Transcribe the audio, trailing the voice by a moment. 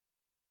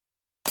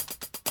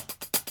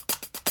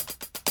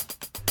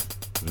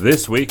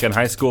This week in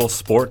high school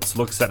sports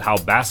looks at how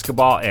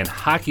basketball and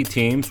hockey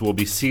teams will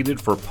be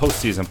seeded for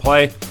postseason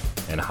play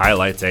and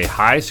highlights a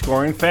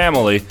high-scoring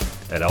family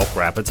at Elk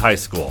Rapids High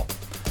School.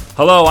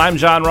 Hello, I'm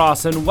John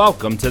Ross, and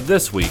welcome to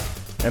This Week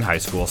in High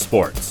School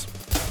Sports.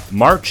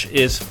 March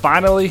is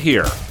finally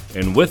here,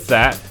 and with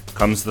that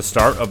comes the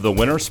start of the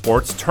winter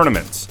sports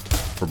tournaments.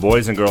 For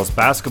boys and girls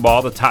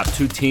basketball, the top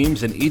two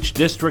teams in each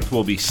district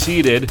will be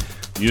seeded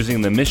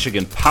using the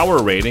Michigan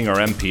Power Rating, or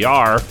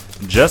MPR,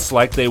 just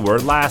like they were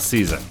last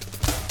season.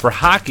 For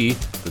hockey,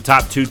 the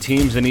top two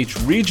teams in each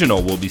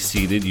regional will be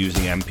seeded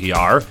using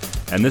MPR,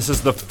 and this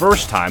is the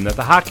first time that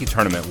the hockey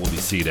tournament will be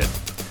seeded.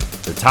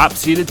 The top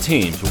seeded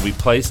teams will be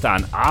placed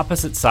on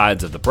opposite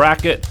sides of the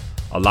bracket,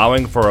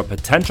 allowing for a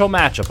potential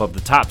matchup of the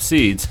top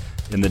seeds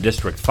in the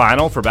district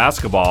final for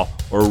basketball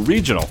or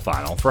regional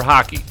final for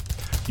hockey.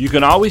 You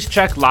can always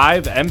check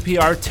live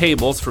MPR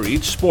tables for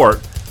each sport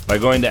by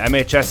going to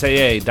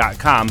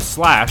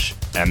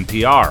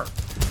mhsaa.com/MPR.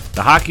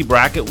 The hockey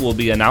bracket will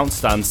be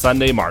announced on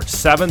Sunday, March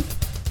 7th.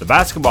 The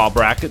basketball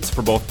brackets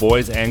for both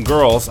boys and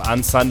girls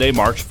on Sunday,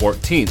 March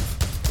 14th.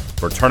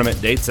 For tournament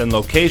dates and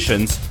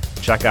locations,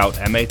 check out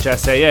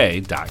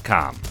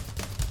mhsaa.com.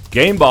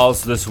 Game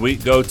balls this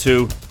week go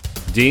to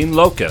Dean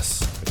Locus.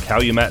 The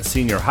Calumet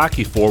senior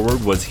hockey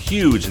forward was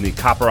huge in the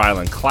Copper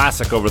Island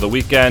Classic over the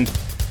weekend.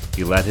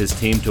 He led his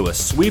team to a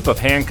sweep of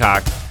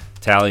Hancock,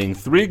 tallying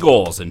 3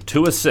 goals and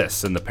 2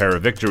 assists in the pair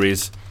of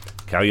victories.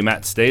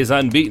 Calumet stays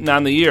unbeaten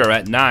on the year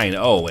at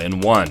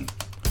 9-0-1.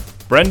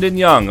 Brendan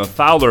Young of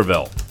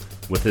Fowlerville.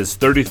 With his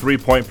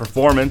 33-point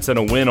performance and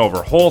a win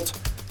over Holt,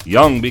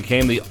 Young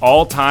became the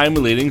all-time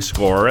leading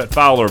scorer at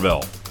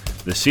Fowlerville.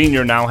 The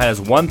senior now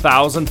has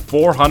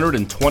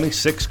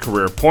 1,426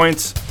 career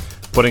points,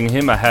 putting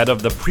him ahead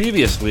of the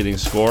previous leading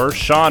scorer,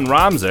 Sean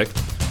Romzik,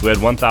 who had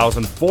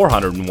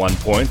 1,401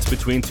 points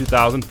between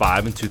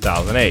 2005 and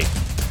 2008.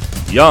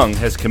 Young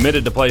has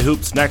committed to play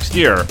hoops next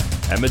year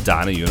at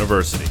Madonna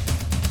University.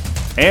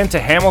 And to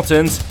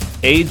Hamilton's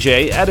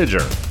A.J.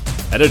 Ettinger.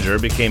 Ettinger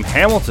became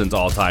Hamilton's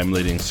all-time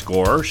leading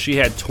scorer. She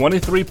had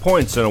 23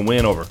 points in a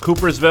win over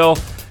Coopersville,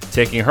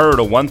 taking her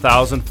to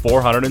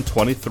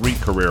 1,423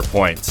 career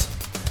points.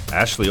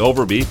 Ashley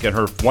Overbeek and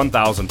her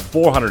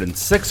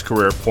 1,406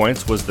 career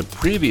points was the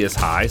previous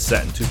high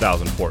set in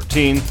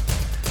 2014.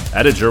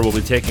 Ettinger will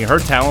be taking her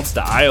talents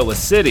to Iowa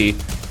City to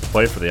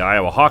play for the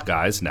Iowa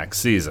Hawkeyes next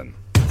season.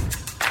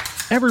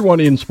 Everyone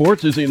in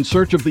sports is in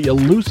search of the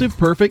elusive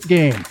perfect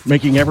game,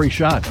 making every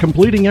shot,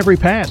 completing every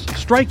pass,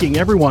 striking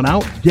everyone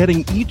out,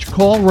 getting each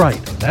call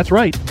right. That's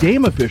right,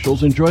 game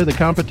officials enjoy the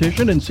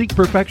competition and seek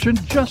perfection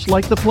just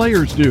like the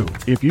players do.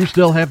 If you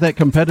still have that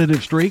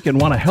competitive streak and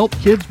want to help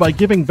kids by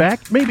giving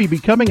back, maybe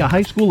becoming a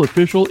high school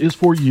official is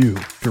for you.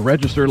 To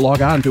register,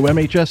 log on to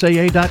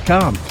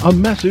mhsaa.com. A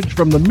message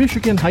from the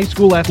Michigan High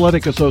School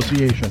Athletic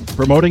Association,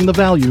 promoting the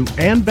value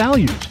and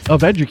values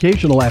of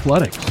educational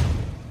athletics.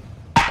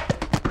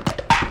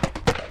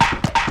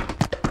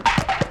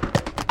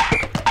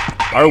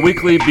 Our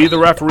weekly Be the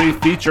Referee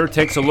feature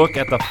takes a look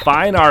at the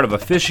fine art of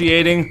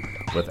officiating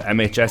with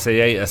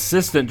MHSAA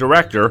Assistant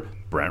Director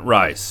Brent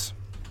Rice.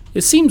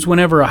 It seems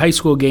whenever a high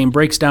school game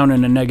breaks down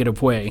in a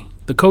negative way,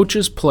 the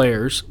coaches,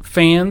 players,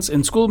 fans,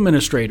 and school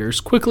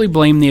administrators quickly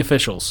blame the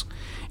officials.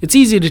 It's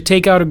easy to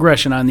take out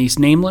aggression on these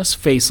nameless,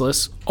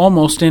 faceless,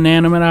 almost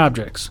inanimate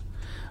objects.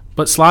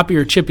 But sloppy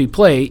or chippy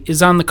play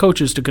is on the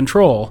coaches to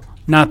control,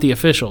 not the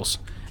officials,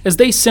 as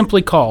they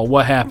simply call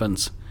what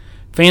happens.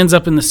 Fans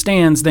up in the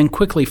stands then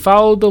quickly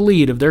follow the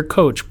lead of their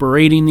coach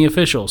berating the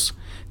officials,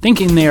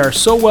 thinking they are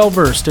so well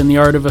versed in the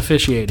art of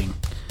officiating,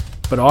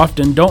 but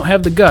often don't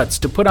have the guts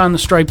to put on the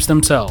stripes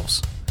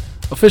themselves.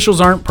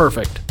 Officials aren't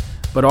perfect,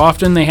 but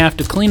often they have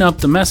to clean up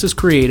the messes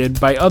created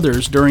by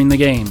others during the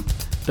game,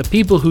 the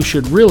people who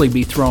should really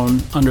be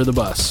thrown under the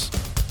bus.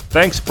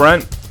 Thanks,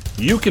 Brent.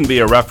 You can be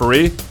a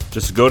referee.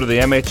 Just go to the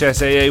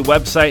MHSAA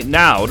website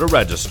now to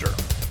register.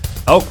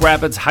 Elk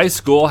Rapids High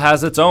School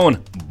has its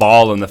own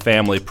Ball in the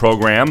Family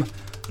program.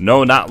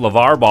 No, not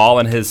LeVar Ball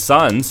and his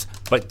sons,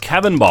 but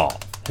Kevin Ball,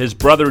 his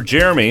brother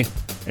Jeremy,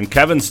 and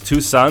Kevin's 2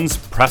 sons,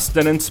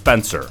 Preston and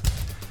Spencer.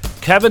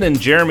 Kevin and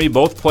Jeremy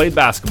both played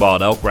basketball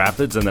at Elk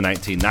Rapids in the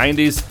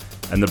 1990s,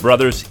 and the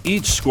brothers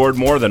each scored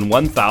more than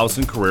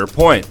 1,000 career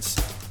points.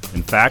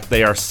 In fact,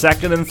 they are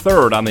second and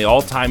third on the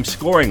all-time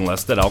scoring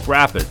list at Elk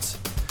Rapids.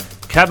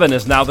 Kevin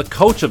is now the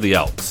coach of the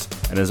Elks,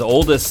 and his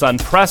oldest son,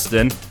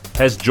 Preston,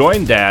 has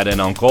joined Dad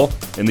and Uncle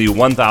in the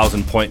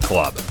 1,000-point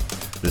club.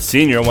 The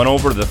senior went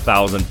over the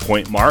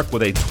 1,000-point mark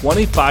with a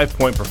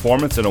 25-point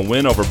performance in a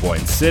win over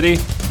Boyne City,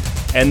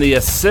 and the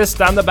assist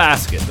on the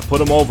basket to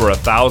put him over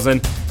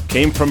 1,000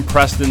 came from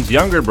Preston's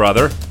younger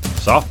brother,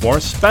 sophomore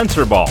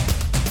Spencer Ball.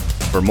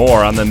 For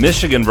more on the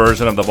Michigan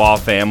version of the Ball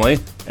family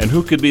and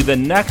who could be the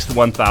next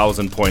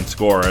 1,000-point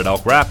scorer at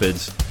Elk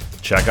Rapids,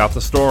 check out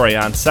the story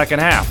on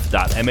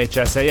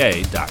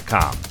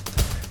secondhalf.mhsaa.com.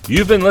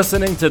 You've been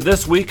listening to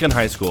This Week in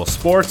High School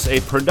Sports,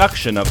 a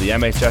production of the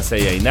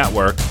MHSAA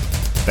Network.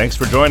 Thanks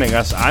for joining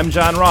us. I'm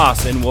John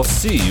Ross, and we'll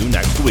see you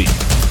next week.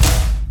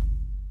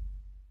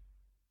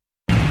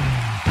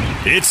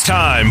 It's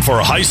time for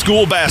high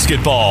school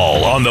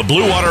basketball on the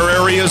Blue Water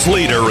Area's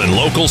leader in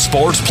local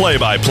sports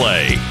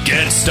play-by-play.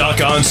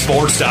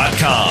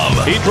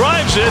 GetStuckOnSports.com. He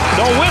drives it.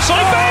 No whistle.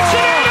 He banks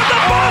it in at the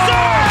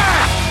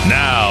buzzer!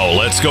 Now,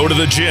 let's go to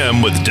the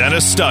gym with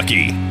Dennis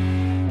Stuckey.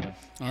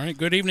 All right,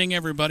 good evening,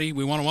 everybody.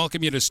 We want to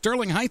welcome you to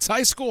Sterling Heights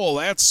High School.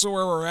 That's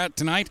where we're at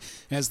tonight,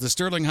 as the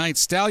Sterling Heights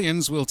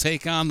Stallions will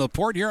take on the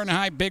Port Huron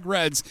High Big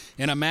Reds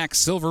in a MAC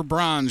Silver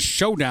Bronze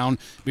showdown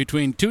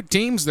between two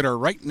teams that are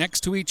right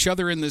next to each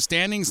other in the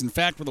standings. In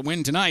fact, with a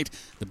win tonight,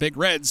 the Big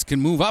Reds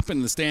can move up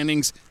in the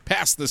standings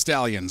past the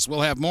Stallions.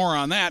 We'll have more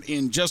on that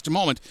in just a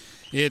moment.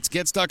 It's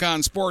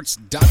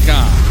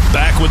GetStuckOnSports.com.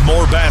 Back with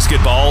more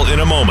basketball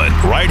in a moment,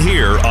 right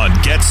here on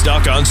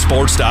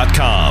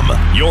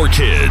GetStuckOnSports.com. Your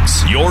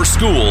kids, your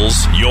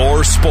schools,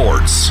 your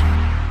sports.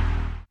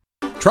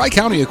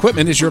 Tri-County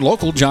Equipment is your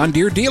local John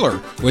Deere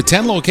dealer. With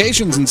 10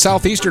 locations in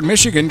southeastern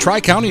Michigan,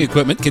 Tri-County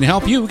Equipment can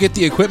help you get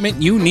the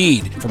equipment you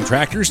need. From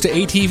tractors to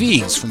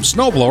ATVs, from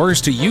snowblowers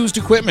to used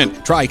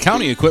equipment,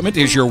 Tri-County Equipment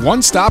is your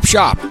one-stop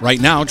shop. Right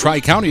now,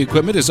 Tri-County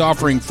Equipment is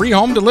offering free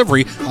home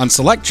delivery on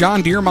select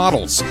John Deere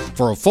models.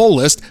 For a full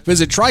list,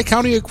 visit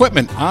Tri-County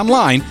Equipment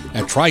online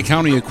at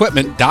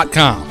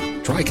tricountyequipment.com.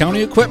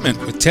 Tri-County Equipment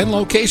with 10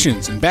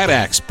 locations in Bad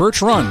Axe,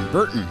 Birch Run,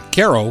 Burton,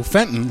 Caro,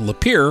 Fenton,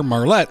 Lapeer,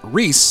 Marlette,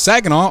 Reese,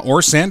 Saginaw,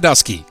 or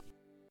Sandusky.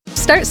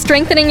 Start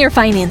strengthening your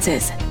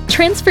finances.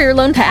 Transfer your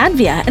loan to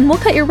Advia and we'll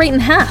cut your rate in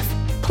half.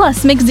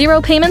 Plus, make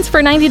 0 payments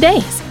for 90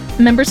 days.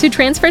 Members who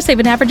transfer save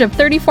an average of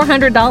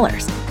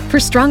 $3,400. For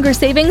stronger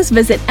savings,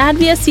 visit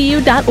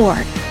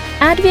adviacu.org.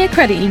 Advia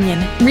Credit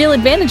Union. Real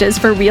advantages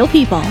for real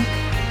people.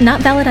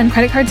 Not valid on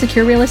credit card,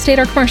 secure real estate,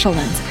 or commercial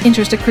loans.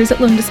 Interest accrues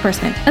at loan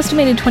disbursement.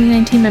 Estimated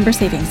 2019 member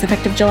savings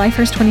effective July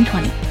 1st,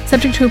 2020.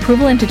 Subject to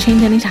approval and to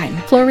change anytime.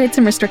 Floor rates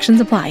and restrictions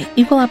apply.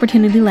 Equal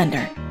opportunity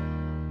lender.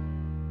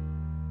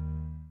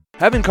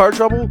 Having car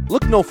trouble?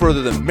 Look no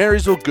further than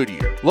Marysville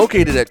Goodyear.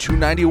 Located at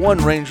 291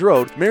 Range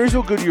Road,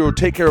 Marysville Goodyear will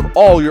take care of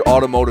all your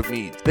automotive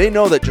needs. They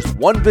know that just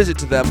one visit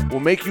to them will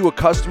make you a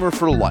customer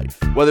for life.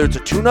 Whether it's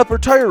a tune-up or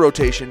tire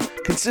rotation,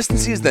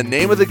 consistency is the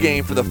name of the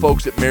game for the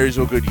folks at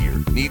Marysville Goodyear.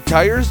 Need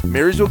tires?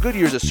 Marysville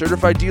Goodyear is a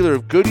certified dealer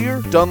of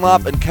Goodyear,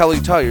 Dunlop, and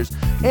Kelly tires,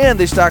 and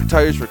they stock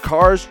tires for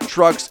cars,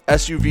 trucks,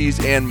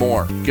 SUVs, and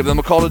more. Give them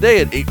a call today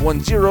at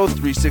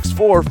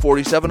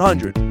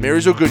 810-364-4700.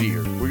 Marysville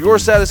Goodyear, where your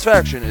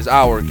satisfaction is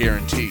our guarantee.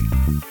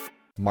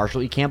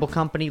 Marshall E. Campbell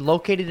Company,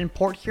 located in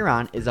Port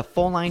Huron, is a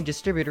full-line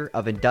distributor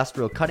of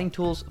industrial cutting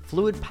tools,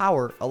 fluid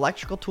power,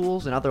 electrical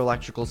tools, and other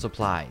electrical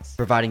supplies,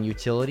 providing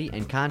utility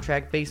and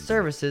contract-based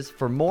services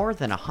for more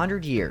than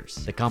 100 years.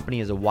 The company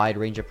has a wide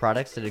range of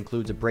products that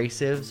includes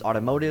abrasives,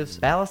 automotives,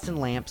 ballast and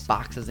lamps,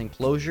 boxes and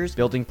closures,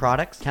 building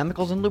products,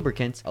 chemicals and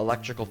lubricants,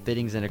 electrical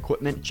fittings and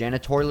equipment,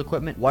 janitorial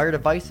equipment, wire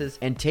devices,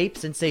 and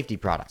tapes and safety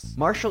products.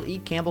 Marshall E.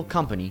 Campbell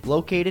Company,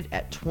 located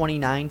at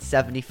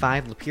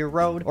 2975 Lapeer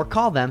Road, or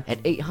call them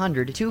at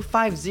 800-250-7520. The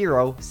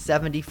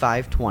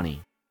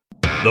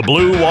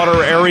Blue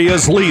Water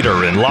Area's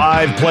leader in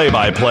live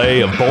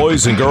play-by-play of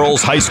boys and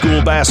girls high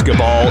school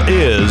basketball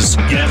is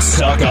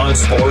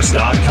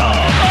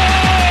GetStuckOnSports.com.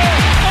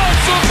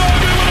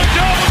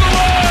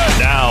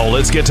 Now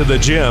let's get to the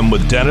gym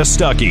with Dennis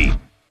Stuckey.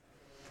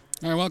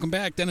 All right, welcome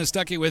back. Dennis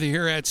Stuckey with you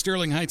here at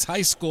Sterling Heights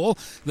High School.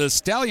 The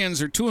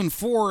Stallions are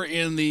 2-4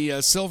 in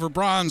the Silver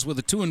Bronze with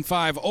a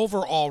 2-5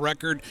 overall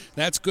record.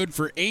 That's good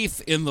for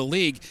 8th in the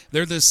league.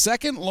 They're the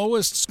second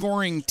lowest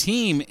scoring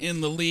team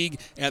in the league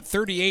at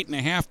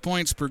 38.5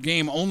 points per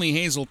game. Only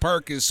Hazel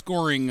Park is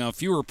scoring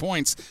fewer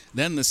points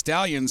than the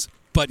Stallions.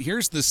 But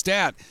here's the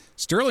stat.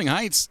 Sterling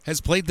Heights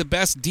has played the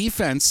best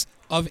defense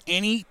of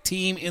any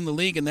team in the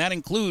league, and that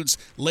includes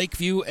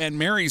Lakeview and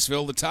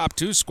Marysville, the top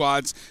two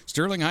squads.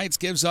 Sterling Heights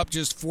gives up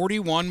just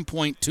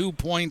 41.2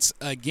 points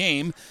a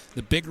game.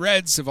 The Big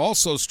Reds have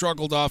also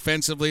struggled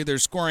offensively. They're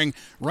scoring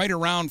right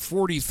around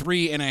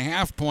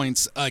 43.5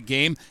 points a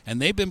game,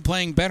 and they've been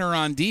playing better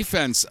on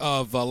defense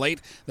of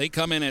late. They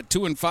come in at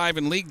 2-5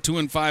 in league,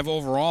 2-5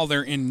 overall.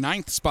 They're in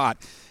 9th spot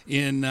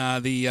in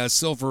the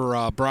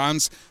Silver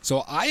Bronze.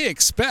 So I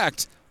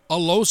expect a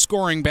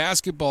low-scoring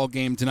basketball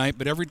game tonight,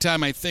 but every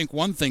time I think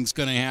one thing's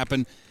going to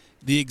happen,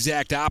 the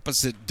exact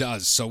opposite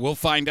does. So we'll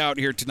find out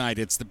here tonight.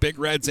 It's the Big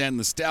Reds and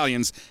the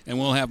Stallions, and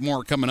we'll have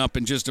more coming up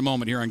in just a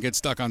moment here on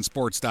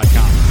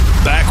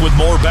GetStuckOnSports.com. Back with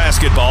more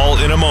basketball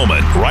in a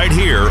moment, right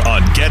here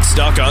on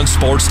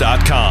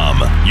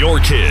GetStuckOnSports.com. Your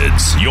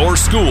kids, your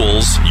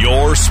schools,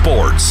 your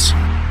sports.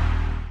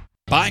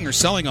 Buying or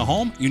selling a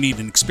home? You need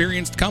an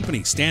experienced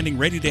company standing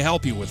ready to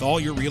help you with all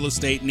your real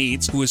estate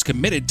needs, who is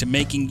committed to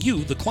making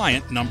you the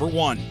client number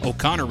one.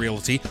 O'Connor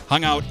Realty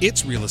hung out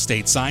its real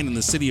estate sign in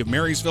the city of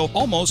Marysville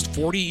almost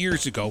 40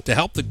 years ago to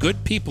help the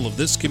good people of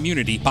this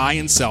community buy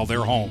and sell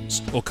their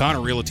homes.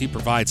 O'Connor Realty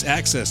provides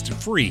access to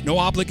free,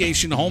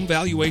 no-obligation home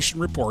valuation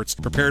reports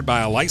prepared by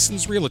a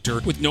licensed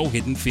realtor with no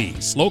hidden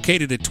fees.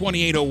 Located at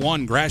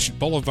 2801 Gratiot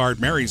Boulevard,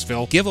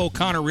 Marysville, give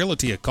O'Connor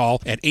Realty a call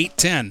at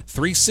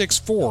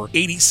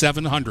 810-364-8700.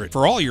 700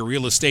 for all your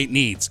real estate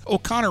needs.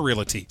 O'Connor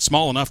Realty,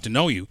 small enough to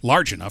know you,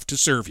 large enough to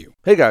serve you.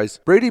 Hey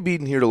guys, Brady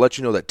Beaton here to let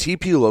you know that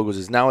TP Logos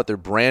is now at their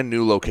brand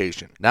new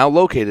location, now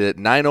located at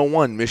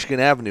 901 Michigan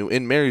Avenue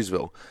in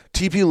Marysville.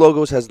 TP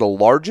Logos has the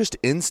largest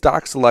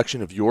in-stock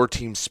selection of your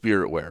team's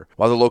spirit wear.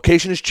 While the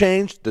location has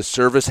changed, the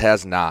service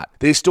has not.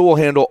 They still will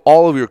handle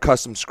all of your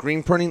custom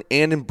screen printing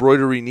and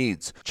embroidery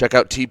needs. Check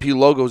out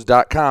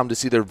tplogos.com to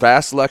see their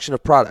vast selection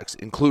of products,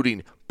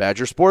 including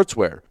Badger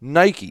Sportswear,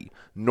 Nike,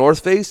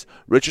 North Face,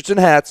 Richardson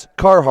hats,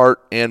 Carhartt,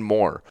 and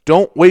more.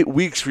 Don't wait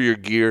weeks for your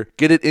gear.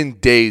 Get it in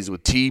days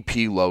with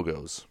TP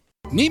Logos.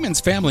 Neiman's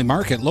Family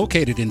Market,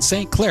 located in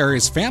St. Clair,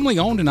 is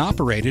family-owned and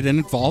operated and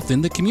involved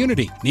in the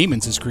community.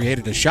 Neiman's has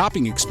created a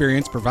shopping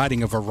experience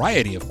providing a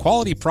variety of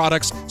quality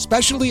products,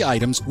 specialty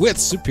items with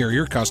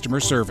superior customer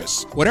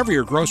service. Whatever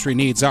your grocery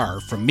needs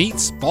are, from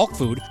meats, bulk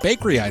food,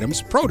 bakery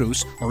items,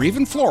 produce, or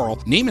even floral,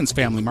 Neiman's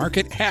Family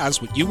Market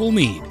has what you will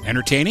need.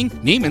 Entertaining?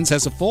 Neiman's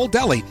has a full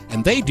deli,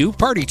 and they do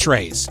party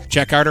trays.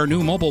 Check out our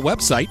new mobile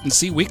website and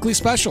see weekly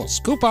specials,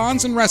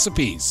 coupons, and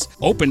recipes.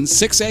 Open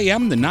 6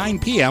 a.m. to 9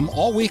 p.m.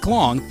 all week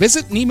long.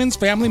 Visit Neiman's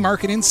Family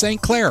Market in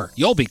St. Clair.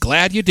 You'll be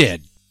glad you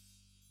did.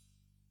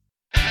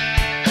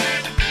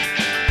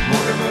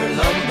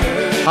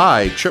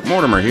 Hi, Chip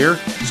Mortimer here.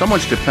 So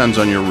much depends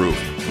on your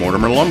roof.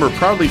 Mortimer Lumber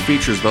proudly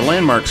features the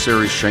Landmark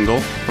Series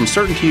shingle from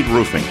Certainteed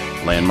Roofing.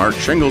 Landmark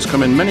shingles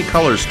come in many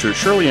colors to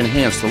surely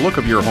enhance the look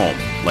of your home.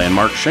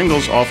 Landmark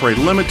shingles offer a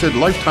limited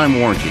lifetime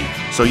warranty,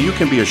 so you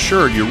can be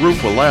assured your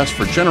roof will last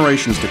for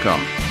generations to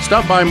come.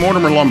 Stop by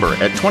Mortimer Lumber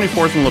at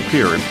 24th and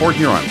Lapeer in Port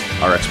Huron.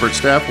 Our expert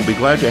staff will be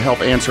glad to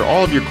help answer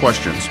all of your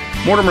questions.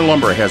 Mortimer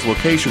Lumber has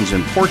locations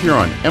in Port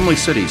Huron, Emily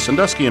City,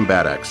 Sandusky, and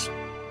Bad Axe.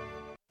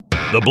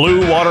 The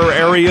Blue Water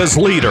Area's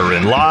leader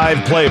in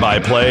live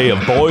play-by-play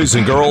of boys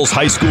and girls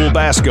high school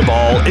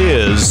basketball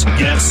is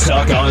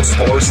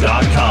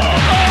GetStuckOnSports.com.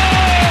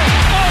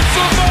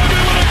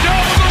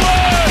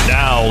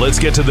 Now let's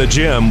get to the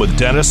gym with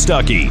Dennis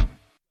Stuckey.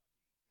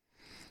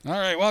 All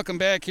right, welcome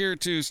back here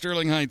to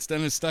Sterling Heights.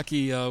 Dennis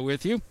Stuckey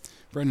with you.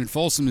 Brendan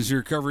Folsom is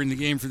here covering the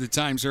game for the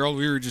Times-Herald.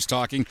 We were just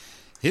talking.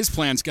 His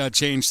plans got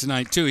changed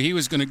tonight, too. He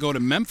was going to go to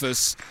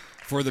Memphis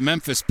for the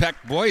Memphis Peck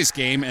boys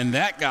game, and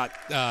that got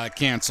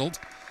canceled.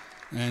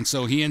 And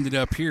so he ended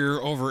up here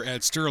over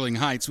at Sterling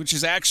Heights, which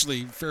is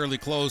actually fairly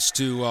close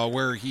to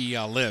where he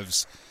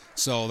lives.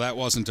 So that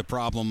wasn't a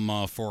problem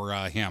for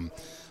him.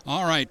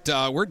 All right,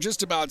 we're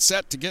just about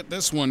set to get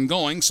this one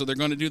going, so they're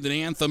going to do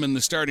the anthem and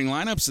the starting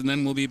lineups, and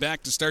then we'll be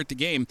back to start the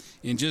game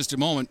in just a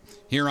moment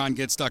here on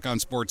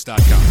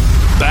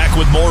GetStuckOnSports.com. Back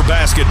with more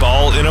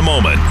basketball in a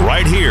moment,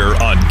 right here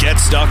on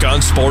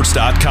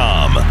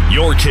GetStuckOnSports.com.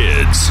 Your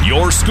kids,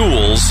 your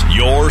schools,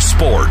 your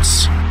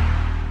sports.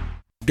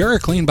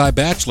 DuraClean by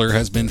Bachelor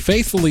has been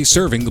faithfully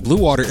serving the Blue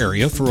Water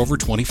area for over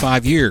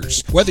 25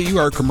 years. Whether you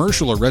are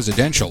commercial or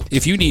residential,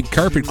 if you need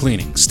carpet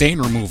cleaning, stain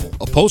removal,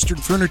 upholstered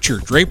furniture,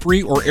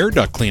 drapery, or air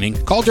duct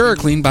cleaning, call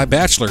DuraClean by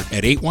Bachelor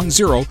at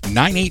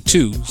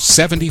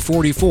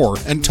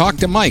 810-982-7044 and talk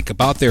to Mike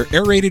about their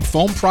aerated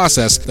foam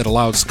process that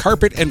allows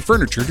carpet and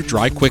furniture to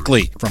dry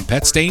quickly. From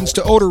pet stains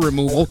to odor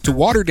removal to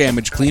water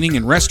damage cleaning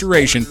and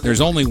restoration,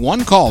 there's only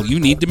one call you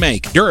need to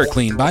make.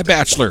 DuraClean by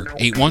Bachelor,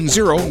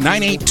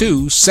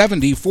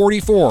 810-982-7044.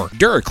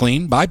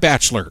 DuraClean by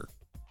Bachelor.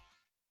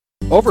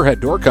 Overhead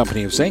Door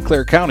Company of St.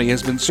 Clair County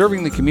has been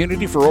serving the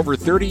community for over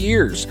 30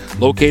 years.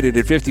 Located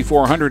at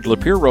 5400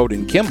 Lapeer Road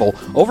in Kimball,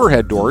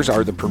 Overhead Doors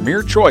are the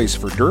premier choice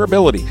for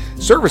durability,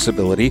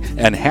 serviceability,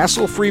 and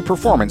hassle-free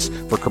performance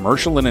for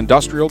commercial and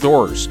industrial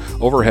doors.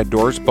 Overhead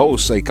Doors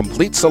boasts a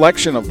complete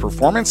selection of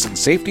performance and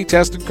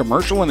safety-tested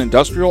commercial and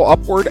industrial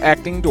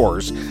upward-acting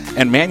doors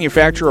and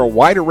manufacture a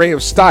wide array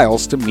of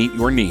styles to meet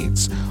your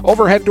needs.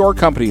 Overhead Door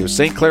Company of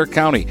St. Clair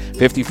County,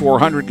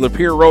 5400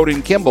 Lapeer Road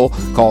in Kimball.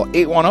 Call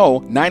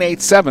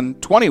 810-987-2185.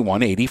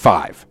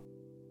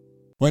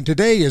 When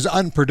today is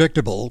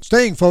unpredictable,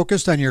 staying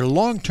focused on your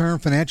long-term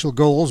financial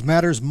goals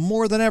matters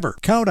more than ever.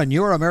 Count on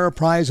your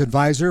Ameriprise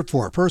advisor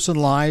for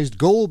personalized,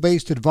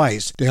 goal-based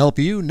advice to help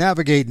you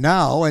navigate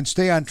now and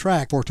stay on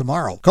track for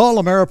tomorrow.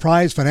 Call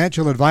Ameriprise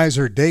financial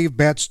advisor Dave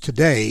Betts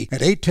today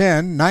at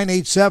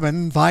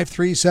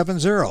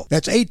 810-987-5370.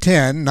 That's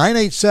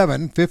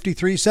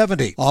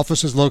 810-987-5370.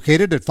 Office is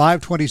located at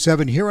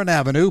 527 Huron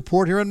Avenue,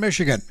 Port Huron,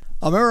 Michigan.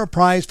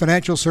 Ameriprise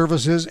Financial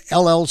Services,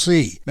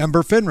 LLC.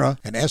 Member FINRA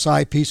and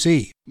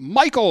SIPC.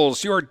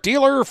 Michael's, your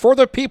dealer for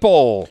the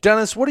people.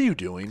 Dennis, what are you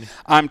doing?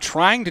 I'm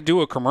trying to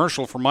do a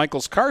commercial for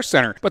Michael's Car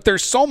Center, but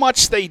there's so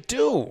much they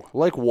do.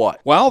 Like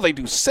what? Well, they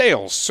do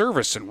sales,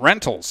 service, and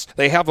rentals.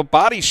 They have a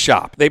body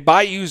shop. They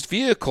buy used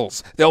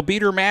vehicles. They'll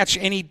beat or match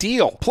any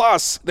deal.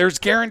 Plus, there's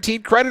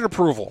guaranteed credit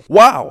approval.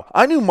 Wow,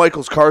 I knew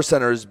Michael's Car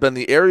Center has been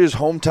the area's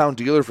hometown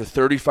dealer for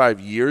 35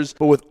 years,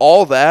 but with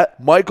all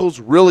that, Michael's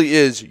really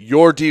is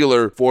your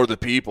dealer for the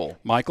people.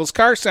 Michael's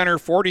Car Center,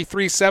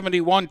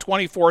 4371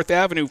 24th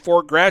Avenue,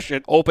 Fort Gratiot.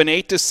 Open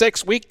 8 to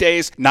 6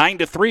 weekdays, 9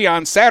 to 3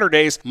 on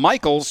Saturdays.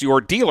 Michael's,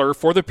 your dealer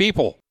for the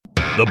people.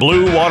 The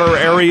Blue Water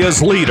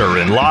Area's leader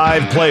in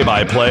live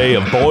play-by-play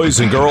of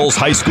boys and girls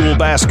high school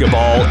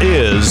basketball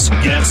is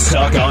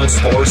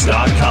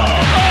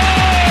GetStuckOnSports.com.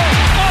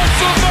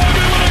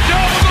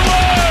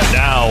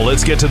 Now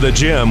let's get to the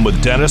gym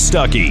with Dennis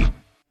Stuckey.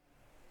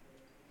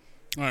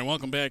 All right,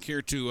 welcome back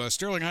here to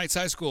Sterling Heights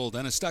High School.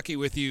 Dennis Stuckey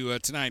with you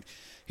tonight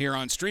here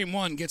on Stream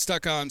 1. Get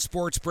Stuck on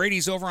Sports.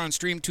 Brady's over on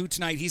Stream 2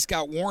 tonight. He's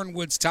got Warren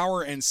Woods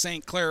Tower and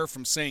St. Clair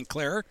from St.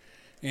 Clair,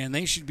 and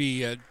they should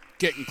be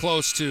getting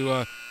close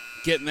to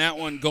getting that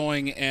one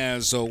going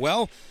as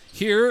well.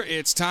 Here,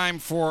 it's time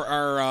for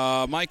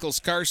our Michael's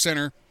Car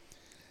Center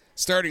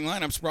starting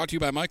lineups, brought to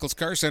you by Michael's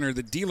Car Center,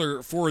 the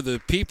dealer for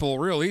the people.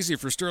 Real easy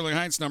for Sterling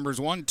Heights.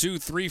 Numbers 1, 2,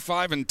 3,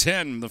 5, and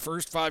 10. The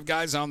first 5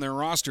 guys on their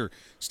roster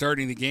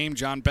starting the game.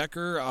 John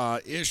Becker,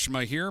 Ish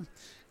Mahir,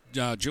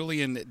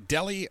 Julian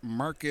Deli,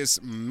 Marcus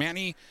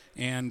Manny,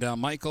 and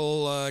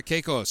Michael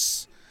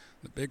Keikos.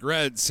 The Big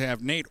Reds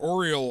have Nate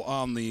Oriole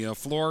on the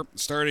floor,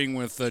 starting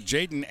with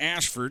Jaden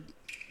Ashford.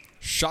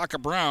 Shaka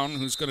Brown,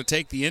 who's going to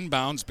take the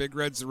inbounds. Big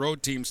Reds, the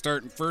road team,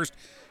 starting first.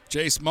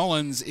 Jace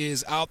Mullins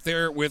is out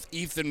there with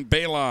Ethan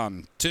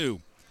Balon,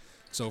 2.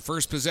 So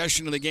first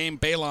possession of the game,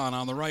 Balon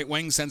on the right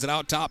wing sends it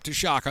out top to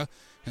Shaka.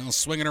 He'll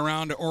swing it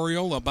around to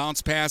Oriole. He'll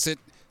bounce pass it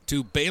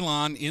to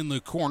Balon in the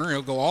corner.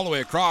 He'll go all the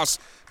way across,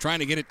 trying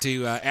to get it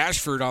to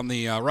Ashford on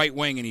the right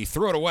wing, and he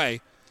threw it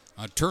away.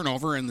 A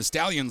turnover, and the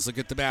Stallions will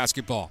get the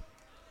basketball.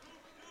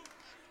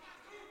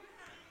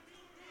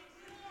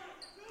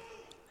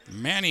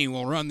 Manny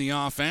will run the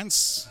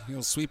offense.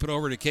 He'll sweep it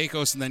over to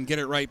Keikos and then get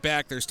it right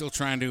back. They're still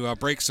trying to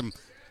break some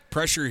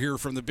pressure here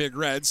from the Big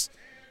Reds.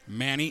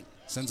 Manny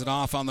sends it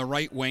off on the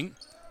right wing.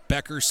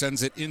 Becker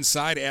sends it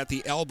inside at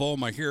the elbow.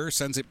 Mahir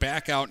sends it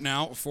back out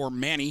now for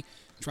Manny.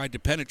 Tried to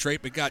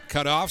penetrate but got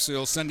cut off, so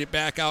he'll send it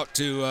back out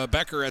to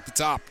Becker at the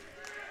top.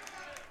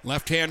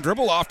 Left-hand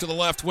dribble off to the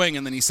left wing,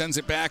 and then he sends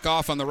it back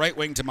off on the right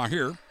wing to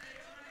Mahir.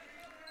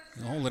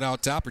 He'll hold it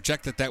out top or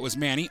check that was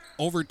Manny.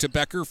 Over to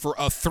Becker for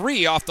a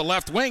 3 off the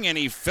left wing, and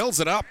he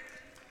fills it up.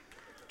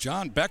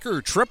 John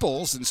Becker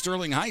triples, and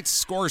Sterling Heights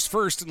scores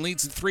first and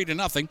leads it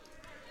 3-0.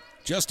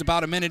 Just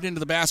about a minute into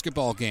the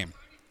basketball game.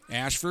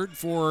 Ashford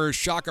for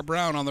Shaka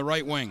Brown on the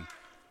right wing.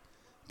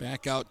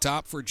 Back out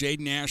top for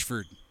Jaden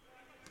Ashford.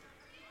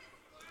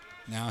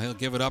 Now he'll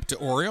give it up to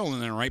Oriole,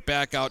 and then right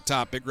back out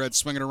top. Big Red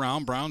swing it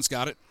around. Brown's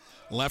got it.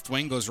 Left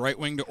wing goes right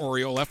wing to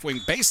Oriole. Left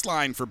wing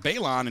baseline for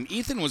Balon, and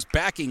Ethan was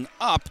backing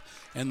up,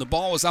 and the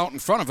ball was out in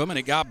front of him, and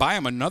it got by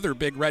him. Another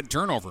Big Red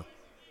turnover.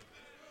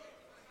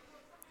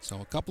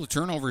 So a couple of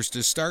turnovers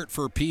to start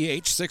for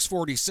PH.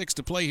 6:46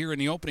 to play here in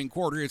the opening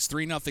quarter. It's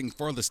 3-0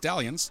 for the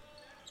Stallions.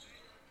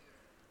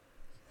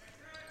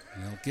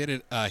 They'll get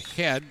it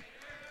ahead,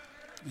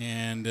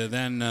 and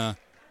then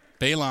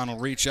Balon will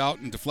reach out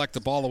and deflect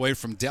the ball away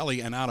from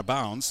Deli and out of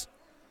bounds.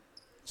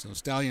 So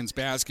Stallions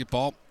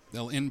basketball.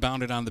 They'll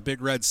inbound it on the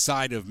Big Red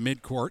side of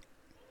midcourt.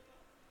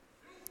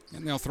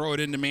 And they'll throw it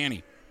into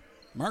Manny.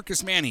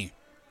 Marcus Manny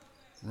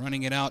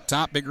running it out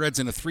top. Big Red's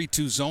in a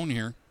 3-2 zone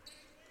here.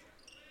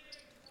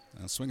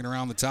 Now swinging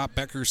around the top.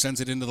 Becker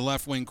sends it into the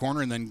left wing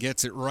corner and then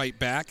gets it right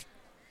back.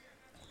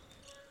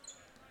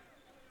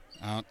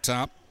 Out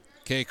top,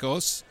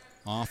 Keikos.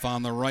 Off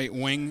on the right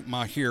wing,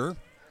 Mahir.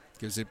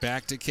 Gives it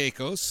back to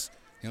Keikos.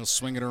 He'll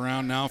swing it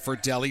around now for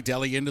Deli.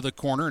 Deli into the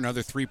corner.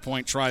 Another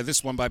three-point try.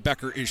 This one by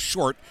Becker is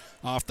short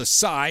off the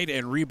side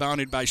and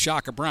rebounded by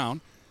Shaka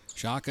Brown.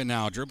 Shaka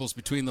now dribbles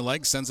between the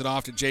legs, sends it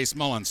off to Jace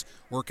Mullins.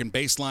 Working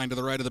baseline to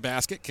the right of the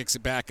basket. Kicks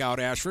it back out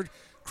Ashford.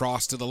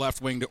 Cross to the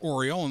left wing to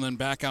Oriole and then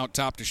back out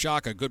top to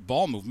Shaka. Good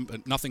ball movement,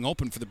 but nothing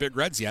open for the Big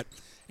Reds yet.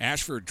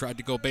 Ashford tried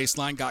to go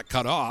baseline, got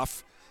cut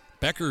off.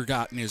 Becker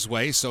got in his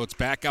way, so it's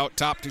back out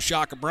top to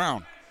Shaka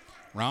Brown.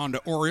 Round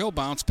to Oriole,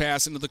 bounce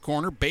pass into the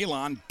corner.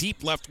 Balon,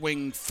 deep left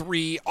wing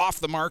 3 off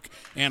the mark,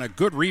 and a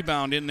good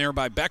rebound in there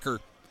by Becker.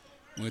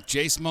 With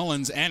Jace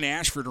Mullins and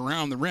Ashford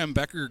around the rim,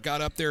 Becker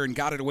got up there and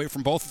got it away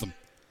from both of them.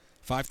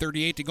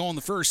 5:38 to go in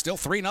the first, still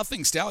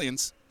 3-0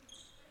 Stallions.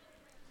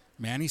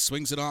 Manny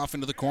swings it off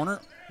into the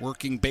corner.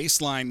 Working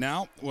baseline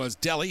now was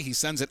Deli. He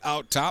sends it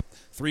out top.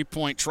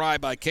 3-point try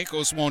by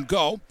Keikos won't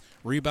go.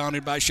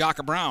 Rebounded by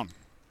Shaka Brown.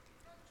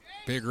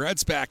 Big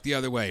Reds back the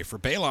other way for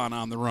Balon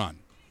on the run.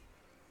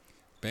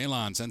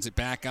 Balon sends it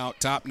back out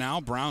top now.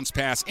 Brown's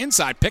pass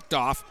inside, picked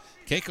off.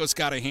 Keikos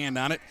got a hand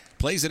on it,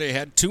 plays it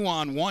ahead,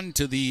 2-on-1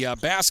 to the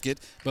basket,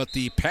 but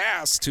the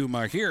pass to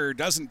Mahir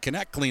doesn't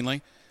connect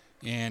cleanly,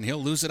 and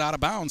he'll lose it out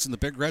of bounds, and the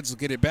Big Reds will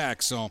get it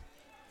back. So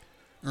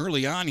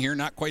early on here,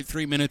 not quite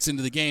 3 minutes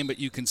into the game, but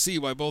you can see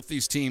why both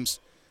these teams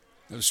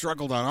have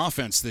struggled on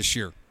offense this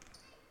year.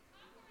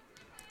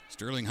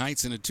 Sterling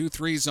Heights in a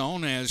 2-3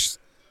 zone as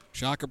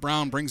Shaka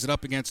Brown brings it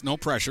up against no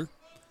pressure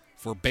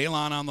for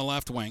Balon on the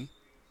left wing.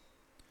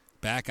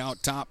 Back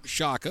out top,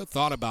 Shaka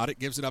thought about it,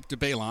 gives it up to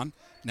Balon.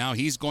 Now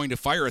he's going to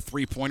fire a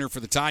three-pointer for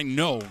the tie.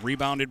 No,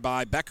 rebounded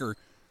by Becker,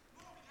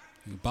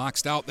 who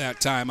boxed out that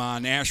time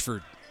on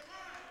Ashford.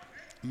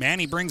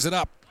 Manny brings it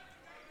up.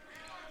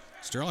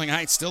 Sterling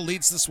Heights still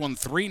leads this one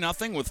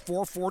 3-0 with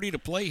 4:40 to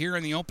play here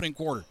in the opening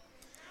quarter.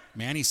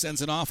 Manny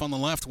sends it off on the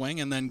left wing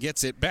and then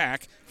gets it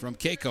back from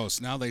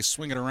Keikos. Now they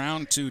swing it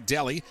around to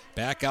Deli.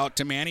 Back out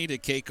to Manny to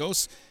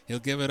Keikos. He'll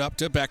give it up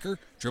to Becker.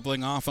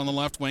 Dribbling off on the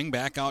left wing.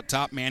 Back out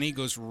top. Manny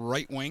goes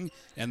right wing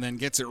and then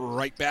gets it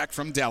right back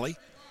from Deli.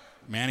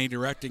 Manny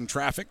directing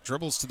traffic.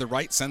 Dribbles to the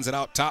right. Sends it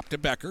out top to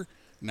Becker.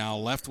 Now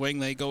left wing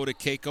they go to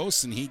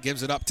Keikos and he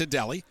gives it up to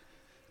Deli.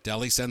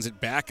 Deli sends it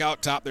back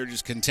out top. They're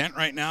just content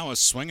right now with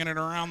swinging it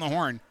around the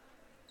horn.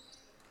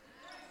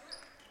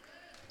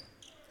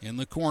 In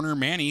the corner,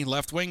 Manny,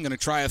 left wing, going to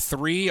try a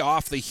three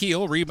off the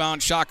heel.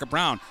 Rebound, Shaka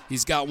Brown.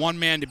 He's got one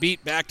man to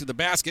beat. Back to the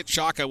basket.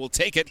 Shaka will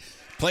take it,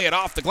 play it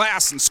off the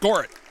glass, and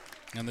score it.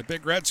 And the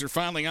Big Reds are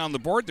finally on the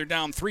board. They're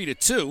down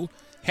 3-2,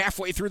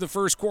 halfway through the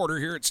first quarter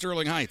here at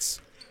Sterling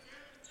Heights.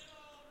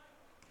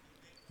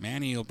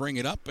 Manny will bring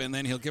it up, and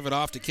then he'll give it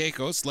off to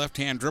Keikos.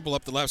 Left-hand dribble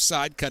up the left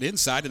side, cut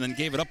inside, and then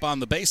gave it up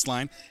on the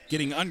baseline.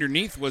 Getting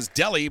underneath was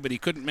Deli, but he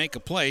couldn't make a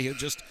play. He'll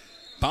just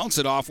bounce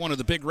it off one of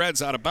the Big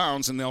Reds out of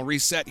bounds, and they'll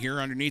reset here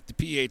underneath the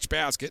PH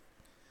basket.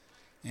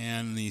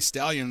 And the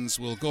Stallions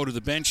will go to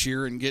the bench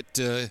here and get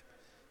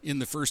in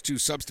the first two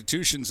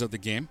substitutions of the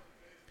game.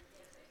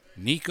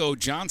 Nico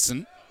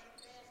Johnson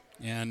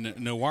and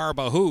Nawar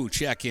Bahu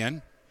check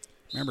in.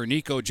 Remember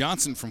Nico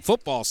Johnson from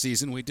football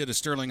season. We did a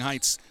Sterling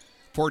Heights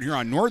Port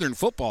Huron Northern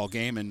football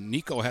game, and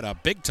Nico had a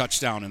big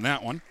touchdown in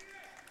that one.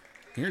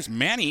 Here's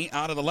Manny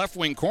out of the left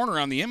wing corner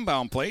on the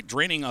inbound plate,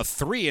 draining a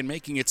three and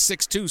making it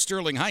 6-2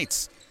 Sterling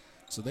Heights.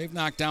 So they've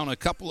knocked down a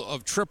couple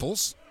of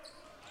triples.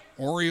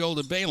 Oriole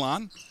to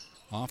Balon,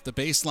 off the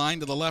baseline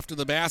to the left of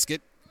the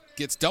basket,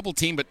 gets double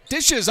teamed, but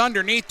dishes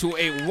underneath to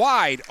a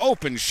wide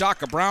open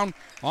Shaka Brown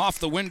off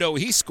the window.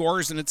 He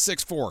scores, and it's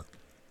 6-4.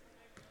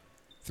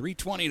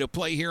 3:20 to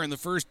play here in the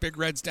first. Big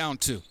Reds down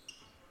 2.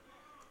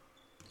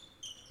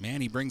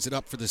 Manny brings it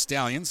up for the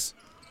Stallions.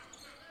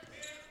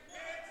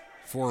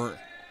 For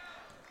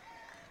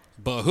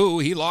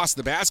Bahu, he lost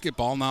the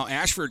basketball. Now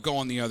Ashford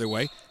going the other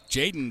way.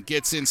 Jaden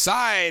gets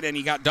inside, and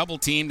he got double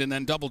teamed and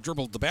then double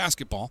dribbled the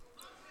basketball.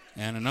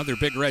 And another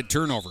Big Red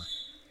turnover.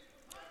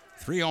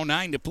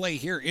 3:09 to play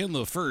here in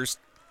the first.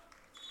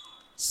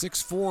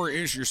 6-4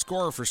 is your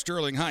score for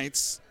Sterling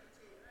Heights.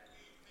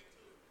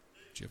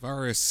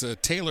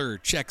 Javaris Taylor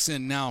checks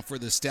in now for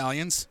the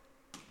Stallions.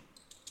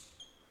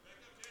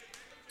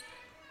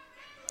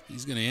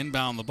 He's going to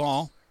inbound the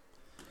ball.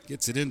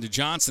 Gets it into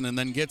Johnson and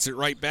then gets it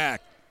right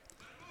back.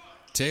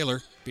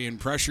 Taylor being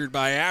pressured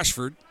by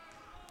Ashford.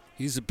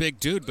 He's a big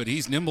dude, but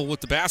he's nimble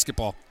with the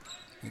basketball.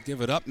 He'll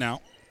give it up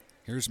now.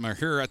 Here's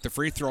Mahir at the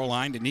free throw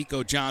line to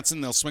Nico Johnson.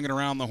 They'll swing it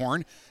around the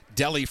horn.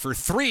 Deli for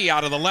three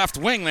out of the left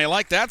wing. They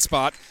like that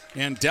spot.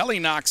 And Deli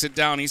knocks it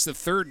down. He's the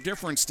third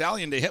different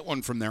Stallion to hit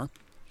one from there.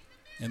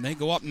 And they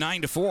go up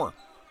 9-4.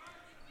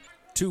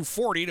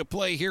 2:40 to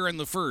play here in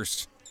the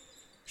first.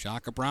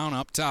 Shaka Brown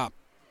up top.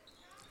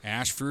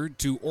 Ashford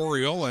to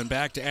Oriole and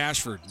back to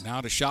Ashford.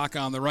 Now to Shaka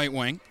on the right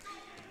wing.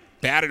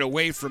 Batted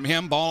away from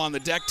him. Ball on the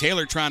deck.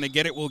 Taylor trying to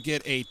get it. Will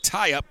get a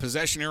tie-up.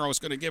 Possession arrow is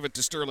going to give it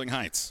to Sterling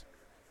Heights.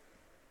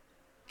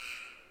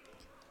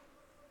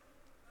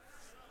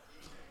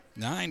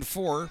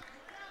 9-4.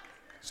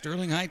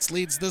 Sterling Heights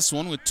leads this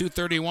one with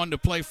 2:31 to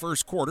play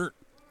first quarter.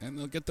 And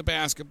they'll get the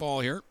basketball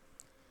here.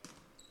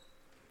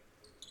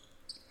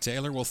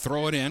 Taylor will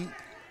throw it in.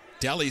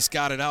 Deli's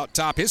got it out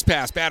top. His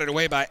pass batted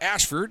away by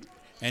Ashford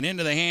and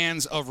into the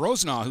hands of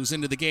Rosenaw, who's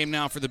into the game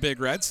now for the Big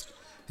Reds.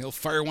 He'll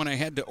fire one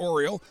ahead to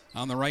Oriole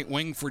on the right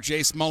wing for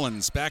Jace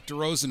Mullins. Back to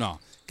Rosenaw.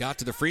 Got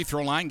to the free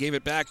throw line, gave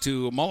it back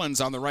to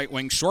Mullins on the right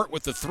wing. Short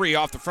with the three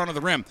off the front of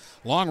the rim.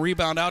 Long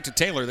rebound out to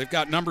Taylor. They've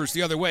got numbers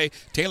the other way.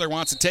 Taylor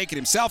wants to take it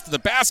himself to the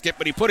basket,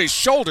 but he put his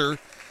shoulder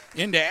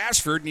into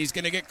Ashford, and he's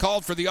going to get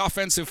called for the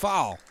offensive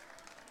foul.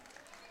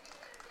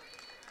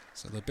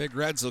 So the Big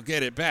Reds will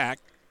get it back.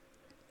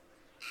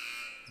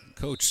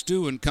 Coach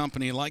Stu and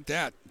company like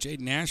that.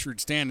 Jaden Ashford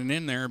standing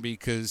in there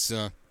because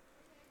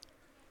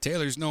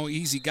Taylor's no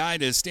easy guy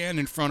to stand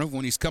in front of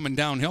when he's coming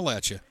downhill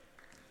at you.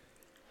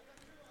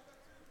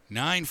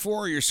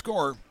 9-4 your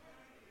score.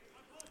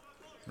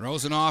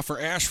 Rosenaw for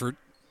Ashford.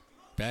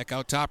 Back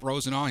out top,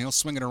 Rosenaw. He'll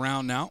swing it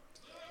around now.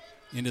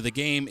 Into the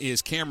game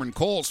is Cameron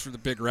Coles for the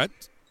Big Red.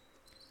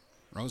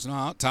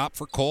 Rosenaw out top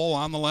for Cole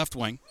on the left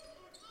wing.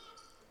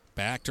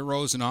 Back to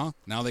Rosenaw.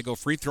 Now they go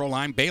free throw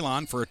line.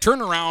 Balon for a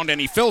turnaround, and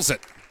he fills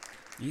it.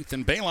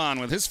 Ethan Balon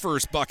with his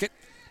first bucket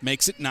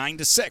makes it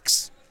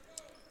 9-6.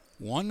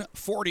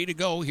 1:40 to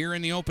go here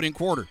in the opening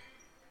quarter.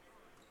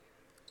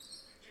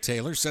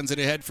 Taylor sends it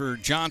ahead for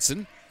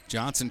Johnson.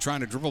 Johnson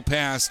trying to dribble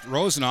past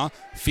Rosenaw.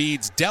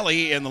 Feeds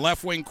Deli in the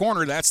left wing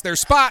corner. That's their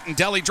spot, and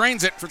Deli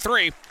drains it for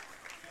three.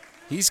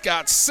 He's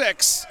got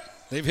 6.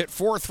 They've hit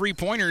 4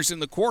 3-pointers in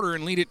the quarter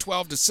and lead it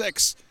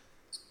 12-6.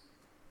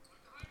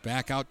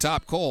 Back out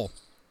top, Cole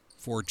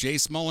for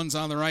Jace Mullins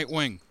on the right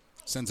wing.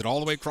 Sends it all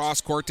the way across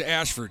court to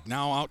Ashford.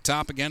 Now out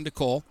top again to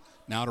Cole.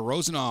 Now to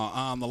Rosenaw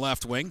on the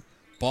left wing.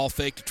 Ball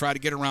fake to try to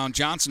get around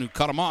Johnson, who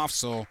cut him off,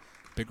 so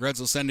Big Reds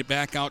will send it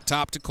back out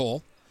top to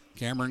Cole.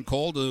 Cameron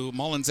Cole to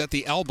Mullins at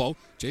the elbow.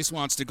 Jace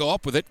wants to go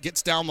up with it,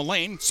 gets down the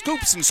lane,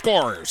 scoops and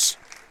scores.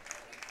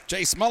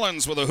 Jace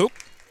Mullins with a hoop.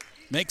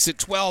 Makes it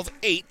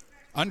 12-8.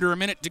 Under a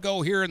minute to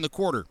go here in the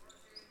quarter.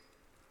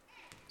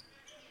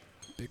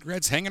 Big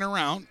Reds hanging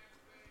around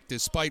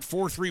despite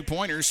 4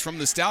 3-pointers from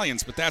the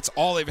Stallions, but that's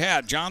all they've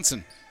had.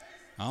 Johnson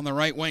on the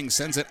right wing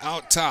sends it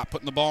out top.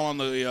 Putting the ball on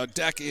the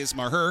deck is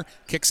Maher.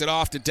 Kicks it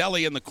off to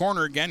Deli in the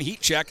corner again.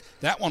 Heat check.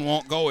 That one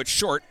won't go. It's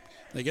short.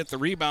 They get the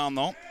rebound,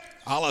 though.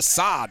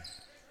 Al-Assad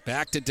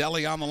back to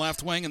Deli on the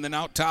left wing, and then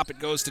out top it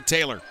goes to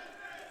Taylor.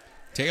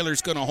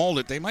 Taylor's going to hold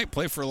it. They might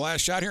play for the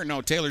last shot here.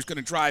 No, Taylor's going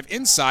to drive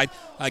inside.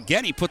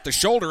 Again, he put the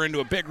shoulder into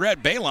a Big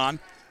Red. Balon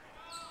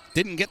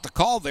didn't get the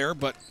call there,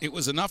 but it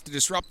was enough to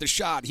disrupt the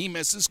shot. He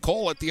misses.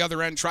 Cole at the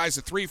other end tries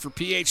a 3 for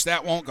PH.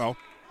 That won't go.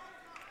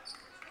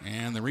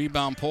 And the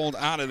rebound pulled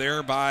out of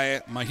there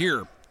by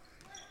Maher.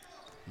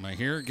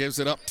 Maher gives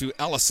it up to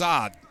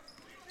Al-Assad.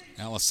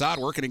 Al-Assad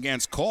working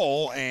against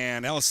Cole,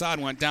 and Al-Assad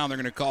went down. They're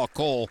going to call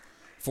Cole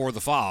for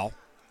the foul.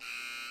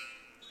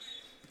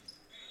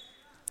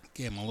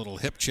 Gave him a little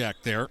hip check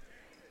there.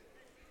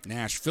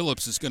 Nash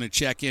Phillips is going to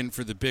check in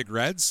for the Big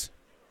Reds.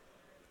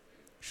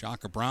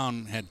 Shaka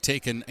Brown had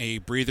taken a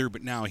breather,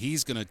 but now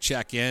he's going to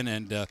check in,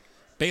 and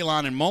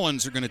Balon and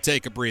Mullins are going to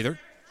take a breather.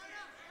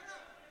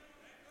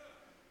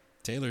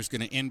 Taylor's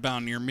going to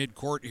inbound near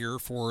midcourt here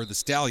for the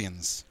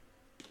Stallions.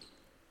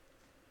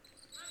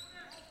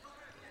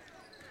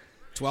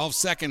 12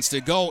 seconds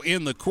to go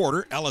in the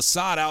quarter.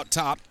 Al-Assad out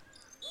top.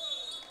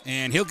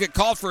 And he'll get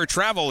called for a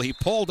travel. He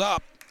pulled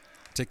up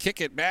to kick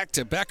it back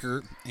to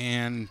Becker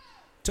and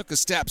took a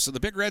step. So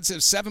the Big Reds have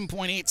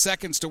 7.8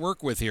 seconds to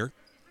work with here.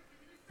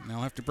 And they'll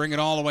have to bring it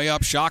all the way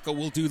up. Shaka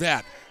will do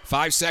that.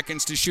 5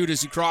 seconds to shoot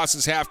as he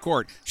crosses half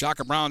court.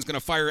 Shaka Brown's going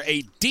to fire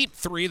a deep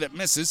 3 that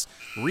misses.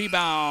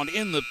 Rebound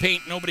in the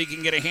paint. Nobody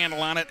can get a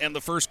handle on it, and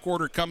the first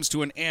quarter comes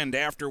to an end.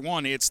 After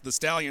 1, it's the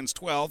Stallions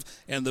 12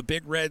 and the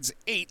Big Reds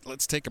 8.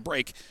 Let's take a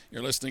break.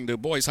 You're listening to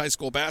Boys High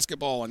School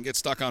Basketball on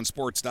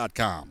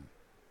GetStuckOnSports.com.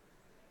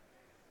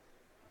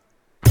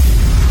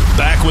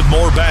 Back with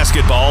more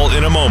basketball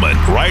in a moment,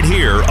 right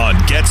here on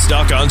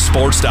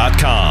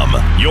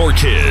GetStuckOnSports.com. Your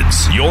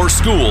kids, your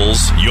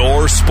schools,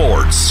 your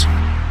sports.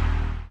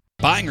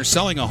 Buying or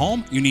selling a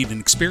home? You need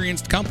an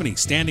experienced company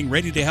standing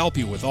ready to help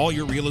you with all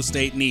your real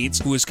estate needs,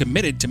 who is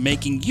committed to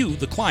making you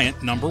the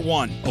client number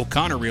one.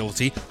 O'Connor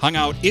Realty hung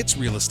out its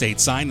real estate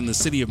sign in the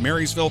city of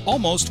Marysville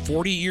almost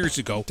 40 years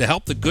ago to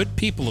help the good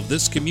people of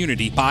this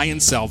community buy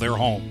and sell their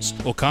homes.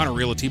 O'Connor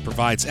Realty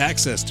provides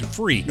access to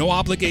free,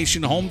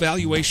 no-obligation home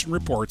valuation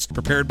reports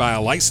prepared by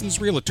a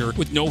licensed realtor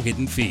with no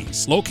hidden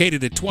fees.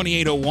 Located at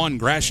 2801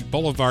 Gratiot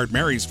Boulevard,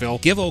 Marysville,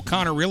 give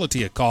O'Connor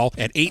Realty a call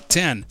at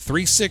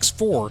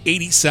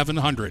 810-364-8700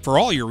 for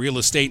all your real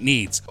estate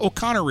needs.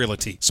 O'Connor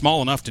Realty,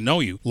 small enough to know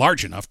you,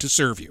 large enough to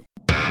serve you.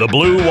 The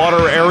Blue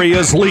Water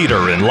Area's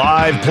leader in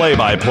live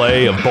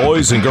play-by-play of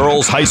boys and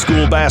girls high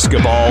school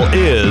basketball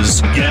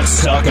is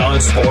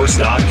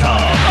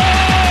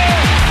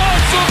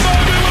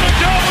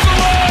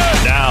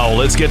GetStuckOnSports.com. Now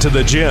let's get to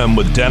the gym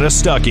with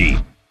Dennis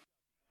Stuckey.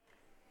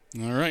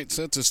 All right,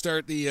 set to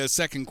start the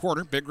second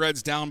quarter. Big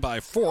Reds down by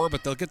 4,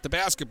 but they'll get the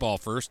basketball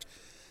first.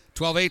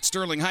 12-8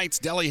 Sterling Heights.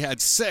 Deli had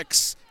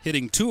 6,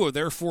 hitting 2 of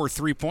their 4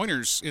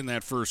 3-pointers in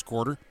that first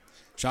quarter.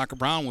 Shaka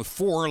Brown with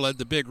 4 led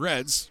the Big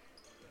Reds.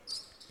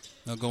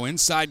 They'll go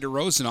inside to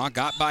Rosenaw.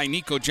 Got by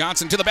Nico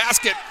Johnson to the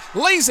basket.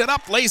 Lays it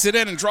up, lays it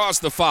in, and draws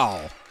the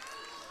foul.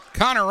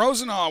 Connor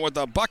Rosenaw with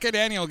the bucket,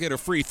 and he'll get a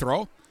free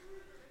throw.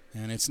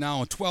 And it's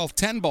now a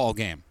 12-10 ball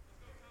game.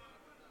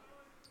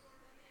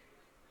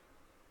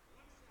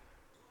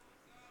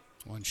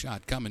 One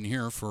shot coming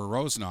here for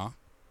Rosenaw.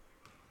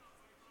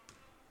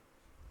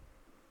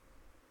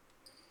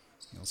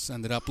 He'll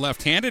send it up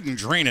left-handed and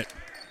drain it.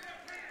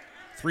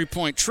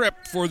 3-point trip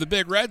for the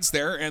Big Reds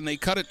there, and they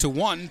cut it to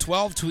 1,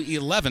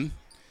 12-11.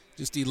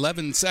 Just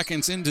 11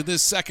 seconds into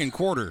this second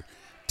quarter.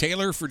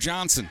 Taylor for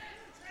Johnson.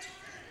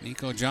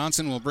 Nico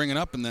Johnson will bring it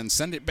up and then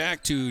send it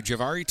back to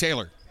Javaris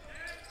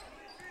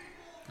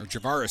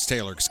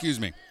Taylor, excuse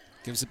me.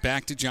 Gives it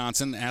back to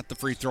Johnson at the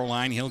free throw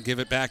line. He'll give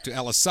it back to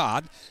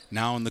Al-Assad.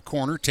 Now in the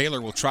corner, Taylor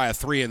will try a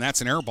 3, and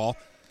that's an air ball.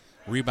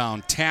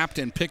 Rebound tapped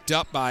and picked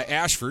up by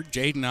Ashford.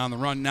 Jaden on the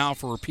run now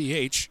for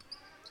PH.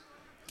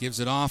 Gives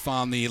it off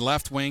on the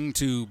left wing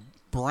to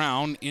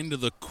Brown into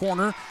the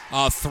corner.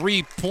 A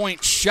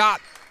 3-point shot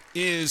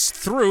is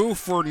through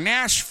for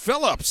Nash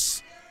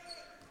Phillips.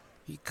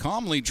 He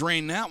calmly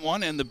drained that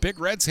one, and the Big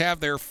Reds have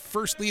their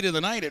first lead of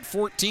the night at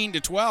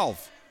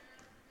 14-12.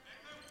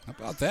 How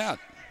about that?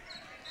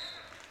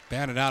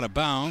 Batted out of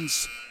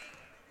bounds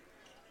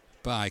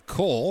by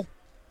Cole.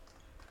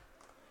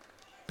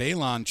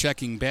 Balon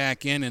checking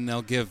back in, and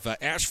they'll give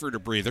Ashford a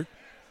breather.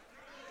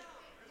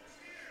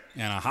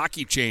 And a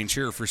hockey change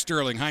here for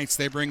Sterling Heights.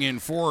 They bring in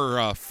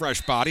 4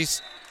 fresh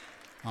bodies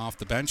off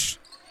the bench.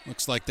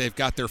 Looks like they've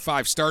got their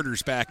 5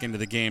 starters back into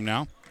the game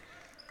now.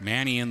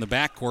 Manny in the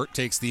backcourt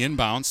takes the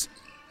inbounds.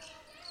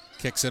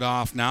 Kicks it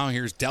off now.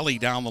 Here's Deli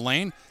down the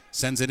lane.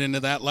 Sends it into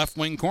that left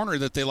wing corner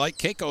that they like.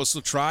 Keikos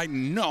will try.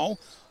 No.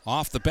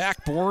 Off the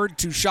backboard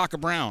to Shaka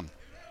Brown.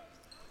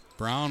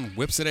 Brown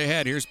whips it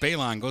ahead. Here's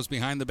Balon. Goes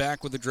behind the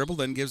back with a dribble,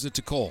 then gives it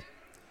to Cole.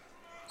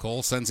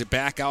 Cole sends it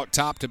back out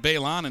top to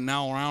Balon, and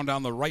now around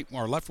on the right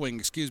or left wing,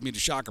 to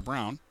Shaka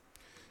Brown.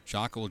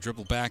 Shaka will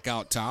dribble back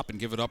out top and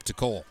give it up to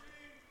Cole.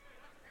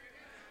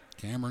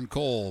 Cameron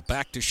Cole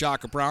back to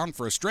Shaka Brown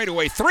for a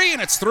straightaway three,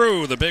 and it's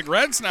through. The Big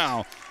Reds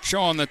now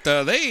showing that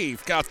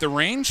they've got the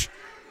range.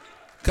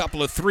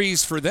 Couple of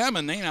threes for them,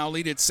 and they now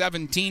lead it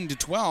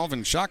 17-12,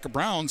 and Shaka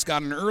Brown's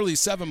got an early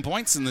 7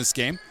 points in this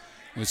game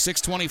with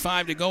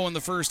 6:25 to go in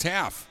the first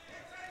half.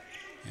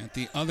 At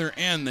the other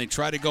end, they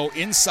try to go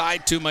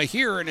inside to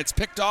Mahir, and it's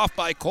picked off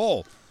by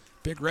Cole.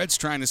 Big Reds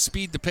trying to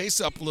speed the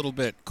pace up a little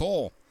bit.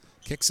 Cole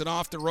kicks it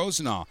off to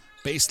Rosenau.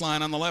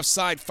 Baseline on the left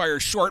side,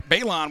 fires short.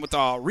 Balon with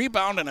a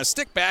rebound and a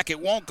stick back. It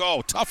won't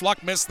go. Tough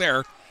luck miss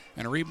there.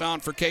 And a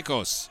rebound for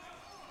Keikos.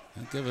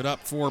 They'll give it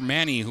up for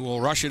Manny, who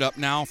will rush it up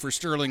now for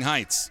Sterling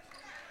Heights.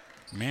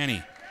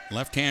 Manny,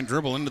 left-hand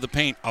dribble into the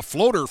paint. A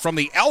floater from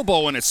the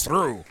elbow, and it's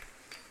through.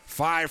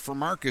 5 for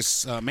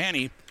Marcus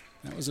Manny.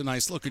 That was a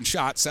nice-looking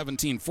shot,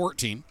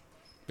 17-14.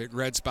 Big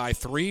Reds by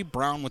 3.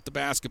 Brown with the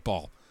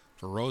basketball.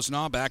 For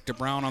Rosenau, back to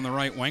Brown on the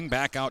right wing.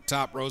 Back out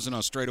top, Rosenau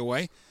straight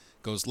away.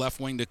 Goes left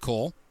wing to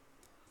Cole.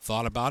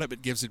 Thought about it,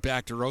 but gives it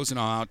back to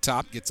Rosenau out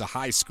top. Gets a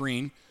high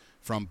screen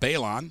from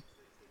Balon.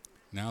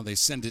 Now they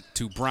send it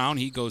to Brown.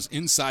 He goes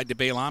inside to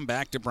Balon,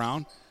 back to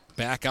Brown.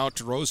 Back out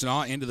to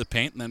Rosenau, into the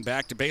paint, and then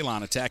back to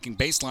Balon. Attacking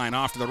baseline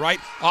off to the right.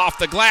 Off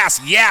the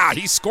glass. Yeah,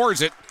 he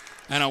scores it.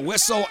 And a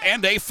whistle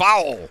and a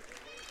foul.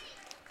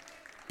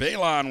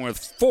 Balon with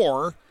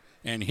 4,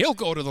 and he'll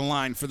go to the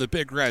line for the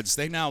Big Reds.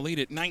 They now lead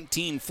at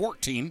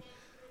 19-14.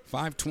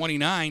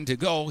 5:29 to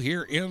go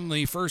here in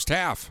the first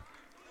half.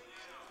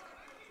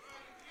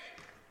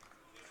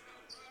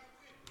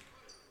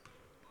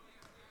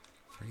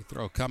 Free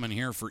throw coming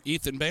here for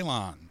Ethan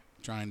Balon,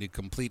 trying to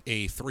complete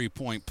a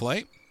 3-point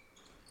play.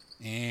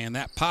 And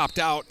that popped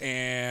out,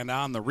 and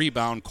on the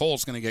rebound,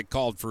 Cole's going to get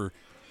called for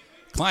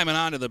climbing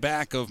onto the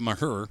back of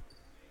Mahir.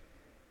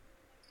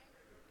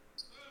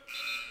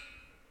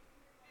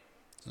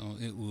 So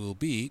it will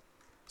be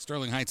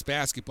Sterling Heights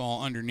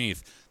basketball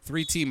underneath.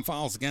 3 team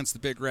fouls against the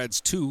Big Reds,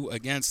 2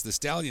 against the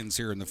Stallions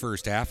here in the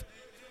first half,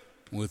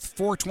 with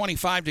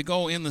 4:25 to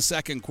go in the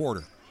second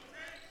quarter.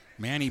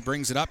 Manny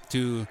brings it up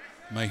to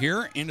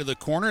Mahir into the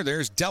corner.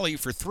 There's Deli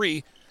for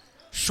 3.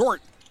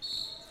 Short.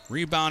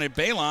 Rebounded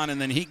Balon,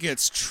 and then he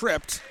gets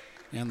tripped,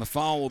 and the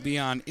foul will be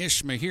on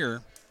Ish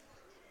Mahir,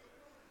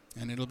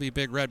 and it'll be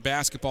Big Red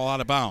basketball out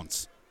of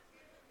bounds.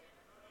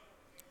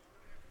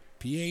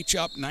 PH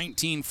up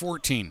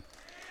 19-14.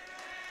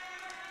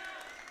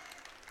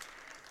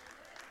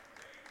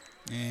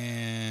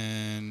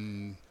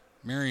 And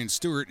Marion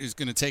Stewart is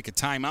going to take a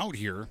timeout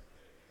here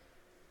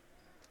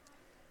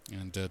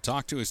and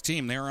talk to his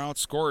team. They were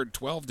outscored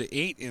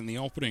 12-8 in the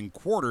opening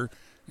quarter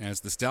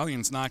as the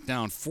Stallions knocked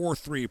down 4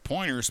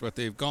 3-pointers, but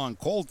they've gone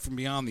cold from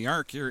beyond the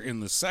arc here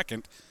in the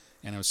second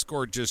and have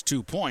scored just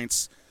 2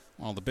 points,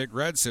 while the Big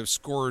Reds have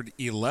scored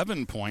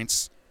 11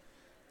 points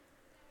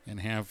and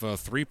have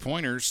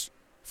 3-pointers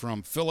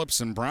from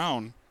Phillips and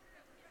Brown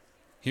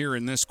here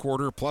in this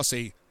quarter, plus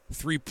a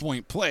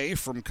 3-point play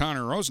from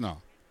Connor Rosenau.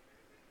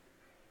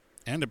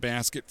 And a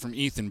basket from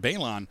Ethan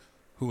Balon,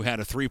 who had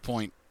a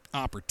 3-point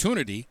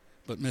opportunity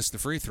but missed the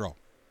free throw.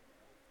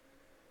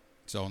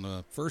 So in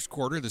the first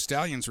quarter, the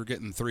Stallions were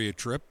getting 3 a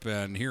trip,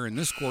 and here in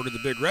this quarter, the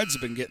Big Reds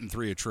have been getting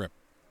 3 a trip.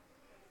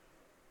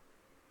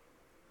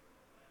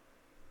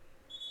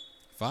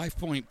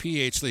 5-point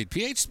PH lead.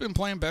 PH's been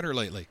playing better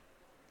lately.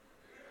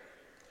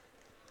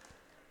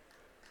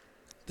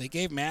 They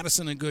gave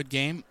Madison a good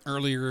game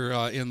earlier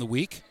in the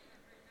week.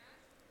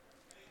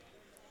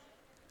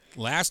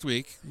 Last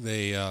week,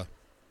 they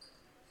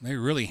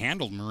really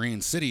handled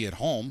Marine City at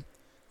home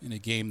in a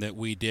game that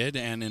we did,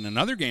 and in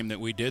another game that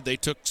we did, they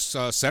took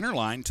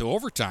Centerline to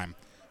overtime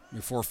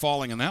before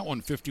falling in that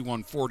one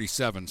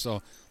 51-47.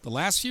 So the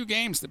last few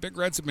games, the Big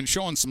Reds have been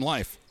showing some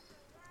life.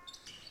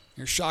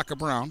 Here's Shaka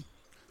Brown,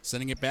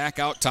 sending it back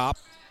out top.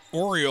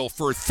 Oriole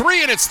for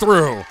 3, and it's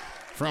through.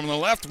 From the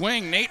left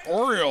wing, Nate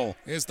Oriole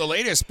is the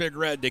latest Big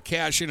Red to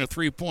cash in a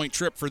 3-point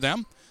trip for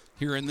them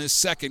here in this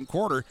second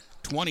quarter.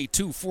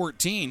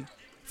 22-14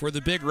 for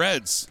the Big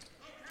Reds.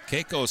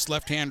 Keikos,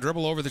 left-hand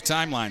dribble over the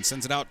timeline,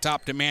 sends it out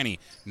top to Manny.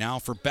 Now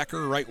for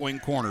Becker, right wing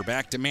corner.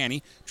 Back to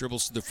Manny,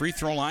 dribbles to the free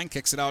throw line,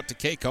 kicks it out to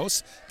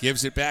Keikos,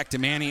 gives it back to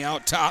Manny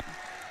out top.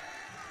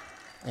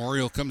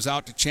 Oriole comes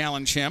out to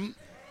challenge him.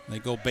 They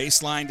go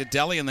baseline to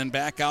Deli and then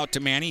back out to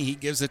Manny. He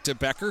gives it to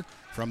Becker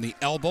from the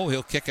elbow.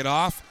 He'll kick it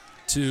off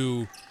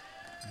to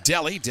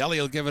Deli.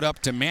 Deli will give it up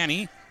to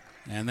Manny,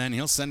 and then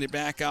he'll send it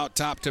back out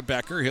top to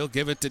Becker. He'll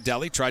give it to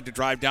Deli. Tried to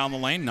drive down the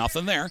lane.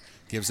 Nothing there.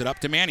 Gives it up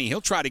to Manny. He'll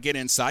try to get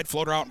inside.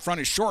 Floater out in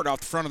front is short off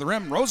the front of the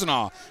rim.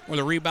 Rosenau with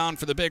a rebound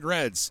for the Big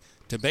Reds.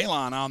 To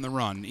Balon on the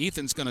run.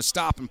 Ethan's going to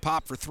stop and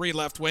pop for 3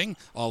 left wing.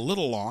 A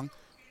little long.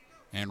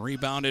 And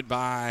rebounded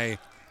by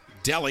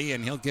Deli,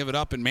 and he'll give it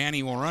up, and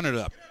Manny will run it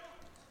up.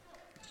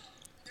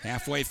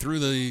 Halfway through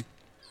the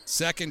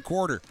second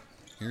quarter.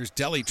 Here's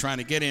Deli trying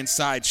to get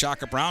inside.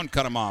 Shaka Brown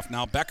cut him off.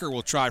 Now Becker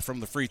will try from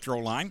the free throw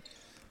line.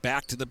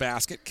 back to the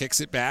basket, kicks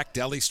it back.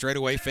 Deli straight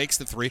away, fakes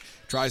the three,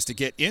 tries to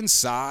get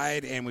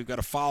inside, and we've got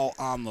a foul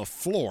on the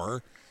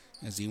floor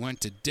as he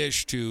went to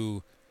dish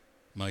to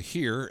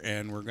Mahir,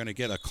 and we're going to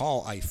get a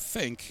call, I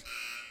think,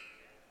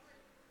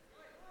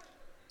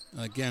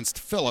 against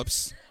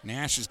Phillips.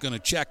 Nash is going to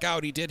check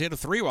out. He did hit a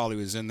three while he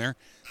was in there.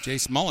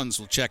 Jace Mullins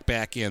will check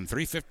back in.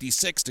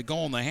 3:56 to go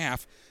in the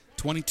half.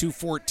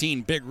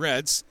 22-14 Big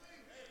Reds.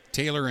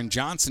 Taylor and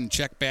Johnson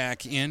check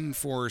back in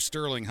for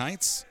Sterling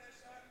Heights.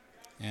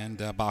 And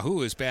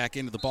Bahu is back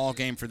into the ball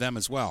game for them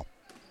as well.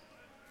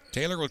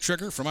 Taylor will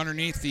trigger from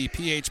underneath the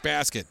PH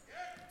basket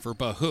for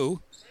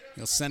Bahu.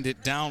 He'll send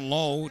it down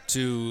low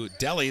to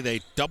Deli.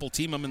 They double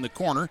team him in the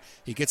corner.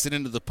 He gets it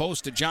into the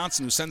post to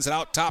Johnson, who sends it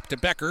out top to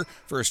Becker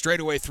for a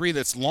straightaway three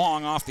that's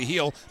long off the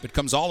heel, but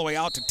comes all the way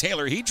out to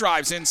Taylor. He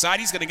drives inside.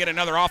 He's going to get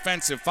another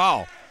offensive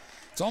foul.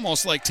 It's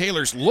almost like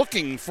Taylor's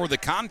looking for the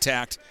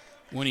contact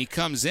when he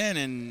comes in,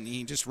 and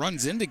he just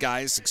runs into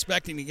guys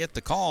expecting to get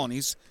the call, and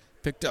he's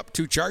picked up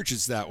 2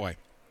 charges that way.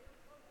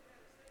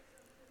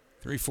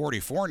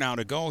 3:44 now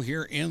to go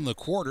here in the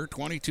quarter.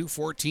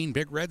 22-14,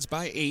 Big Reds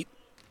by 8.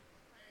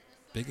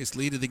 Biggest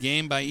lead of the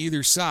game by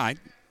either side.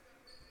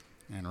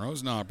 And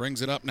Rosenaw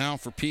brings it up now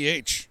for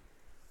PH.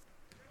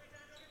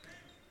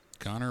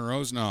 Connor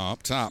Rosenaw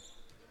up top.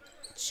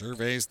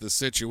 Surveys the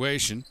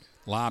situation.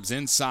 Lobs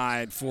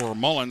inside for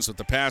Mullins, but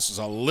the pass was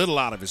a little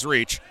out of his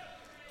reach.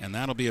 And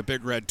that'll be a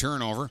Big Red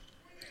turnover.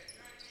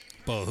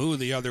 Bahu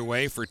the other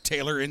way for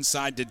Taylor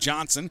inside to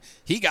Johnson.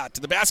 He got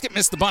to the basket,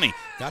 missed the bunny.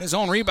 Got his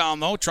own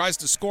rebound, though. Tries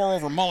to score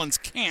over Mullins,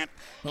 can't.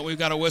 But we've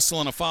got a whistle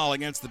and a foul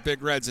against the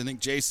Big Reds. I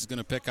think Jace is going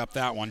to pick up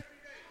that one.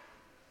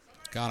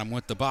 Got him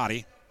with the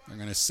body. They're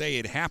going to say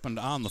it happened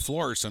on the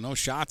floor, so no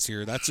shots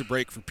here. That's a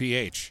break for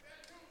PH.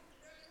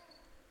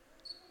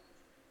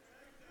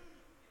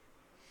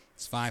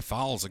 It's 5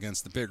 fouls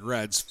against the Big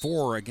Reds,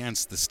 4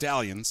 against the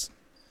Stallions,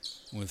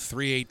 with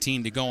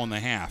 3:18 to go in the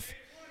half.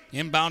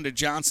 Inbound to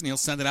Johnson. He'll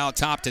send it out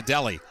top to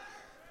Deli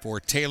for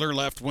Taylor,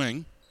 left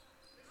wing.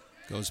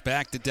 Goes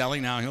back to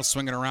Deli. Now he'll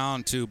swing it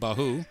around to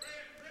Bahu.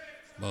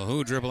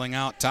 Bahu dribbling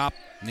out top.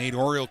 Nate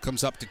Oriole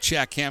comes up to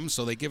check him,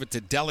 so they give it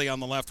to Deli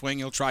on the left wing.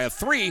 He'll try a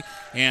three,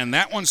 and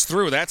that one's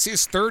through. That's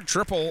his 3rd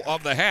triple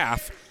of the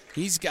half.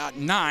 He's got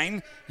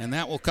 9, and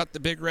that will cut the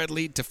Big Red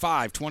lead to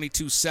 5,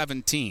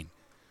 22-17.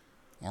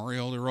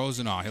 Oriole to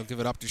Rosenaw. He'll give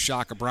it up to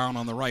Shaka Brown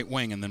on the right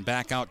wing, and then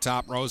back out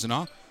top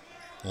Rosenaw.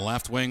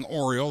 Left wing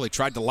Oriole. They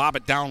tried to lob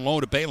it down low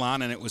to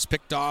Balon, and it was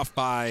picked off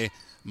by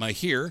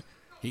Mahir.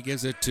 He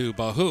gives it to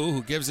Bahu,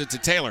 who gives it to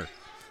Taylor.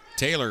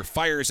 Taylor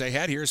fires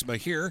ahead. Here's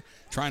Mahir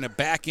trying to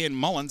back in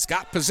Mullins.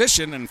 Got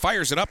position and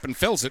fires it up and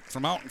fills it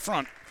from out in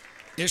front.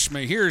 Ish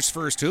Mahir's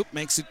first hoop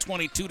makes it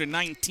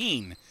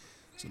 22-19.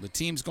 So the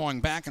team's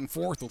going back and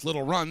forth with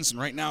little runs, and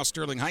right now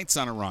Sterling Heights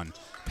on a run.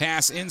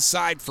 Pass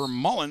inside for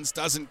Mullins,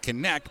 doesn't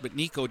connect, but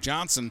Nico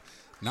Johnson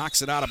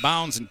knocks it out of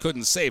bounds and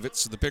couldn't save it,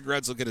 so the Big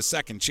Reds will get a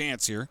second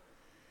chance here.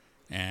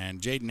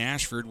 And Jaden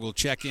Ashford will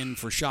check in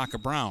for Shaka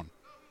Brown.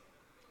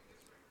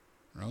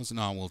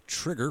 Rosenaw will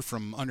trigger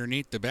from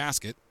underneath the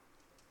basket.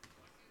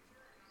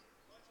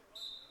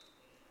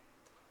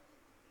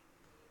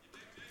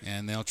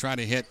 And they'll try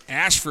to hit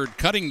Ashford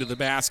cutting to the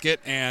basket,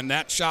 and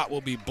that shot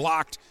will be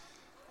blocked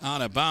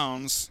out of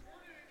bounds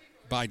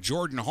by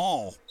Jordan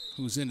Hall,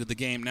 who's into the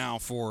game now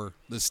for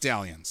the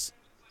Stallions.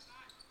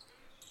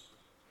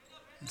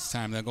 This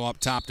time they'll go up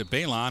top to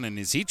Balon, and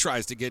as he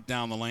tries to get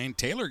down the lane,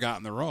 Taylor got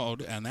in the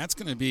road, and that's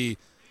going to be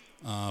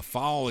a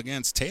foul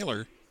against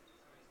Taylor.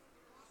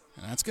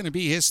 And that's going to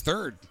be his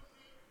 3rd.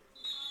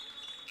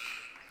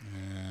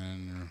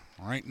 And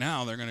right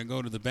now they're going to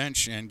go to the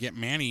bench and get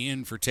Manny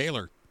in for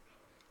Taylor.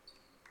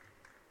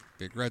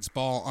 Big Reds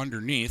ball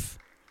underneath.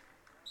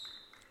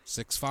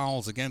 6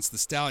 fouls against the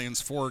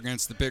Stallions, 4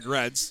 against the Big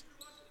Reds.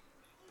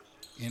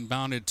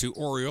 Inbounded to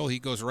Oriole. He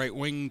goes right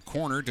wing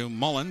corner to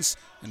Mullins,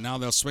 and now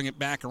they'll swing it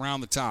back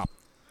around the top.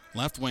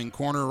 Left wing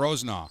corner,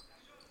 Rosenaw.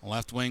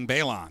 Left wing,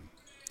 Balon.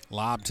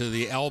 Lob to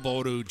the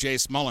elbow to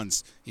Jace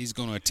Mullins. He's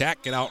going to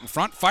attack, get out in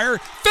front, fire,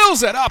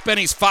 fills it up, and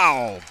he's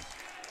fouled.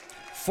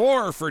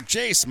 4 for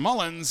Jace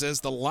Mullins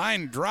as the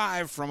line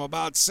drive from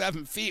about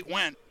 7 feet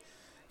went.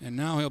 And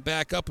now he'll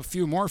back up a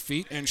few more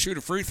feet and shoot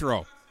a free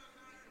throw.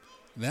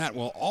 That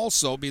will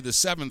also be the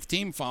 7th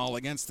team foul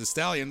against the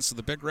Stallions, so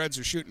the Big Reds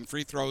are shooting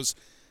free throws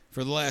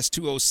for the last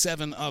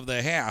 2:07 of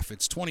the half.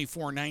 It's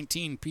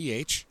 24-19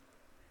 PH.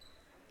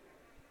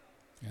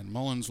 And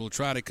Mullins will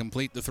try to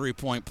complete the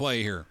three-point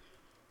play here.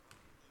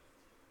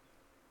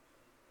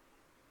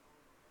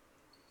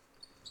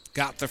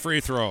 Got the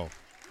free throw.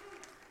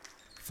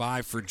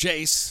 5 for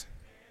Jace.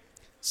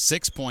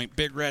 6-point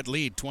Big Red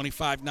lead,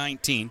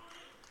 25-19.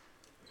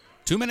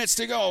 2 minutes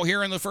to go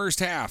here in the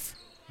first half.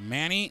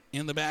 Manny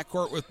in the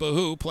backcourt with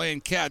Bahu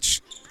playing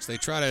catch as they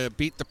try to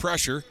beat the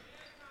pressure.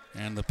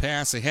 And the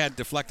pass ahead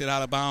deflected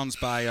out of bounds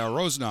by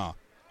Rosenaw.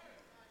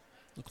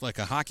 Looked like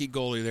a hockey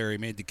goalie there. He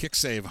made the kick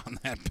save on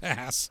that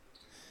pass.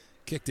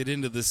 Kicked it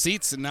into the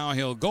seats, and now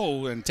he'll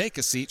go and take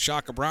a seat.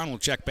 Shaka Brown will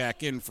check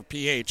back in for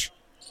PH.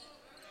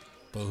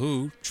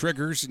 Bahu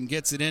triggers and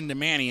gets it into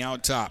Manny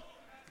out top.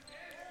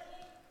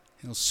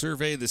 He'll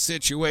survey the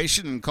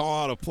situation and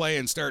call out a play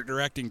and start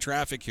directing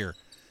traffic here.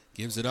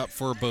 Gives it up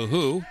for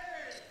Bahu.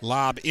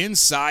 Lob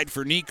inside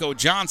for Nico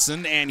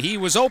Johnson, and he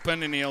was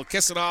open, and he'll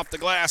kiss it off the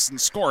glass and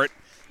score it.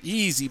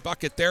 Easy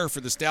bucket there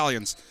for the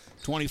Stallions.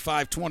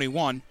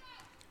 25-21.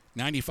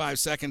 95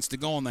 seconds to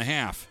go in the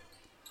half.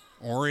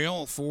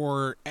 Oriole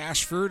for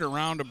Ashford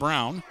around to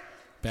Brown.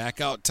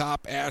 Back out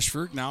top,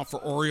 Ashford. Now for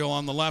Oriole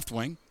on the left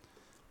wing.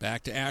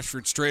 Back to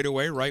Ashford straight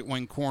away, right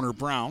wing corner,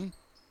 Brown.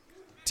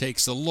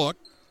 Takes a look.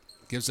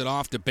 Gives it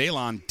off to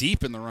Balon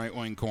deep in the right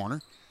wing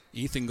corner.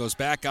 Ethan goes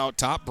back out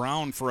top.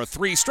 Brown for a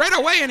three straight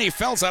away, and he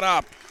fells it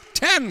up.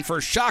 10 for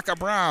Shaka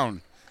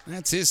Brown.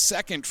 That's his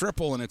second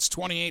triple, and it's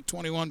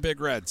 28-21 Big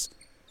Reds.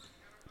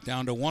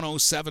 Down to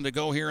 1:07 to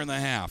go here in the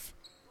half.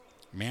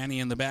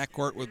 Manny in the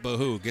backcourt with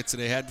Bahu. Gets it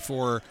ahead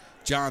for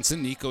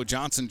Johnson. Nico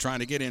Johnson trying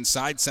to get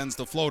inside. Sends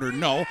the floater.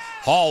 No.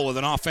 Hall with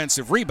an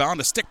offensive rebound.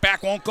 The stick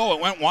back won't go.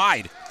 It went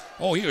wide.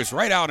 Oh, he was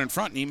right out in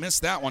front, and he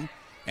missed that one.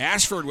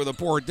 Ashford with a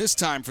board this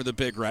time for the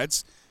Big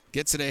Reds.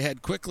 Gets it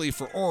ahead quickly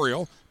for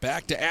Oriole.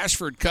 Back to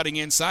Ashford cutting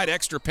inside.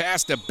 Extra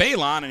pass to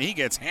Balon, and he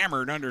gets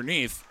hammered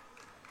underneath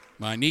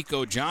by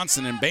Nico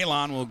Johnson. And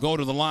Balon will go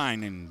to the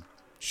line and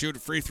shoot a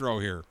free throw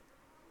here.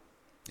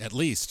 At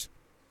least.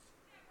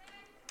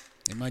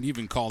 They might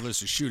even call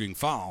this a shooting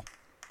foul.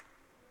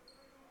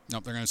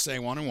 Nope, they're going to say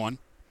 1-1.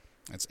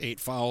 That's 8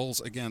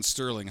 fouls against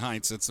Sterling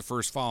Heights. That's the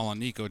first foul on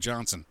Nico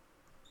Johnson.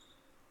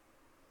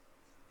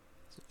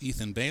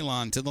 Ethan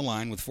Balon to the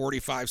line with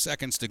 45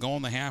 seconds to go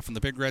in the half, and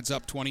the Big Reds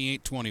up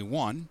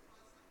 28-21.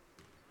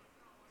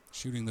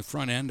 Shooting the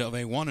front end of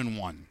a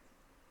 1-1.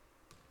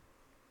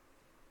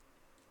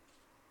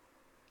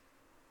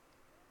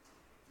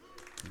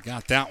 You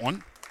got that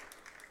one.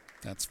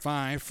 That's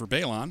 5 for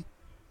Balon.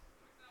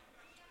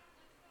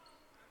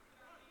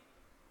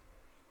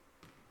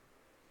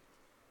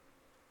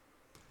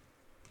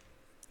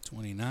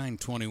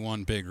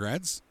 (29-21) Big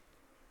Reds.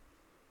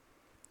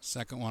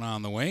 Second one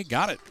on the way.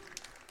 Got it.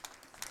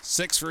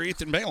 6 for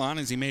Ethan Balon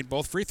as he made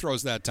both free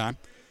throws that time.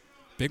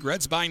 Big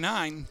Reds by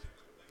 9.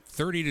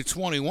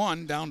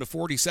 30-21. Down to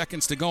 40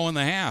 seconds to go in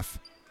the half.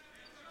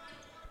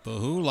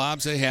 Bahu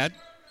lobs ahead.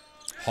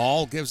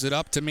 Hall gives it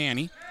up to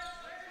Manny.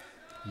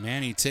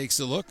 Manny takes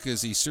a look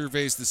as he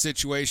surveys the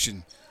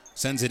situation.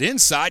 Sends it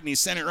inside, and he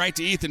sent it right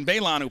to Ethan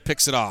Balon, who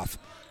picks it off.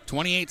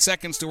 28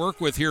 seconds to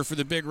work with here for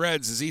the Big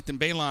Reds as Ethan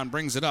Balon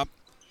brings it up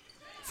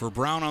for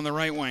Brown on the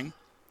right wing.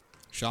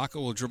 Shaka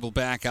will dribble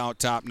back out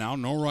top now.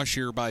 No rush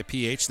here by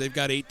PH. They've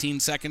got 18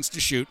 seconds to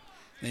shoot.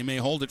 They may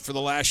hold it for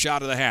the last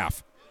shot of the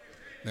half.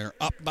 They're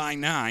up by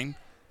 9,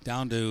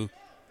 down to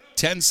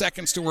 10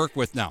 seconds to work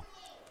with now.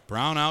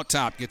 Brown out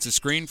top, gets a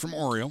screen from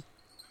Oriole.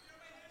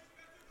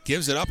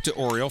 Gives it up to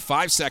Oriole.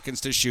 5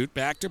 seconds to shoot.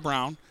 Back to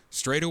Brown.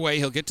 Straight away,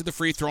 he'll get to the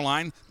free throw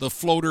line. The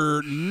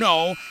floater,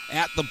 no,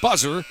 at the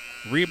buzzer.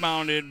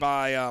 Rebounded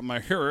by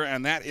Mahir,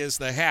 and that is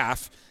the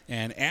half.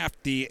 And at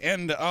the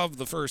end of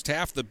the first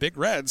half, the Big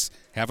Reds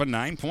have a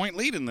 9-point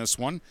lead in this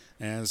one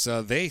as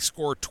they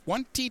score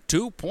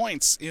 22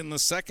 points in the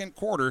second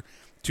quarter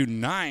to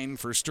 9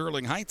 for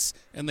Sterling Heights,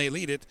 and they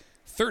lead it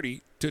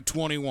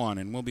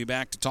 30-21. And we'll be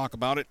back to talk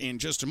about it in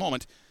just a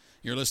moment.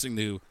 You're listening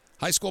to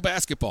high school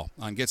basketball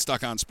on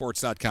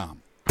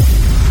GetStuckOnSports.com.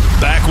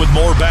 Back with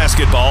more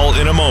basketball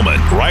in a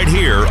moment, right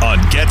here on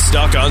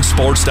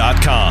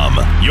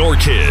GetStuckOnSports.com. Your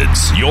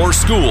kids, your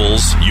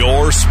schools,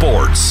 your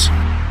sports.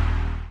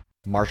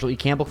 Marshall E.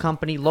 Campbell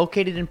Company,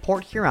 located in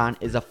Port Huron,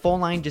 is a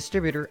full-line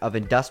distributor of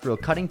industrial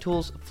cutting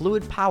tools,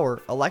 fluid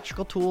power,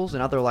 electrical tools,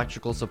 and other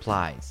electrical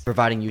supplies,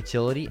 providing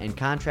utility and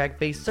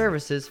contract-based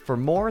services for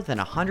more than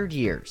 100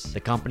 years. The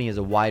company has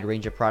a wide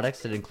range of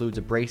products that includes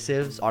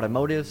abrasives,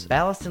 automotives,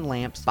 ballast and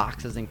lamps,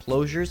 boxes and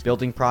closures,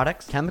 building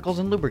products, chemicals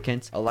and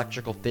lubricants,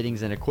 electrical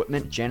fittings and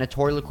equipment,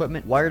 janitorial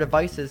equipment, wire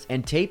devices,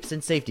 and tapes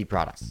and safety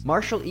products.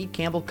 Marshall E.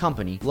 Campbell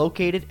Company,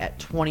 located at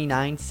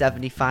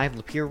 2975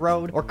 Lapeer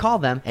Road, or call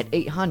them at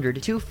 800-250-7520.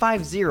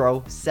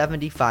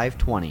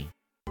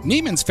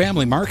 Neiman's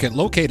Family Market,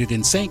 located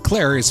in St.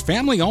 Clair, is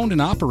family-owned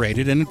and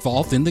operated and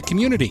involved in the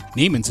community.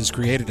 Neiman's has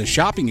created a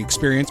shopping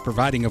experience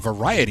providing a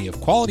variety of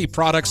quality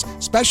products,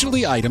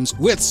 specialty items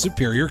with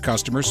superior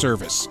customer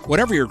service.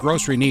 Whatever your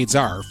grocery needs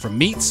are, from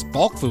meats,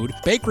 bulk food,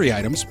 bakery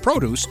items,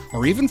 produce,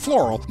 or even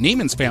floral,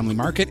 Neiman's Family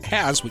Market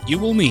has what you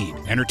will need.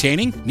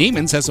 Entertaining?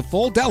 Neiman's has a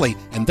full deli,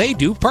 and they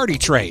do party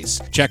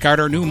trays. Check out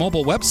our new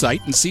mobile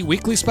website and see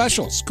weekly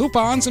specials,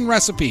 coupons, and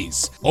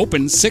recipes.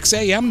 Open 6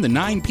 a.m. to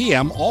 9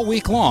 p.m. all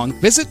week long.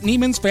 Visit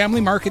Neiman's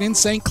Family Market in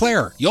St.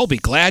 Clair. You'll be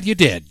glad you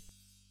did.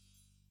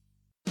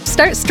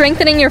 Start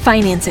strengthening your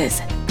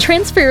finances.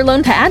 Transfer your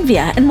loan to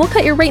Advia and we'll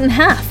cut your rate in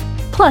half.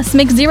 Plus,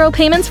 make 0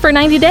 payments for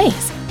 90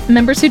 days.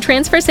 Members who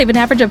transfer save an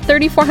average of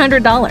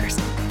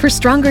 $3,400. For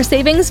stronger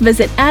savings,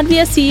 visit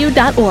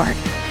adviacu.org.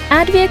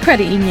 Advia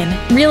Credit Union.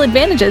 Real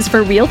advantages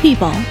for real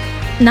people.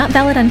 Not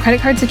valid on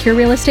credit card, secure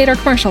real estate, or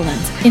commercial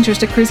loans.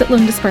 Interest accrues at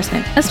loan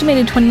disbursement.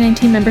 Estimated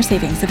 2019 member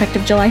savings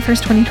effective July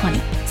 1st,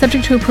 2020.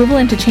 Subject to approval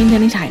and to change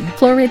anytime.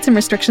 Floor rates and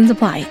restrictions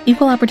apply.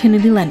 Equal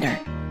opportunity lender.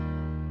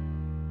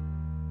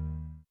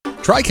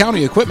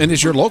 Tri-County Equipment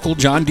is your local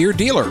John Deere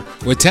dealer.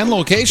 With 10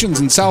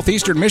 locations in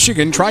southeastern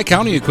Michigan,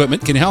 Tri-County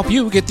Equipment can help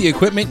you get the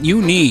equipment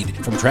you need.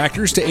 From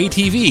tractors to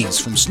ATVs,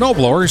 from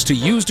snowblowers to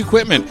used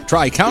equipment,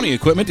 Tri-County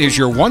Equipment is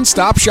your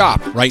one-stop shop.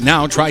 Right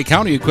now,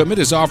 Tri-County Equipment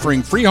is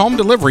offering free home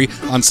delivery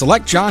on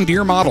select John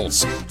Deere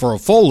models. For a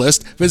full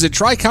list, visit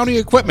Tri-County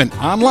Equipment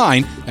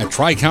online at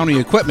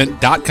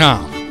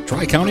tricountyequipment.com.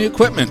 Tri-County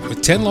Equipment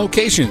with 10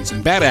 locations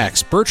in Bad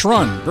Axe, Birch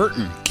Run,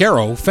 Burton,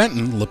 Caro,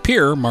 Fenton,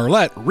 Lapeer,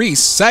 Marlette,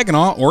 Reese,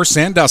 Saginaw, or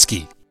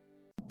Sandusky.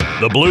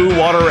 The Blue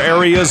Water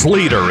Area's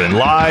leader in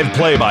live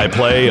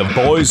play-by-play of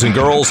boys and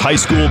girls high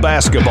school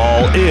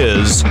basketball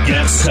is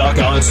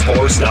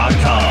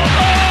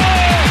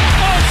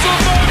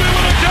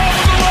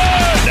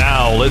GetStuckOnSports.com.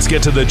 Now let's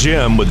get to the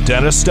gym with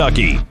Dennis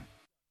Stuckey.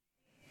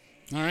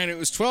 All right, it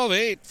was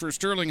 12-8 for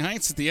Sterling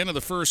Heights at the end of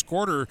the first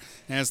quarter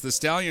as the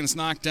Stallions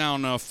knocked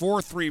down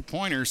 4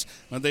 3-pointers.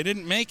 But they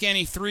didn't make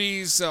any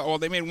threes.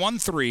 They made 1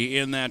 3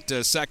 in that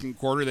second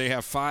quarter. They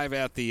have 5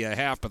 at the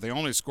half, but they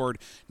only scored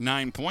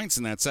 9 points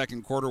in that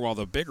second quarter while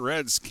the Big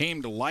Reds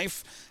came to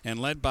life and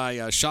led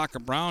by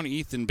Shaka Brown,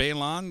 Ethan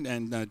Balon,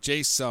 and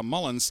Jace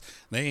Mullins.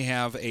 They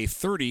have a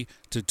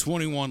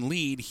 30-21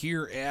 lead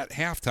here at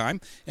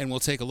halftime. And we'll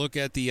take a look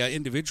at the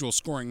individual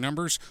scoring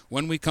numbers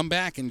when we come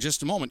back in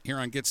just a moment here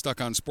on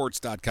GetStuckOnSports.com.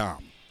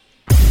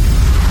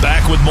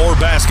 Back with more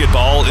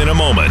basketball in a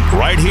moment,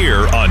 right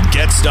here on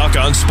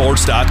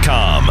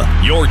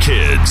GetStuckOnSports.com. Your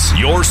kids,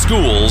 your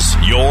schools,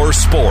 your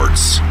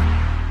sports.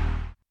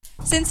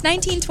 Since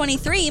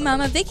 1923,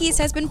 Mama Vicky's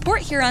has been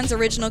Port Huron's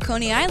original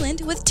Coney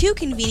Island with 2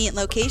 convenient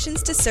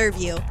locations to serve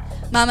you.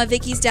 Mama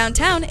Vicky's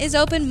downtown is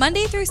open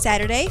Monday through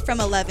Saturday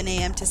from 11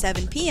 a.m. to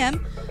 7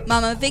 p.m.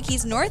 Mama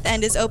Vicky's North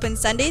End is open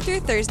Sunday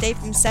through Thursday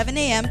from 7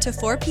 a.m. to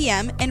 4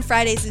 p.m. and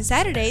Fridays and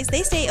Saturdays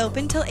they stay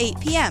open till 8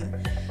 p.m.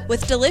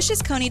 With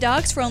delicious Coney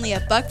dogs for only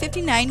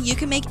 $1.59, you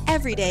can make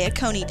every day a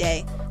Coney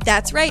day.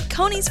 That's right,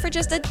 Coney's for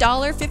just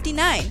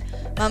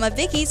 $1.59. Mama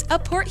Vicky's, a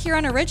Port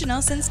Huron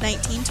original since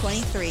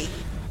 1923.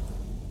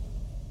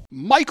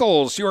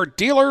 Michael's, your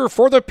dealer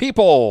for the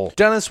people.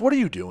 Dennis, what are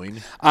you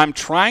doing? I'm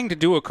trying to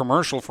do a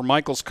commercial for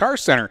Michael's Car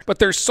Center, but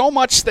there's so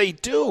much they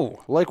do.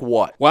 Like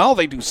what? Well,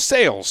 they do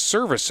sales,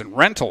 service, and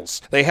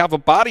rentals. They have a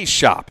body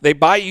shop. They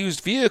buy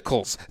used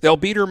vehicles. They'll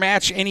beat or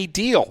match any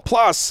deal.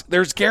 Plus,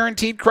 there's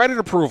guaranteed credit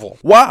approval.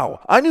 Wow,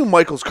 I knew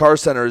Michael's Car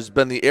Center has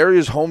been the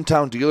area's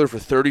hometown dealer for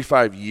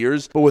 35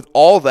 years, but with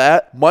all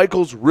that,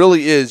 Michael's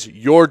really is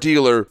your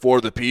dealer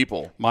for the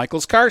people.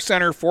 Michael's Car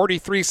Center,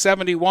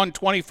 4371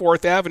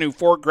 24th Avenue,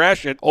 Fort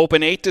Gratiot,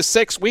 open 8 to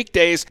 6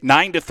 weekdays,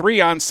 9 to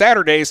 3 on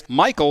Saturdays.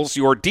 Michael's,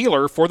 your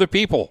dealer for the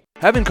people.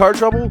 Having car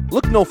trouble?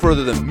 Look no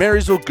further than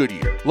Marysville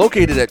Goodyear.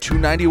 Located at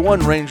 291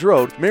 Range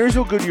Road,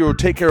 Marysville Goodyear will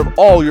take care of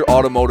all your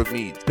automotive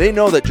needs. They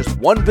know that just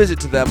one visit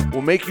to them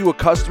will make you a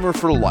customer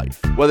for life.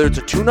 Whether it's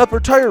a tune-up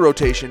or tire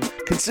rotation,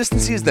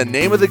 consistency is the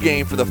name of the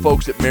game for the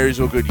folks at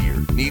Marysville Goodyear.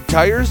 Need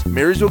tires?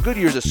 Marysville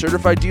Goodyear is a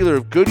certified dealer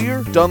of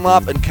Goodyear,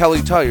 Dunlop, and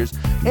Kelly tires,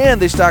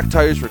 and they stock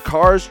tires for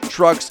cars,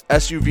 trucks,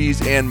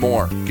 SUVs, and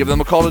more. Give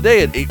them a call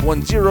today at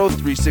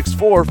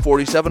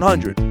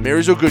 810-364-4700.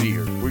 Marysville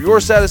Goodyear, where your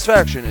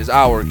satisfaction is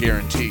our guarantee.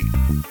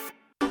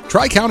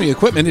 Tri-County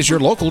Equipment is your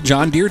local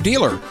John Deere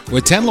dealer.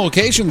 With 10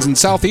 locations in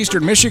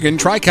southeastern Michigan,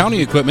 Tri-County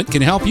Equipment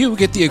can help you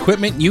get the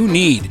equipment you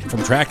need.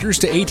 From tractors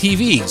to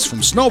ATVs,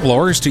 from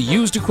snowblowers to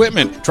used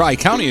equipment,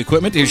 Tri-County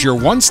Equipment is your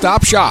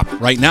one-stop shop.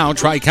 Right now,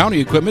 Tri-County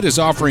Equipment is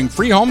offering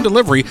free home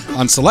delivery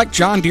on select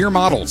John Deere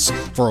models.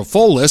 For a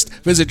full list,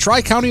 visit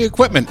Tri-County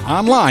Equipment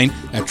online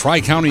at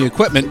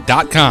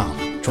tricountyequipment.com.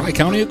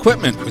 Tri-County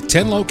Equipment with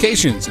 10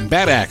 locations in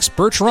Bad Axe,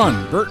 Birch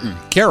Run, Burton,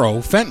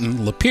 Caro, Fenton,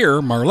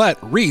 Lapeer, Marlette,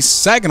 Reese,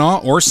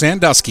 Saginaw, or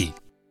Sandusky.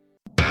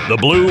 The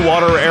Blue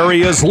Water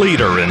Area's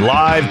leader in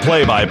live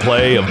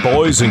play-by-play of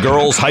boys and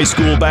girls high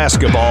school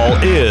basketball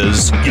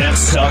is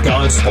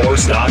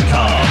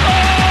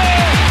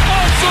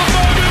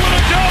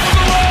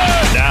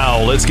GetStuckOnSports.com.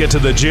 Now let's get to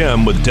the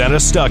gym with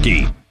Dennis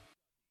Stuckey.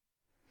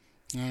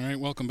 All right,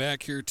 welcome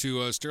back here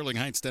to Sterling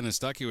Heights. Dennis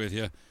Stuckey with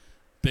you.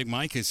 Big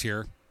Mike is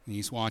here.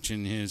 He's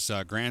watching his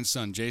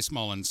grandson, Jace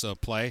Mullins,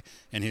 play,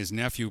 and his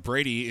nephew,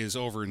 Brady, is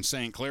over in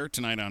St. Clair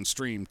tonight on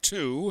Stream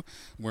 2,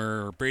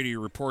 where Brady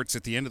reports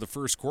at the end of the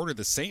first quarter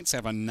the Saints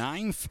have a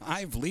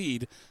 9-5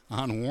 lead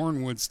on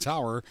Warrenwood's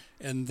Tower,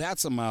 and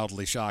that's a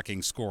mildly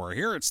shocking score.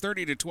 Here it's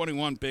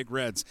 30-21 Big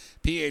Reds.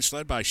 PH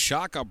led by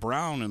Shaka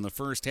Brown in the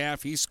first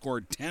half. He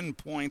scored 10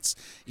 points.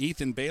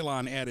 Ethan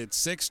Balon added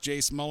 6,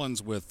 Jace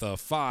Mullins with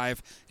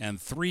 5,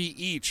 and 3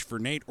 each for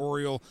Nate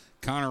Oriole,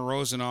 Connor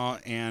Rosenaw,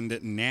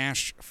 and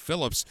Nash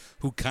Phillips,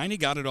 who kind of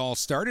got it all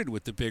started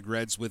with the Big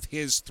Reds with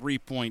his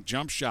 3-point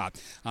jump shot.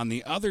 On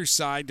the other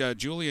side,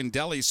 Julian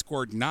Deli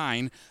scored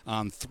 9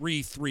 on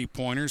 3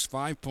 3-pointers,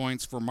 5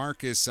 points for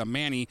Marcus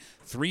Manny,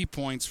 3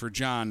 points for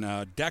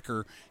John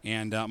Decker,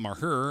 and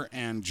Maher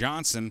and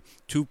Johnson,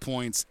 2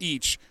 points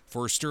each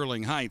for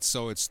Sterling Heights.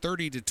 So it's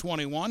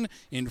 30-21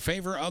 in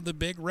favor of the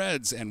Big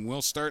Reds, and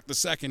we'll start the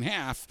second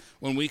half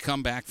when we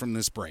come back from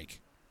this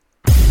break.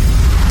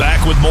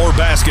 Back with more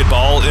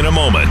basketball in a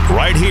moment,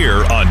 right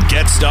here on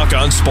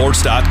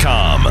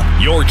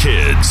GetStuckOnSports.com. Your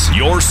kids,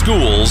 your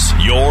schools,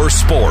 your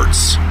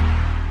sports.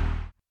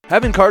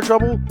 Having car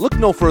trouble? Look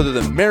no further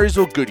than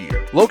Marysville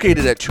Goodyear.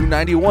 Located at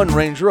 291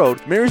 Range Road,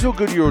 Marysville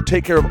Goodyear will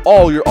take care of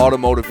all your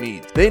automotive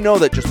needs. They know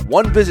that just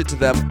one visit to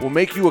them will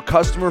make you a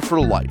customer for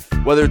life.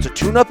 Whether it's a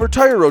tune-up or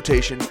tire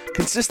rotation,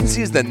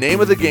 consistency is the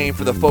name of the game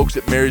for the folks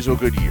at Marysville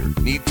Goodyear.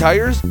 Need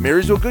tires?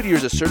 Marysville Goodyear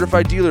is a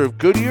certified dealer of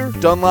Goodyear,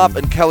 Dunlop,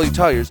 and Kelly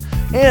tires,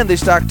 and they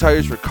stock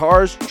tires for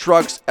cars,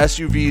 trucks,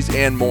 SUVs,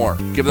 and more.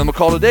 Give them a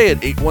call today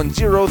at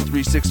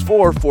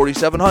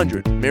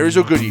 810-364-4700.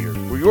 Marysville Goodyear,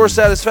 where your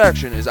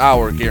satisfaction is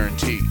our guarantee.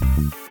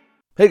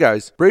 Hey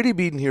guys, Brady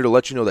Beaton here to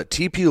let you know that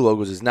TP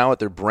Logos is now at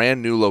their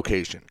brand new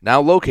location. Now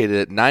located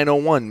at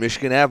 901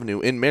 Michigan Avenue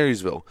in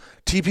Marysville,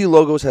 TP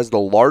Logos has the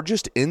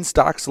largest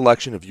in-stock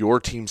selection of your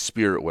team's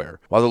spirit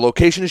wear. While the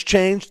location has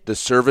changed, the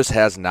service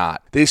has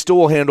not. They still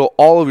will handle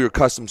all of your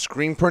custom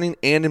screen printing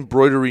and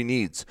embroidery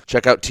needs.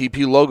 Check out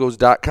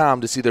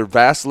tplogos.com to see their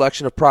vast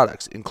selection of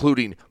products,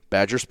 including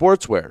Badger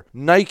Sportswear,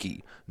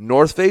 Nike,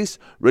 North Face,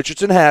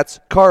 Richardson hats,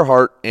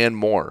 Carhartt, and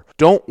more.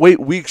 Don't wait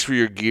weeks for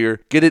your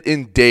gear. Get it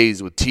in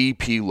days with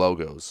TP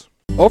Logos.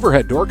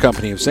 Overhead Door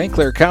Company of St.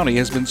 Clair County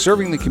has been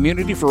serving the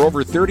community for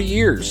over 30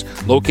 years.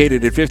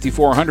 Located at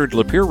 5400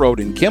 Lapeer Road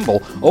in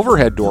Kimball,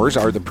 Overhead Doors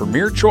are the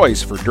premier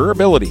choice for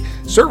durability,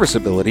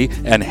 serviceability,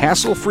 and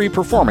hassle-free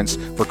performance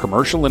for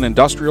commercial and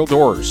industrial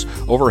doors.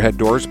 Overhead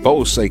Doors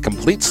boasts a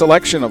complete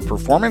selection of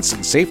performance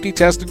and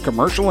safety-tested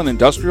commercial and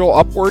industrial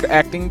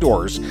upward-acting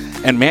doors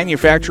and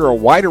manufacture a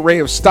wide array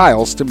of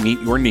styles to meet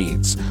your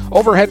needs.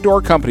 Overhead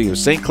Door Company of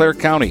St. Clair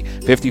County,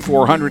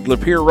 5400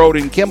 Lapeer Road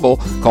in Kimball.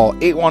 Call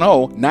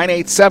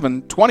 810-987-2185.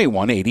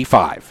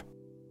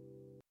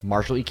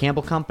 Marshall E.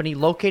 Campbell Company,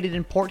 located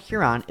in Port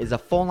Huron, is a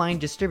full-line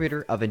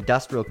distributor of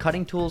industrial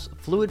cutting tools,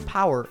 fluid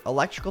power,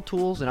 electrical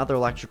tools, and other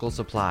electrical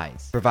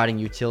supplies, providing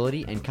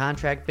utility and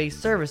contract-based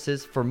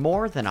services for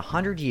more than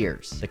 100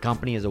 years. The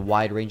company has a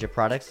wide range of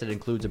products that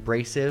includes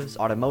abrasives,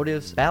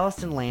 automotives,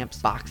 ballast and lamps,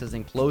 boxes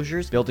and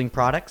closures, building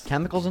products,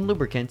 chemicals and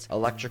lubricants,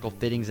 electrical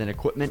fittings and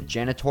equipment,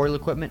 janitorial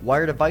equipment,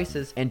 wire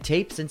devices, and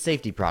tapes and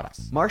safety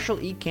products.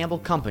 Marshall E. Campbell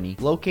Company,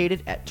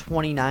 located at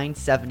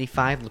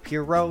 2975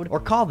 Lapeer Road,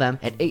 or call them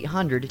at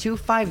 800-250-7520.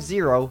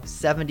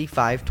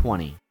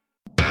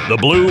 The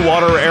Blue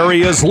Water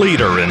Area's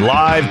leader in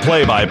live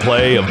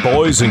play-by-play of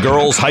boys and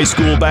girls high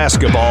school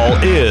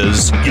basketball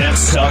is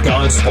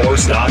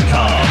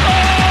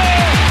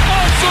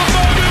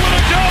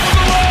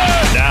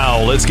GetStuckOnSports.com.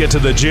 Now let's get to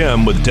the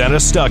gym with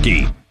Dennis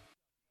Stuckey.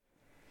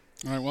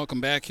 All right, welcome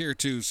back here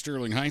to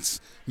Sterling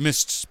Heights.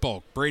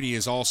 Misspoke. Brady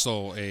is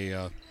also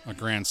a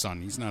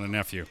grandson. He's not a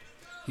nephew.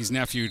 He's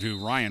nephew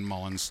to Ryan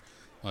Mullins,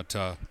 but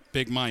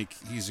Big Mike,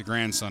 he's a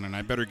grandson, and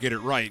I better get it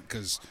right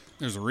because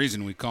there's a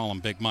reason we call him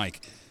Big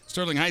Mike.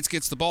 Sterling Heights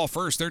gets the ball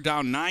first. They're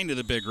down 9 to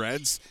the Big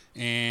Reds,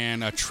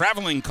 and a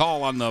traveling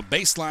call on the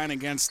baseline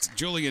against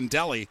Julian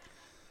Deli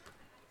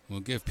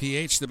will give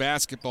PH the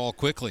basketball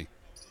quickly.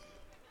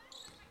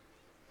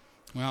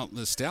 Well,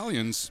 the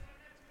Stallions,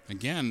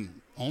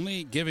 again,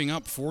 only giving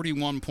up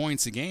 41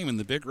 points a game, and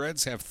the Big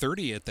Reds have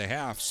 30 at the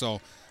half, so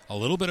a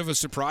little bit of a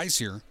surprise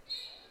here.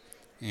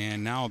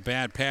 And now a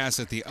bad pass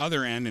at the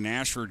other end, and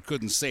Ashford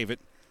couldn't save it.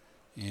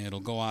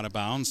 It'll go out of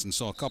bounds, and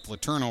so a couple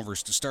of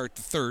turnovers to start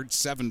the third.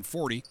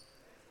 7:40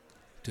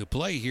 to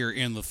play here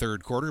in the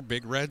third quarter.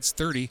 Big Reds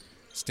 30,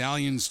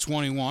 Stallions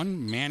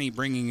 21. Manny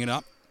bringing it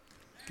up,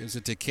 gives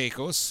it to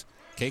Keikos.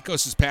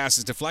 Keikos' pass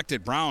is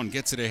deflected. Brown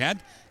gets it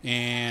ahead,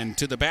 and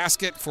to the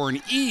basket for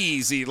an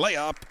easy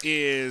layup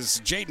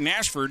is Jaden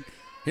Ashford.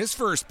 His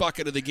first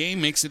bucket of the game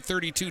makes it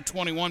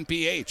 32-21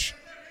 PH.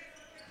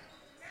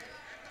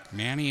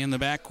 Manny in the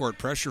backcourt,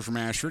 pressure from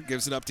Ashford,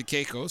 gives it up to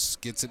Keikos,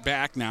 gets it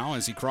back now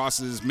as he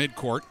crosses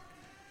midcourt.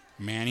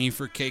 Manny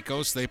for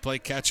Keikos, they play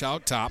catch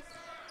out top.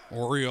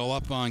 Oriole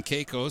up on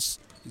Keikos.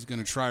 He's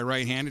going to try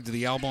right-handed to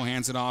the elbow,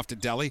 hands it off to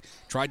Deli.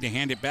 Tried to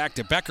hand it back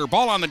to Becker.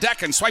 Ball on the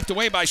deck and swiped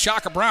away by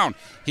Shaka Brown.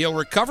 He'll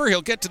recover,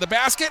 he'll get to the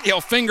basket,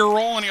 he'll finger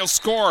roll, and he'll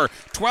score.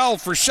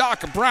 12 for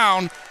Shaka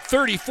Brown,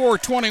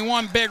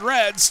 34-21 Big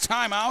Reds.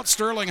 Timeout,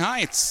 Sterling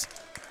Heights.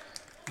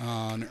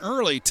 An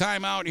early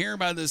timeout here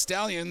by the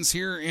Stallions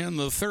here in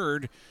the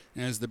third,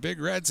 as the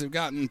Big Reds have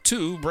gotten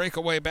 2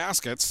 breakaway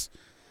baskets,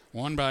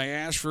 one by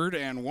Ashford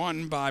and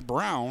one by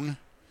Brown,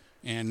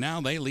 and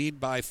now they lead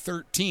by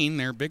 13,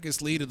 their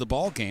biggest lead of the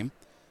ball game,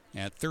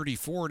 at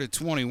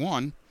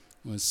 34-21,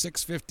 with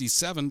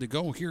 6:57 to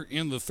go here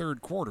in the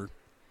third quarter.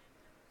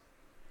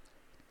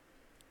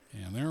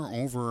 And they're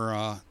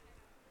over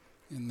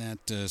in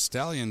that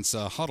Stallions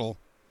huddle.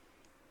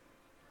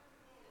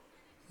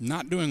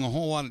 Not doing a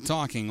whole lot of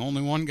talking.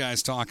 Only one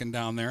guy's talking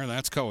down there.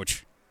 That's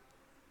Coach.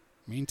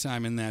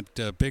 Meantime, in that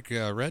big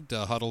red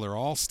huddle, they're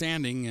all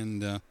standing,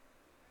 and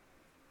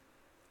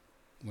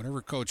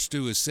whatever Coach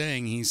Stu is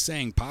saying, he's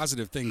saying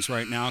positive things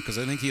right now because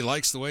I think he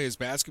likes the way his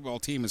basketball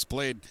team has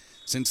played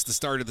since the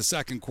start of the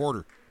second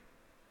quarter.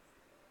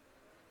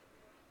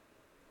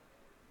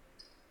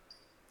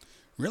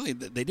 Really,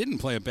 they didn't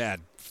play a bad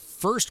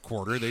first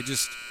quarter. They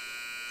just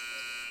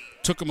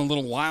took them a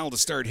little while to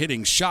start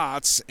hitting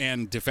shots,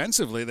 and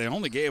defensively they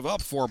only gave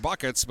up 4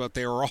 buckets, but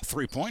they were all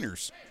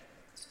 3-pointers.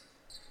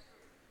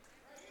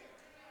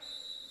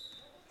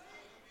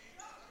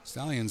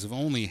 Stallions have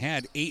only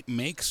had 8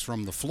 makes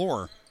from the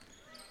floor,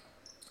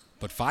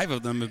 but 5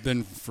 of them have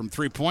been from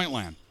three-point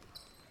land.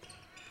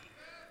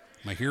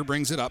 Mahir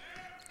brings it up,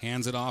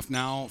 hands it off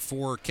now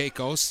for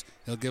Keikos.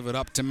 He'll give it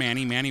up to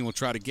Manny. Manny will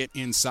try to get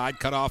inside,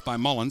 cut off by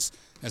Mullins.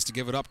 Has to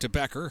give it up to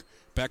Becker.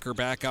 Becker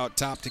back out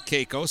top to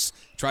Keikos.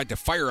 Tried to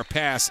fire a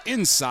pass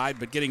inside,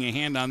 but getting a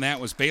hand on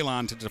that was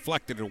Balon to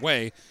deflect it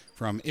away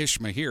from Ish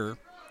Mahir.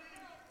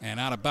 And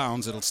out of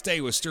bounds, it'll stay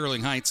with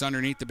Sterling Heights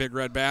underneath the big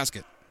red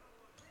basket.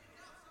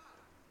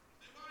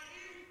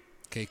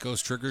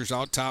 Keikos triggers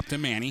out top to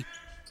Manny.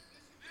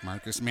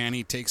 Marcus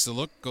Manny takes a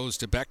look, goes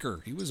to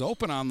Becker. He was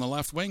open on the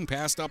left wing,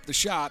 passed up the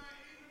shot.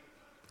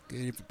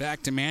 Gave it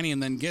back to Manny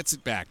and then gets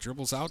it back.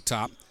 Dribbles out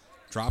top,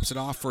 drops it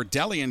off for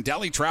Deli, and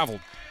Deli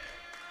traveled.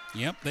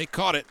 Yep, they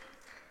caught it.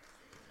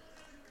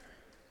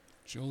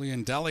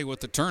 Julian Deli with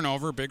the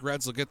turnover. Big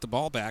Reds will get the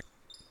ball back.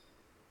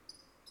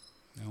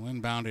 They'll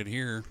inbound it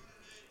here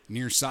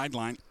near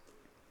sideline.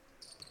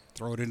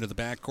 Throw it into the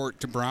backcourt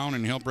to Brown,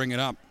 and he'll bring it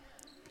up.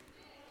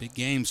 Big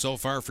game so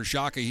far for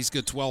Shaka. He's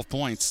got 12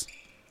 points.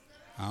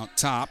 Out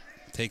top,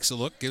 takes a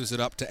look, gives it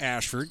up to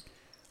Ashford.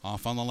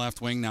 Off on the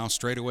left wing now,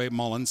 straight away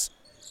Mullins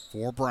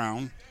for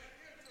Brown.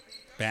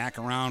 Back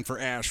around for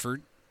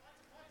Ashford.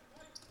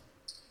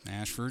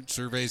 Ashford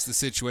surveys the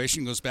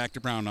situation, goes back to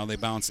Brown. Now they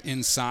bounce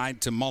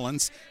inside to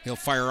Mullins. He'll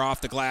fire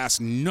off the glass,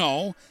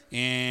 no.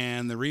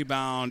 And the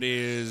rebound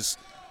is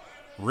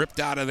ripped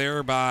out of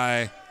there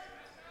by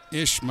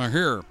Ish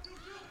Mahir.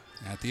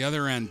 At the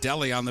other end,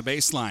 Deli on the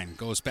baseline.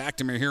 Goes back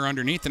to Mahir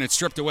underneath, and it's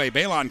stripped away.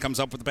 Balon comes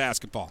up with the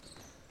basketball.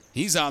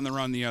 He's on the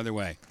run the other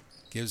way.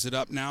 Gives it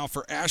up now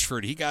for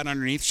Ashford. He got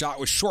underneath. Shot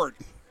was short.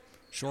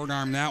 Short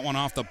arm that one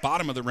off the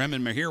bottom of the rim,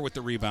 and Mahir with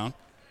the rebound.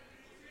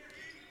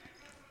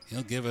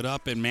 He'll give it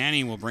up, and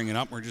Manny will bring it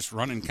up. We're just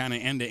running kind of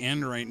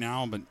end-to-end right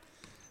now, but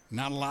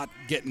not a lot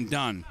getting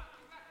done.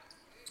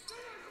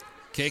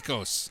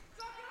 Keikos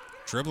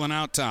dribbling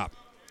out top.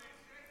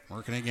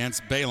 Working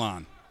against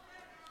Balon.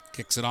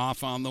 Kicks it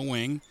off on the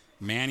wing.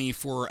 Manny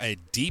for a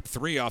deep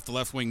 3 off the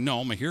left wing.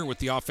 No, Mahir with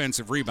the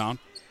offensive rebound.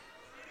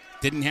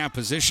 Didn't have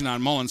position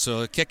on Mullins, so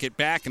he'll kick it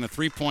back, and a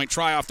 3-point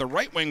try off the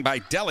right wing by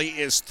Deli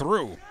is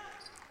through.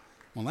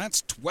 Well,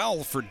 that's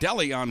 12 for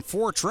Deli on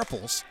 4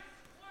 triples.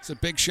 It's a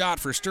big shot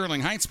for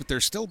Sterling Heights, but they're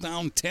still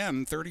down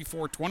 10,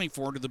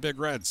 34-24 to the Big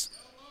Reds.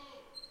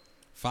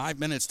 5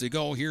 minutes to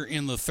go here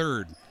in the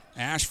third.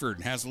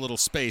 Ashford has a little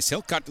space.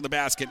 He'll cut to the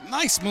basket.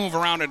 Nice move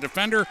around a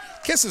defender.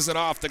 Kisses it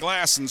off the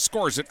glass and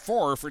scores it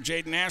 4 for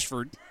Jaden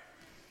Ashford.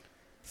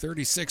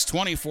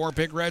 36-24,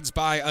 Big Reds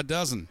by a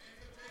dozen.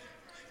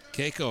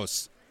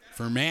 Keikos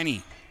for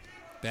Manny.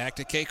 Back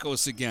to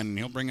Keikos again.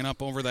 He'll bring it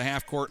up over the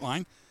half-court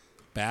line.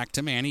 Back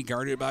to Manny,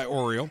 guarded by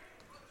Oriole.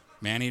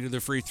 Manny to the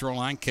free throw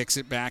line, kicks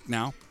it back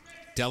now.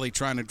 Deli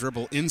trying to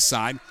dribble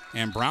inside,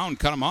 and Brown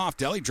cut him off.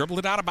 Deli dribbled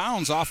it out of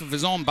bounds off of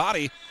his own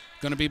body.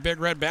 Going to be Big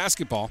Red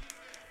basketball.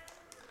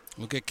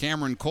 We'll get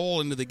Cameron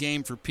Cole into the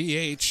game for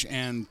PH,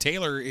 and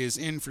Taylor is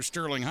in for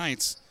Sterling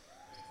Heights.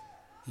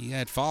 He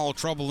had foul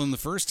trouble in the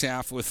first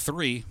half with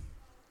 3.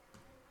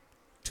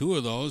 2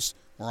 of those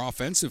were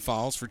offensive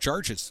fouls for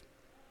charges.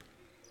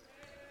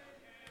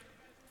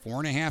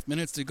 4.5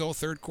 minutes to go,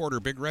 third quarter.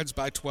 Big Reds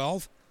by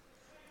 12.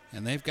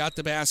 And they've got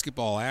the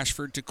basketball.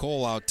 Ashford to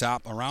Cole out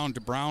top. Around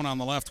to Brown on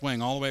the left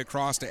wing. All the way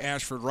across to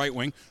Ashford right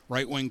wing.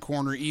 Right wing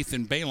corner,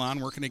 Ethan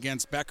Balon working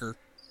against Becker.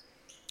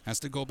 Has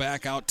to go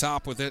back out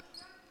top with it.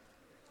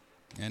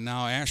 And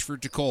now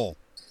Ashford to Cole.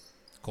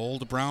 Cole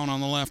to Brown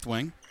on the left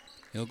wing.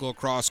 He'll go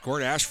across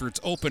court. Ashford's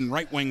open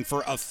right wing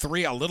for a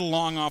 3, a little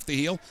long off the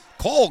heel.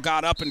 Cole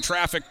got up in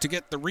traffic to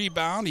get the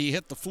rebound. He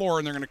hit the floor,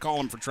 and they're going to call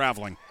him for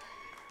traveling.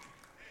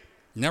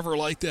 Never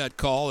liked that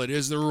call. It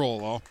is the rule,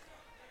 though.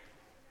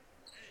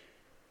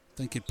 I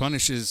think it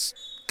punishes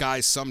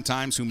guys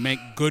sometimes who make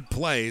good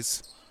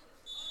plays.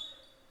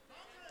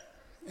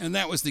 And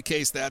that was the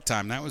case that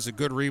time. That was a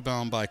good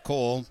rebound by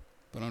Cole.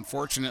 But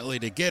unfortunately,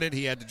 to get it,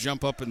 he had to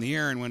jump up in the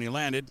air, and when he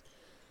landed,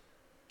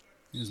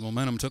 his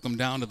momentum took him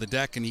down to the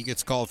deck, and he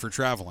gets called for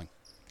traveling.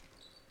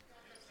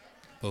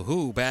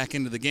 Bahu back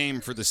into the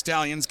game for the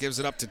Stallions. Gives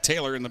it up to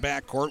Taylor in the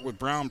backcourt with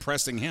Brown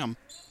pressing him.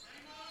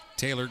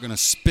 Taylor going to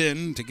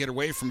spin to get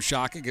away from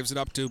Shaka. Gives it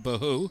up to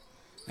Bahu.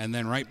 And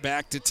then right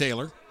back to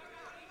Taylor.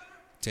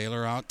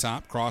 Taylor out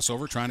top.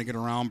 Crossover trying to get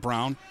around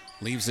Brown.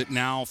 Leaves it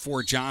now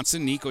for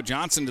Johnson. Nico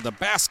Johnson to the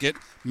basket.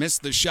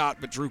 Missed the shot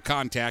but drew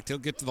contact. He'll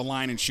get to the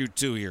line and shoot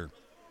 2 here.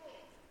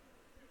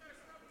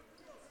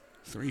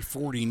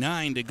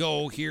 3:49 to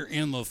go here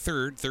in the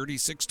third.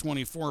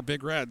 36-24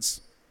 Big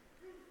Reds.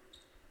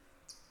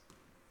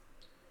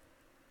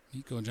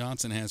 Nico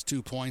Johnson has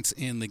 2 points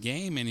in the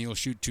game, and he'll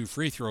shoot 2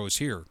 free throws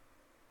here.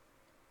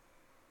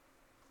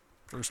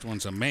 First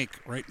one's a make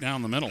right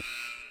down the middle.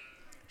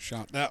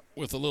 Shot that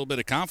with a little bit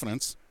of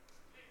confidence.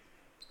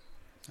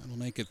 That'll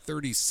make it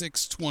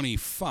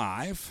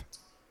 36-25.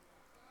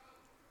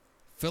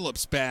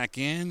 Phillips back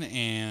in,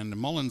 and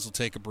Mullins will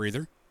take a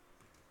breather.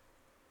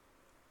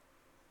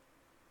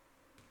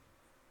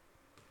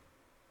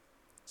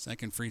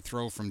 Second free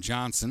throw from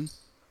Johnson.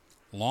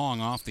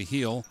 Long off the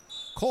heel.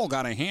 Cole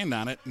got a hand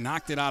on it,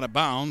 knocked it out of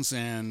bounds,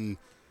 and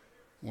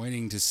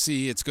waiting to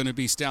see. It's going to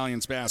be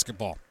Stallions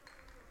basketball.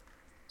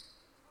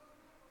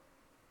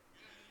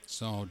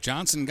 So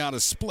Johnson got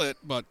a split,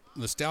 but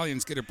the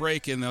Stallions get a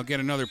break, and they'll get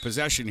another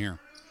possession here.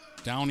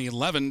 Down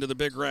 11 to the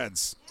Big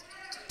Reds.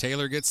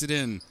 Taylor gets it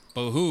in.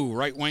 Bahu,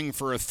 right wing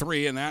for a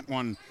three, and that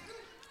one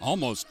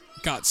almost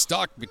got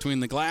stuck between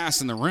the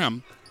glass and the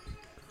rim.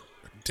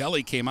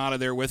 Delly came out of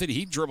there with it.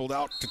 He dribbled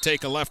out to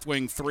take a left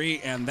wing three,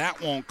 and that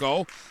won't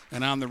go.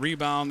 And on the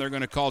rebound, they're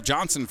going to call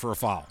Johnson for a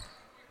foul.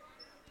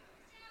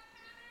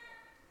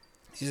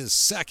 His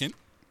second.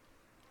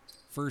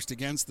 First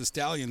against the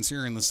Stallions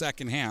here in the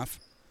second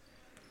half.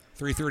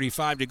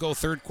 3:35 to go,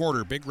 third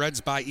quarter. Big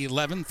Reds by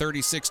 11,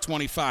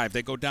 36-25.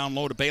 They go down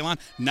low to Balon.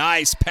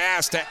 Nice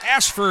pass to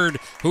Ashford,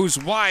 who's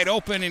wide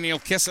open, and he'll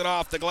kiss it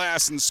off the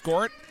glass and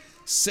score it.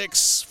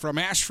 6 from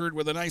Ashford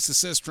with a nice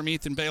assist from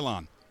Ethan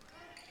Balon.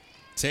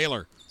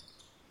 Taylor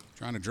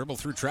trying to dribble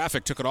through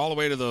traffic, took it all the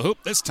way to the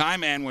hoop this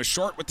time and was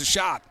short with the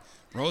shot.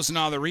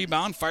 Rosenau the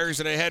rebound,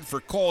 fires it ahead for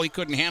Cole. He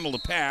couldn't handle the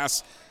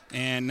pass,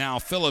 and now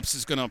Phillips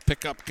is going to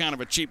pick up kind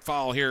of a cheap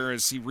foul here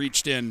as he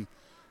reached in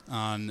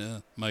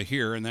on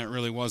Mahir, and that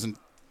really wasn't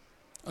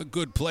a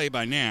good play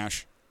by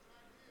Nash.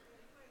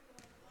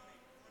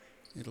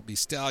 It'll be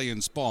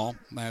Stallions ball.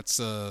 That's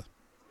the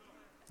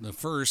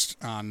first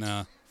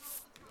on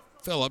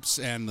Phillips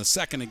and the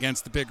second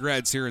against the Big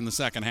Reds here in the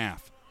second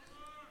half.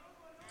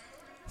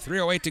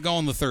 3:08 to go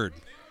in the third.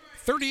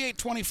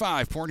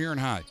 38-25, Port Huron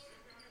High.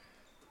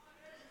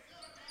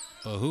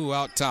 Bahu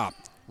out top.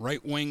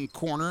 Right wing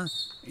corner,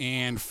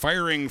 and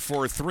firing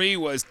for three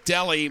was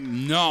Delly.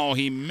 No,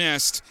 he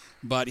missed,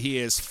 but he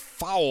is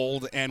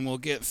fouled and will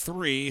get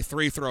three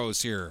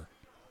throws here.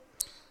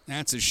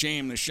 That's a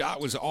shame. The shot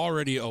was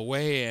already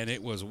away, and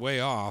it was way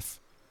off.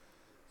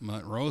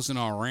 But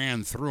Rosenau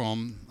ran through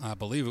him. I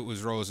believe it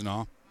was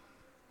Rosenau.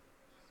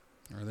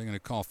 Or are they going to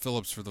call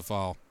Phillips for the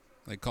foul?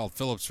 They called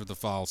Phillips for the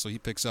foul, so he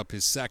picks up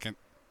his second.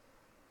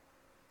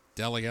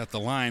 Delly at the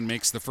line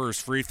makes the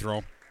first free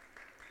throw.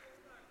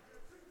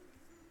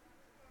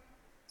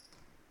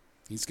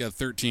 He's got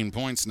 13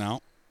 points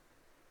now.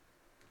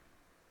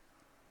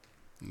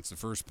 It's the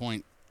first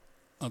point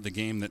of the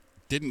game that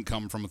didn't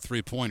come from a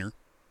three-pointer.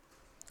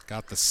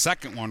 Got the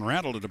second one,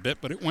 rattled it a bit,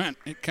 but it went.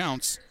 It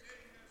counts.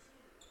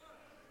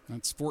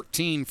 That's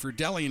 14 for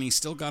Delly, and he's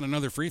still got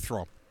another free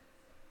throw.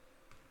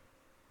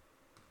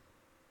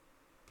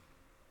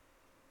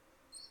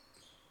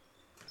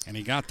 And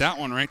he got that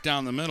one right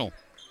down the middle.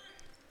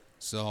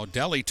 So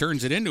Delly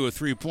turns it into a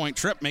three-point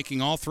trip,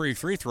 making all three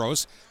free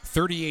throws.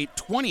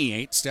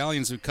 38-28.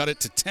 Stallions have cut it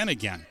to 10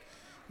 again.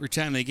 Every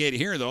time they get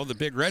here, though, the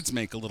Big Reds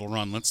make a little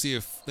run. Let's see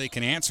if they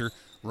can answer.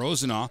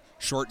 Rosenau,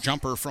 short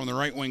jumper from the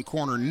right wing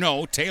corner.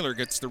 No. Taylor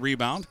gets the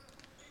rebound.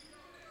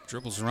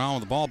 Dribbles around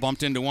with the ball,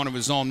 bumped into one of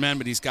his own men,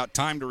 but he's got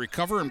time to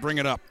recover and bring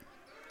it up.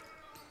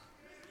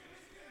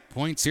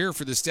 Points here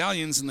for the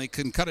Stallions, and they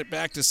can cut it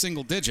back to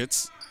single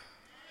digits.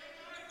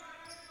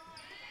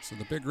 So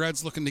the Big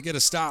Reds looking to get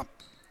a stop.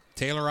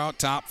 Taylor out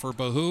top for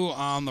Bahu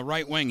on the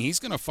right wing. He's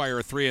going to fire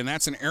a three, and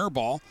that's an air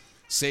ball.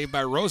 Saved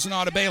by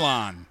Rosenau to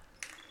Balon.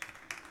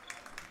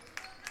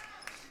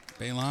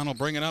 Balon will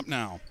bring it up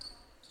now.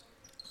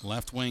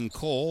 Left wing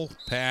Cole,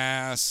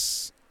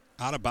 pass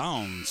out of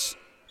bounds.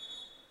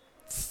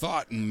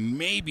 Thought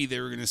maybe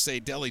they were going to say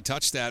Delly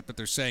touched that, but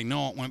they're saying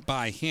no, it went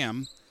by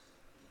him.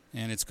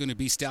 And it's going to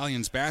be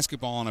Stallions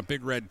basketball on a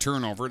Big Red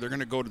turnover. They're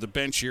going to go to the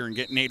bench here and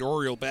get Nate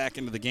Oriole back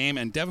into the game,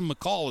 and Devin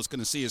McCall is going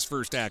to see his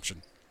first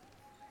action.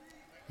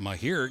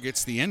 Mahir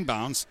gets the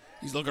inbounds.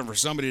 He's looking for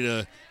somebody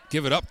to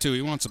give it up to.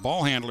 He wants a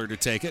ball handler to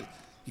take it.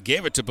 He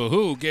gave it to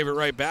Bahu, gave it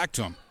right back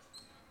to him.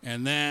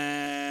 And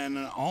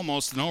then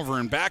almost an over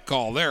and back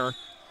call there.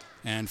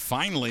 And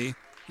finally,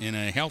 in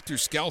a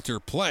helter-skelter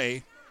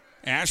play,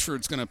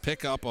 Ashford's going to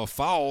pick up a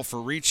foul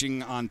for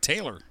reaching on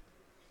Taylor.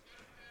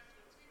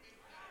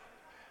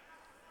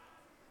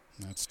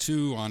 That's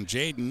 2 on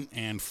Jaden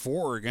and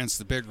 4 against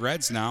the Big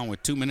Reds now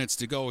with 2 minutes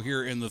to go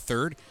here in the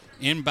third.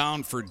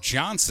 Inbound for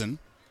Johnson.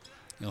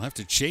 He'll have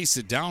to chase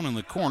it down in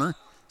the corner.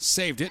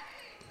 Saved it.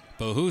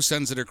 Bahu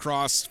sends it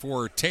across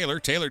for Taylor.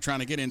 Taylor trying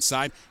to get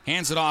inside.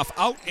 Hands it off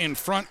out in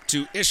front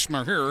to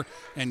Mahir,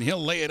 and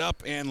he'll lay it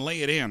up and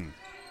lay it in.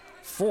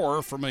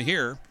 4 for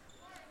Mahir.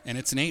 And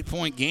it's an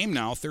 8-point game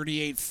now,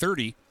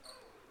 38-30.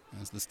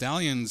 As the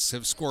Stallions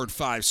have scored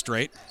 5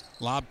 straight.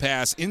 Lob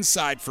pass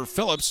inside for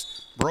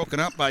Phillips. Broken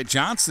up by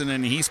Johnson,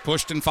 and he's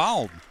pushed and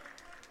fouled.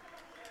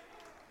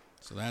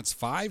 So that's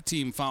 5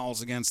 team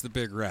fouls against the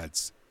Big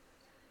Reds.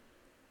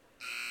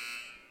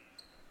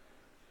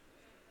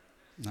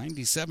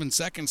 97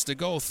 seconds to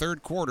go,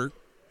 third quarter.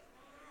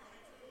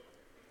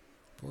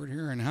 Port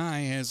Huron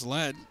High has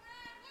led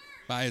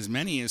by as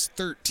many as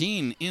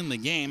 13 in the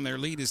game. Their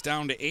lead is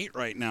down to 8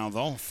 right now,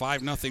 though.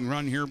 5-0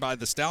 run here by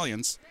the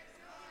Stallions.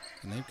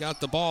 And they've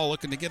got the ball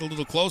looking to get a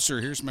little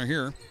closer. Here's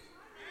Mahir.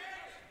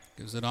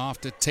 Gives it off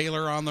to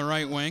Taylor on the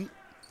right wing.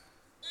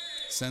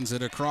 Sends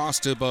it across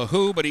to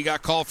Bahu, but he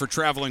got called for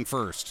traveling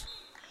first.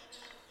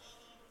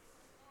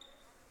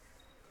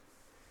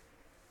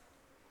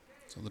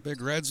 So the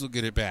Big Reds will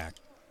get it back.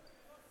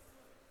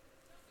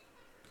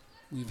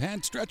 We've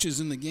had stretches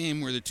in the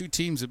game where the two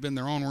teams have been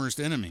their own worst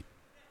enemy.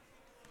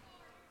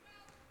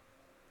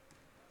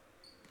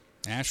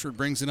 Ashford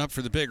brings it up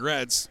for the Big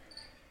Reds.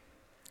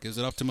 Gives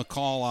it up to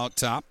McCall out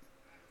top.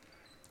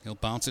 He'll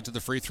bounce it to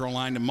the free throw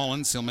line to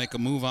Mullins. He'll make a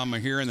move on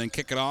Mahir and then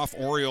kick it off.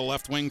 Oriole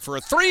left wing for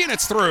a three, and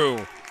it's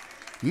through.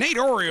 Nate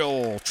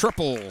Oriole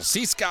triples.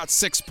 He's got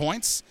 6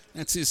 points.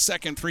 That's his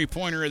second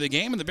three-pointer of the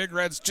game, and the Big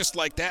Reds, just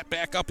like that,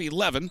 back up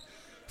 11,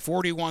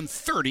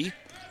 41-30,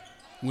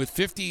 with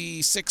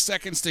 56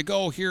 seconds to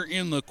go here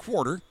in the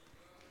quarter.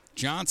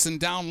 Johnson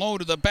down low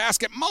to the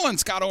basket.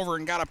 Mullins got over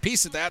and got a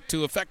piece of that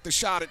to affect the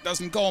shot. It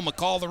doesn't go.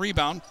 McCall the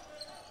rebound.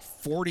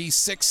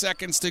 46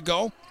 seconds to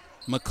go.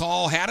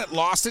 McCall had it,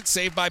 lost it,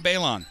 saved by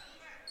Balon.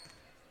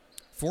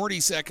 40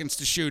 seconds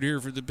to shoot here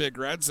for the Big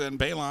Reds, and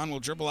Balon will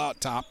dribble out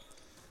top,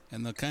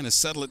 and they'll kind of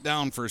settle it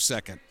down for a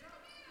second.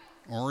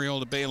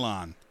 Oriole to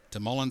Balon, to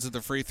Mullins at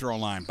the free throw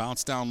line.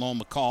 Bounce down low,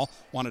 McCall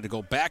wanted to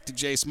go back to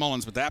Jace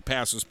Mullins, but that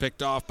pass was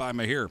picked off by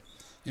Mahir.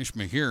 Ish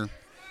Mahir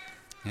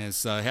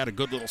has had a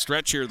good little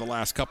stretch here the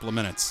last couple of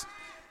minutes.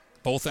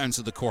 Both ends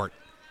of the court.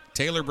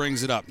 Taylor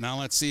brings it up. Now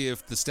let's see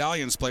if the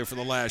Stallions play for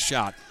the last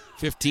shot.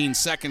 15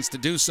 seconds to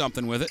do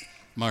something with it.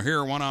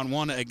 Mahir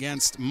one-on-one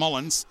against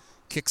Mullins.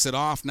 Kicks it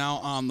off now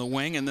on the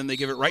wing, and then they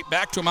give it right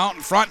back to him out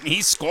in front, and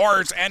he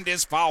scores and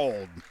is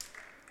fouled.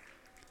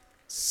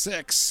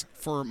 6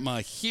 for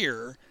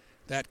Mahir.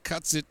 That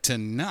cuts it to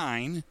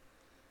 9.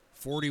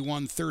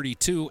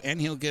 41-32,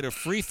 and he'll get a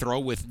free throw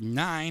with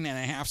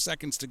 9.5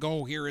 seconds to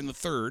go here in the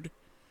third.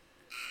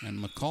 And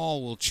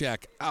McCall will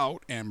check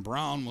out, and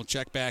Brown will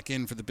check back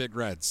in for the Big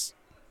Reds.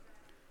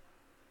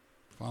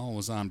 Foul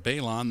was on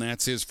Balon.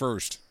 That's his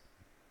first.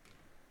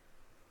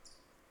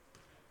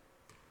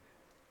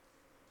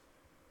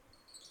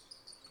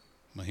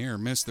 Mahir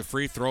missed the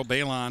free throw.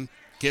 Balon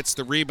gets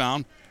the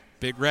rebound.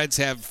 Big Reds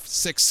have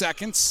 6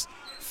 seconds.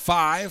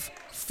 5,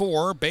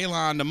 4.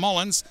 Balon to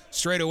Mullins.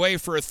 Straight away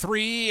for a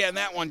three, and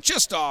that one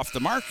just off the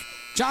mark.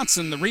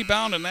 Johnson the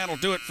rebound, and that'll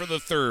do it for the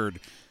third.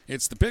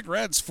 It's the Big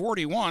Reds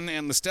 41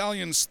 and the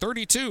Stallions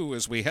 32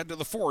 as we head to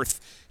the fourth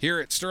here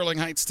at Sterling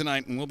Heights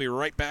tonight, and we'll be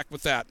right back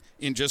with that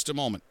in just a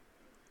moment.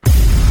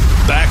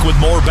 Back with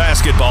more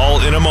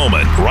basketball in a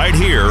moment, right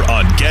here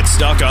on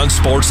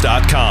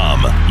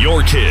GetStuckOnSports.com.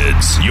 Your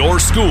kids, your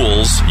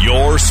schools,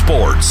 your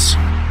sports.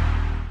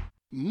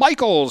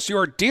 Michael's,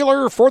 your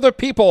dealer for the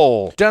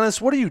people. Dennis,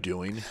 what are you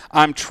doing?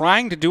 I'm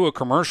trying to do a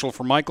commercial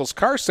for Michael's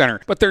Car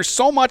Center, but there's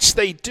so much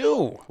they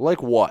do.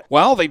 Like what?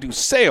 Well, they do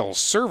sales,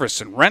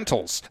 service, and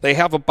rentals. They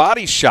have a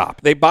body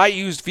shop. They buy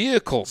used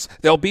vehicles.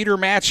 They'll beat or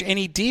match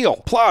any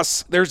deal.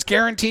 Plus, there's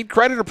guaranteed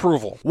credit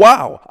approval.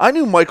 Wow, I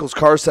knew Michael's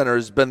Car Center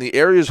has been the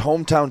area's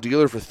hometown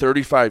dealer for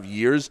 35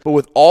 years, but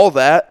with all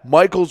that,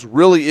 Michael's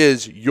really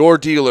is your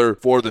dealer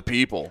for the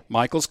people.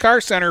 Michael's Car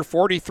Center,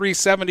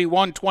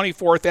 4371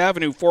 24th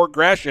Avenue, Fort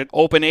Gratiot,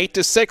 open 8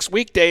 to 6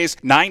 weekdays,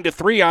 9 to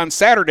 3 on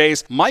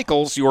Saturdays.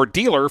 Michael's, your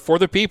dealer for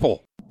the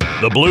people.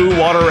 The Blue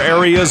Water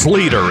Area's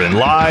leader in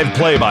live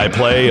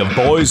play-by-play of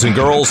boys and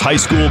girls high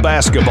school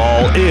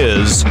basketball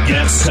is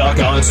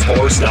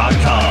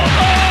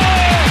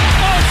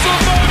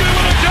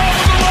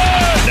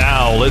GetStuckOnSports.com.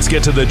 Now let's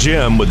get to the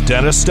gym with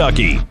Dennis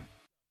Stuckey.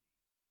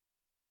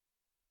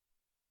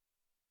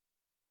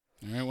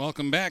 All right,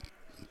 welcome back.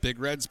 Big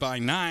Reds by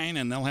 9,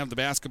 and they'll have the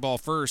basketball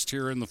first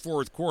here in the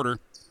fourth quarter.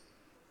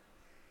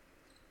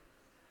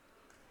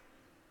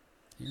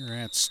 Here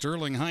at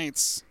Sterling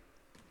Heights,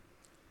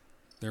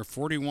 their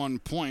 41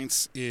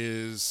 points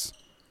is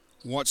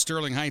what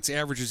Sterling Heights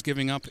averages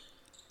giving up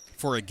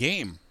for a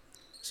game.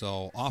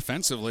 So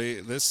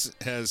offensively, this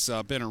has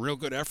been a real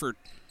good effort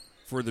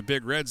for the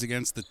Big Reds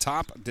against the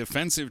top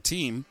defensive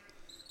team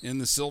in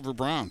the Silver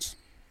Browns.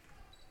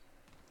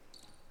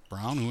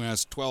 Brown, who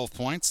has 12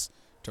 points,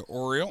 to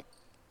Oriole.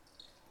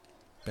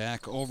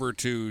 Back over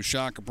to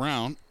Shaka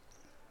Brown.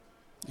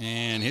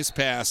 And his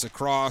pass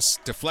across,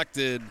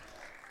 deflected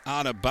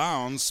out of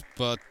bounds,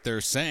 but they're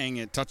saying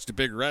it touched a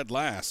Big Red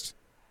last.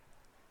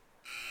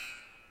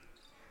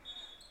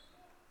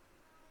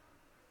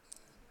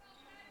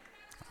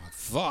 I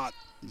thought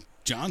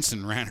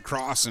Johnson ran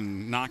across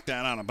and knocked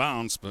that out of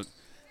bounds, but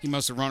he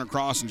must have run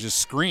across and just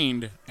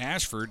screened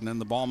Ashford, and then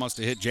the ball must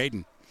have hit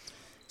Jaden.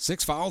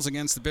 6 fouls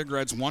against the Big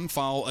Reds, 1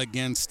 foul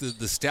against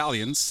the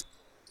Stallions.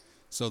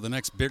 So the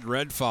next Big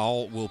Red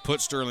foul will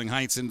put Sterling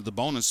Heights into the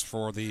bonus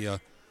for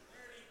the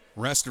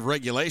rest of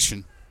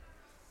regulation.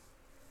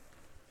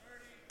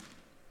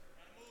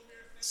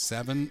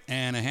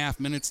 7.5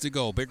 minutes to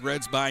go. Big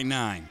Reds by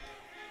 9.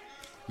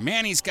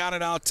 Manny's got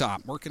it out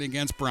top, working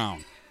against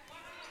Brown.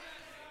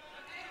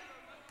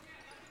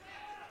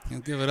 He'll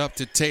give it up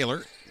to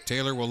Taylor.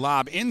 Taylor will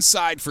lob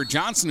inside for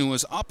Johnson, who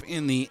was up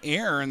in the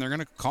air, and they're going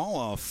to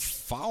call a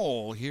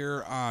foul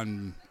here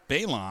on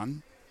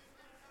Balon.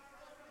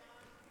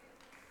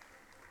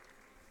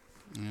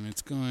 And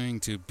it's going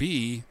to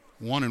be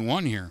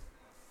 1-1 here.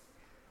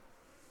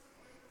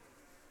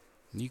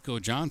 Nico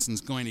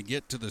Johnson's going to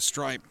get to the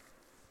stripe.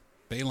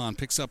 Balon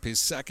picks up his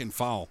second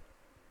foul.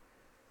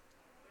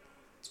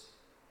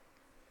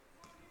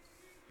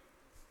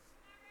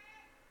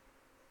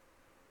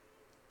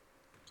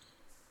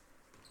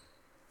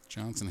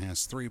 Johnson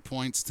has 3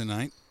 points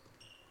tonight.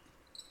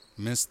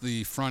 Missed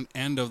the front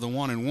end of the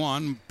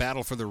 1-1.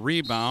 Battle for the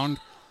rebound.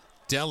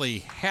 Deli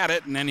had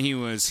it, and then he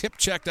was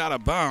hip-checked out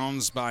of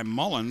bounds by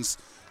Mullins.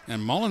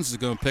 And Mullins is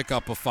going to pick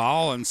up a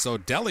foul, and so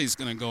Deli's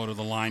going to go to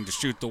the line to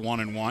shoot the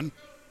 1-1.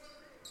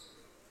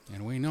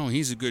 And we know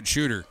he's a good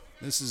shooter.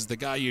 This is the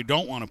guy you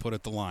don't want to put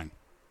at the line.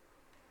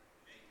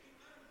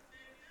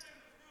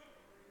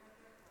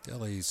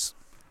 Deli's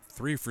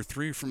 3 for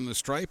 3 from the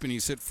stripe, and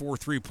he's hit 4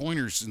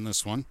 3-pointers in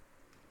this one.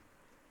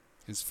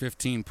 His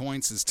 15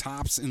 points is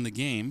tops in the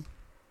game.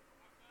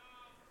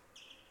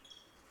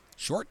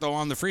 Short, though,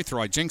 on the free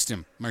throw. I jinxed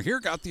him.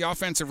 Mahir got the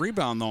offensive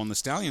rebound, though, and the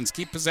Stallions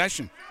keep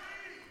possession.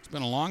 It's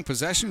been a long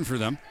possession for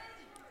them.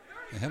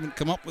 They haven't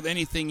come up with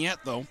anything yet,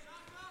 though.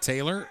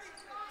 Taylor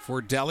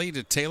for Deli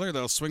to Taylor.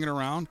 They'll swing it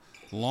around.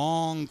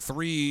 Long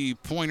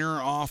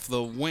three-pointer off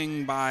the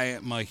wing by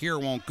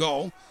Mahir won't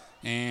go.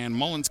 And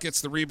Mullins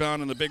gets the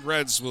rebound, and the Big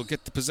Reds will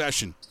get the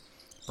possession.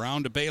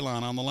 Brown to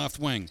Balon on the left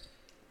wing.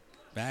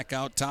 Back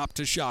out top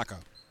to Shaka.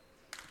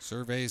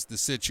 Surveys the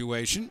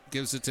situation.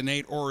 Gives it to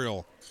Nate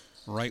Oriole.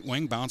 Right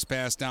wing, bounce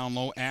pass down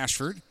low.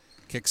 Ashford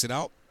kicks it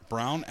out.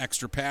 Brown,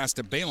 extra pass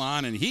to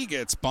Balon, and he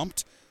gets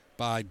bumped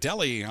by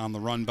Deli on the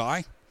run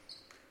by.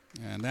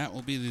 And that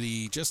will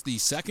be just the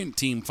second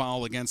team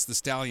foul against the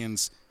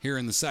Stallions here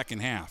in the second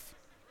half.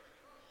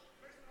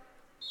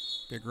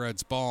 Big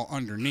Reds ball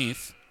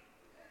underneath.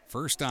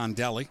 First on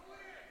Deli.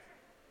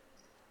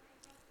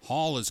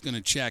 Hall is going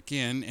to check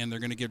in, and they're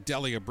going to give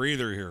Deli a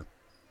breather here.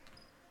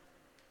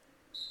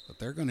 But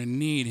they're going to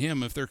need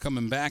him if they're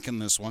coming back in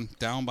this one,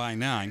 down by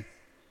 9.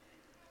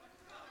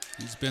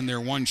 He's been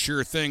their one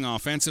sure thing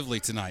offensively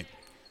tonight.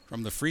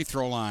 From the free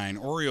throw line,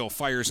 Oriole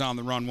fires on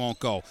the run, won't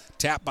go.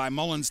 Tap by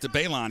Mullins to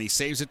Balon. He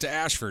saves it to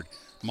Ashford.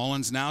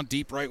 Mullins now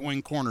deep right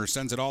wing corner,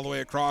 sends it all the way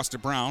across to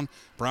Brown.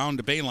 Brown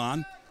to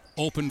Balon.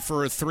 Open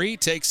for a three,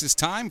 takes his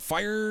time,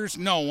 fires,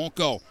 no, won't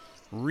go.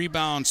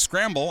 Rebound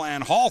scramble,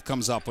 and Hall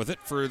comes up with it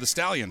for the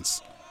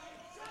Stallions.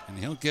 And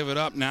he'll give it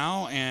up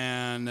now,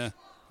 and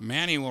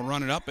Manny will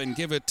run it up and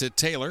give it to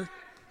Taylor.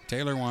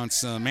 Taylor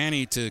wants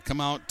Manny to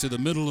come out to the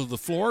middle of the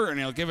floor, and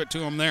he'll give it to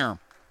him there.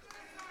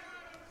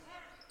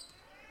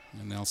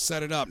 And they'll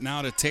set it up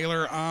now to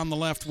Taylor on the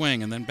left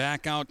wing, and then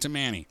back out to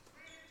Manny.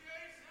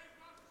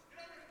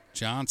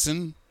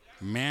 Johnson,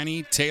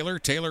 Manny, Taylor.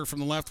 Taylor from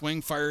the left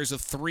wing fires a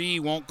three,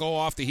 won't go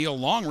off the heel.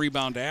 Long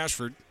rebound to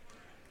Ashford.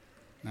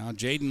 Now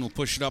Jaden will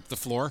push it up the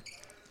floor.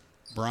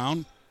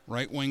 Brown,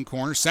 right wing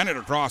corner, sent it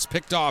across,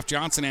 picked off.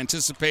 Johnson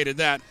anticipated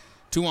that.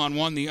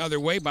 2-on-1 the other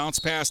way. Bounce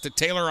pass to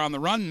Taylor on the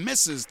run.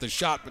 Misses the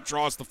shot, but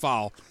draws the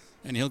foul.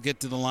 And he'll get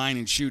to the line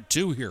and shoot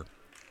two here.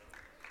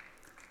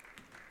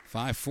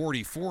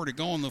 5:44 to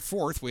go in the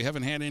fourth. We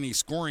haven't had any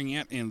scoring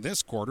yet in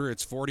this quarter.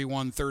 It's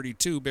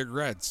 41-32 Big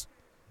Reds.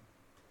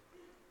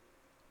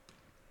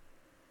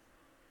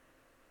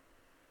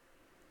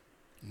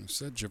 You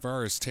said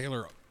Javaris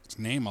Taylor's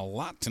name a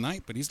lot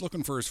tonight, but he's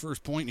looking for his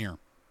first point here.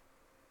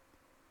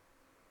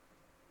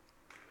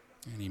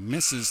 And he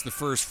misses the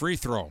first free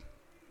throw.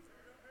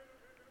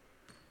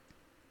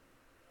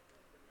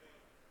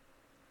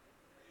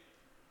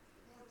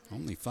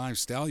 Only 5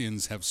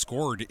 Stallions have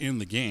scored in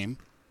the game.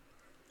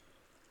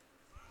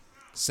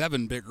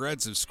 7 Big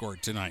Reds have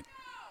scored tonight.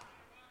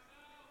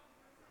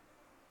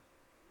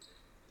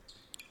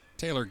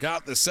 Taylor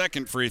got the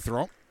second free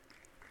throw.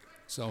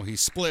 So he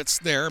splits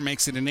there,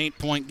 makes it an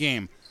 8-point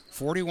game.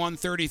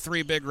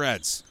 41-33 Big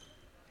Reds.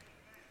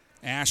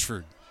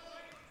 Ashford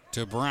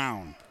to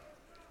Brown.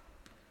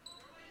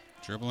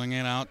 Dribbling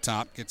it out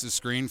top, gets a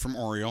screen from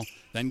Oriole,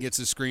 then gets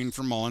a screen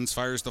from Mullins,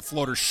 fires the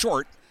floater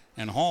short,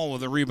 and Hall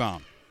with a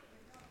rebound.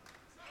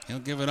 He'll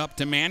give it up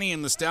to Manny,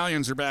 and the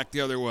Stallions are back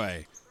the other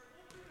way.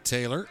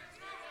 Taylor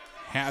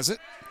has it,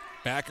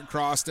 back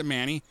across to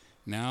Manny.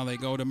 Now they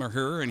go to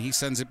Mahir, and he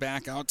sends it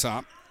back out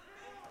top.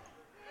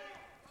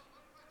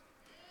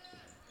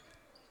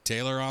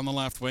 Taylor on the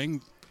left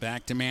wing,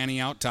 back to Manny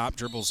out top,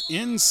 dribbles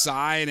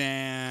inside,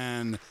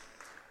 and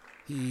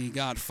he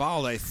got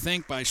fouled, I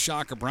think, by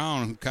Shaka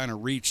Brown, who kind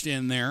of reached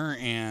in there,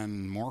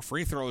 and more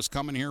free throws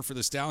coming here for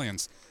the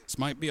Stallions. This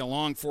might be a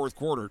long fourth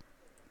quarter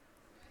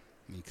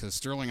because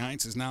Sterling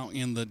Heights is now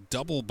in the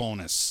double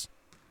bonus.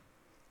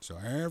 So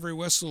every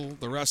whistle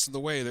the rest of the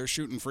way, they're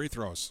shooting free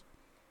throws.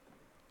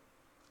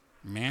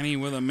 Manny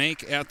with a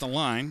make at the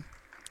line,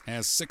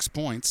 has 6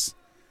 points.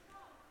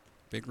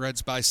 Big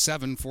Reds by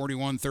 7,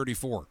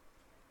 41-34.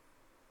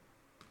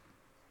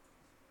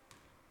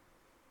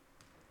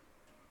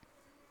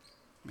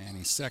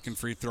 Manny's second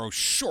free throw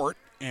short,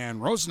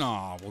 and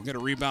Rosenau will get a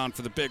rebound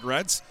for the Big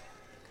Reds.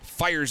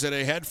 Fires it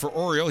ahead for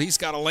Oriole. He's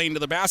got a lane to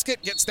the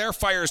basket, gets there,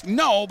 fires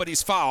no, but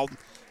he's fouled,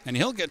 and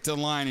he'll get to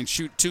the line and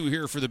shoot two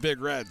here for the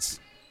Big Reds.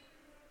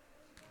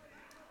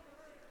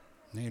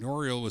 Nate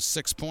Oriole with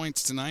 6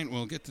 points tonight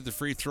will get to the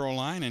free throw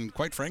line, and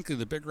quite frankly,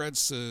 the Big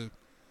Reds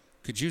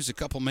could use a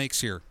couple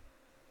makes here.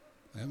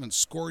 They haven't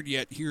scored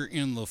yet here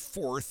in the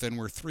fourth, and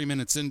we're 3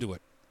 minutes into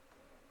it.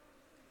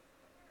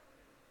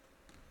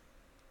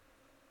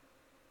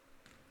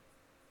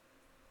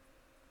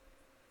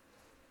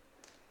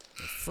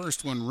 The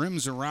first one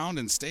rims around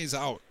and stays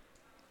out.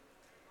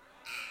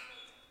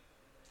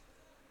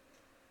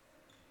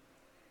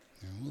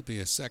 There will be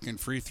a second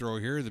free throw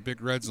here. The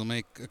Big Reds will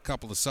make a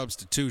couple of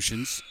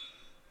substitutions.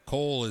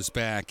 Cole is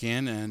back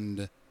in,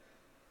 and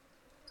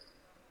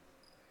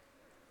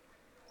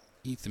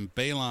Ethan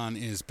Balon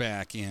is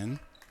back in.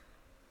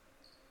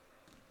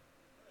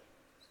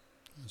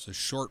 There's a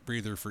short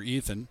breather for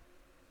Ethan.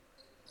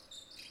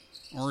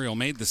 Oriole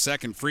made the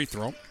second free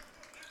throw.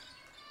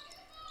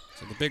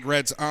 So the Big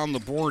Reds on the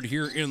board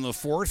here in the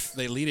fourth.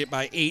 They lead it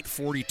by 8,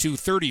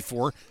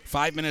 42-34.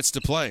 5 minutes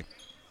to play.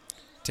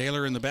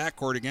 Taylor in the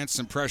backcourt against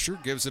some pressure.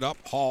 Gives it up.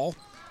 Hall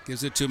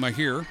gives it to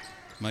Mahir.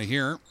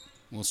 Mahir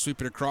will sweep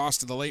it across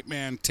to the late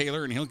man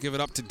Taylor, and he'll give it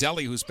up to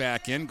Deli, who's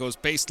back in. Goes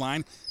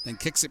baseline, then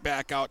kicks it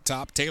back out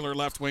top. Taylor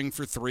left wing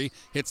for three.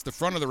 Hits the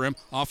front of the rim.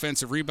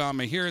 Offensive rebound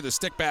Mahir. The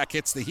stick back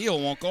hits the heel.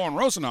 Won't go, and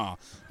Rosenau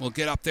will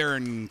get up there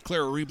and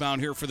clear a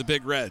rebound here for the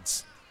Big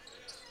Reds.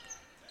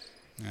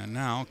 And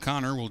now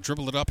Connor will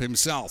dribble it up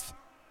himself.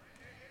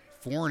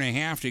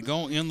 4.5 to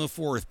go in the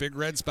fourth. Big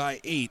Reds by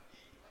 8.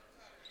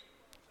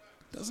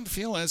 Doesn't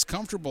feel as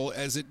comfortable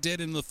as it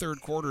did in the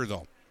third quarter,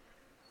 though.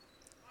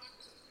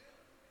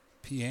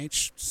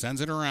 PH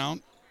sends it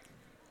around.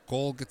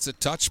 Cole gets a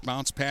touch.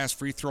 Bounce pass,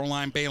 free throw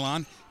line.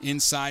 Balon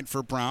inside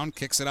for Brown.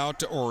 Kicks it out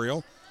to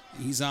Oriole.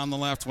 He's on the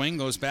left wing.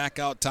 Goes back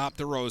out top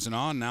to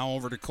Rosenau. Now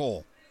over to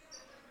Cole.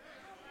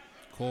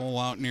 Cole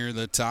out near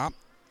the top.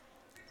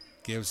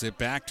 Gives it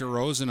back to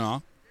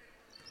Rosenau.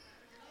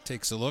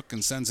 Takes a look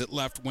and sends it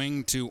left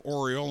wing to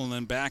Oriole and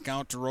then back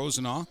out to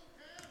Rosenau.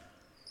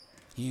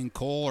 He and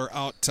Cole are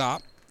out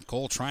top.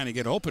 Cole trying to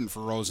get open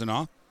for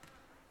Rosenau.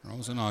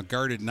 Rosenau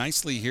guarded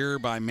nicely here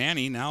by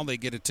Manny. Now they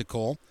get it to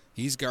Cole.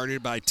 He's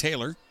guarded by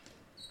Taylor.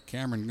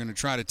 Cameron going to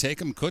try to take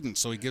him. Couldn't,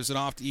 so he gives it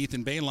off to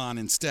Ethan Balon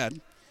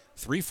instead.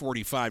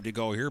 3:45 to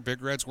go here.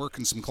 Big Reds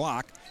working some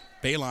clock.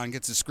 Balon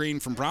gets a screen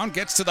from Brown,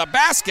 gets to the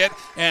basket,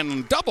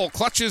 and double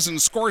clutches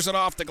and scores it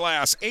off the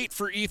glass. 8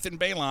 for Ethan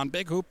Balon.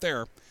 Big hoop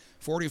there.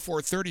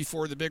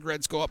 44-34. The Big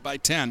Reds go up by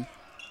 10.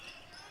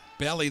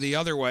 Belly the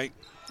other way.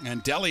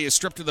 And Deli is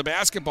stripped of the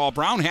basketball.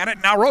 Brown had it.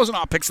 Now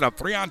Rosenau picks it up.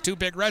 3-on-2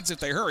 Big Reds if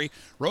they hurry.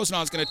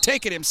 Rosenau's going to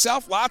take it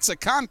himself. Lots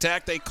of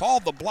contact. They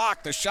called the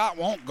block. The shot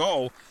won't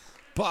go.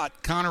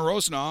 But Connor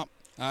Rosenau,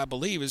 I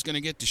believe, is going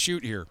to get to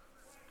shoot here.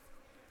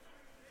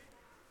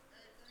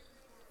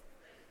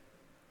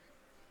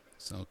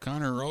 So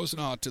Connor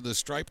Rosenau to the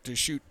stripe to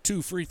shoot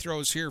 2 free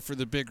throws here for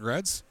the Big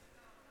Reds.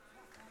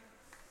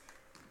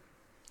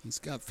 He's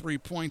got 3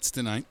 points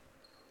tonight.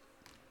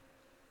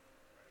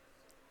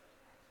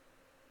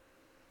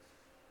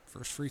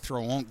 First free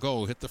throw won't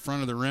go. Hit the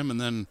front of the rim and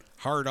then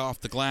hard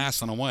off the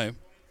glass and away.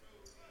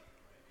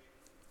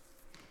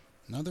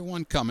 Another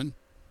one coming.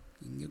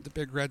 You can give the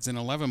Big Reds an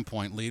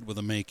 11-point lead with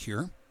a make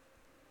here.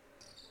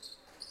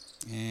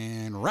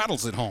 And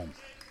rattles it home.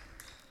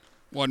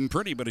 Wasn't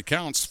pretty, but it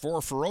counts.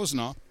 4 for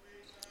Rosenau.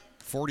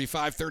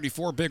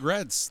 45-34 Big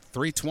Reds.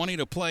 3:20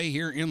 to play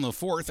here in the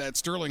fourth at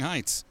Sterling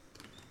Heights.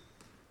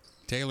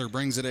 Taylor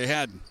brings it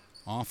ahead.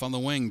 Off on the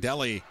wing.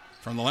 Deli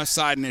from the left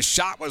side, and his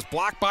shot was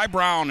blocked by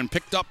Brown and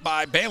picked up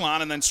by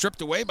Balon and then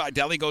stripped away by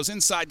Deli. Goes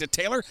inside to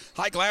Taylor.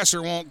 High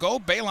Glasser won't go.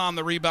 Balon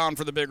the rebound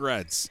for the Big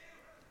Reds.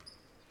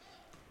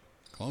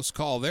 Close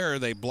call there.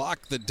 They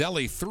blocked the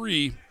Deli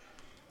 3,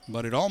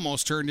 but it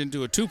almost turned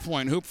into a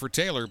 2-point hoop for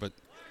Taylor. But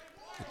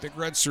the Big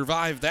Reds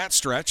survive that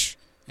stretch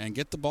and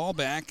get the ball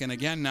back. And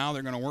again, now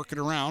they're going to work it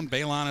around.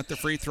 Balon at the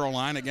free throw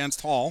line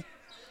against Hall.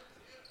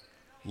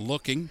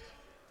 Looking.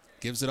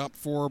 Gives it up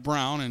for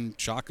Brown, and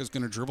Chaka's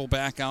going to dribble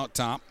back out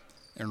top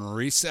and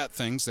reset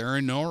things. They're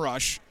in no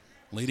rush.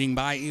 Leading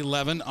by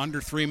 11,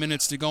 under 3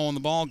 minutes to go in the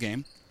ball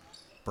game.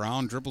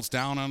 Brown dribbles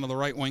down onto the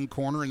right wing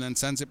corner and then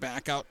sends it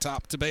back out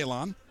top to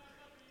Balon.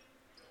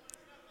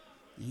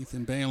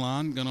 Ethan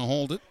Balon going to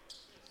hold it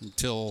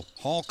until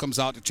Hall comes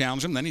out to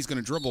challenge him. Then he's going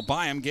to dribble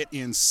by him, get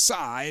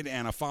inside,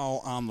 and a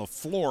foul on the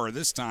floor,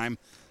 this time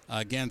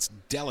against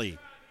Deli.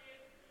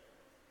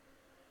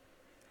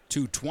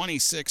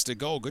 2:26 to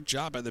go. Good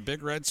job by the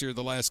Big Reds here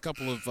the last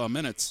couple of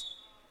minutes.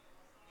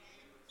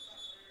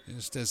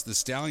 Just as the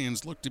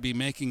Stallions look to be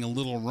making a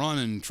little run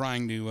and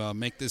trying to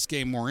make this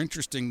game more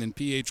interesting than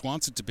PH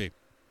wants it to be.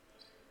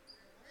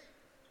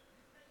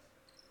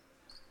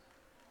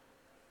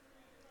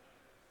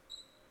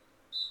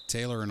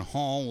 Taylor and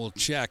Hall will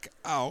check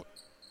out.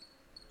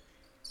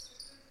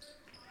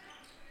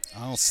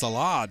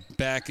 Al-Salad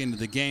back into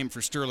the game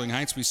for Sterling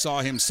Heights. We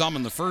saw him some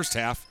in the first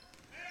half.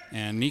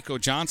 And Nico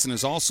Johnson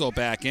is also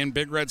back in.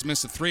 Big Reds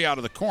missed a 3 out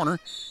of the corner.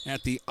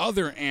 At the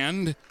other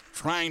end,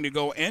 trying to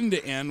go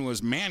end-to-end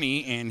was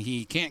Manny, and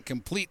he can't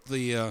complete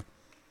the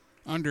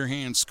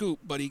underhand scoop,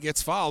 but he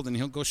gets fouled, and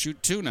he'll go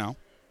shoot 2 now.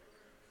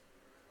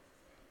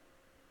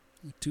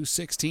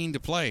 2:16 to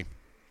play.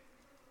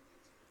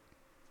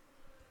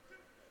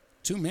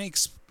 2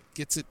 makes,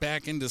 gets it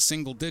back into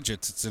single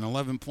digits. It's an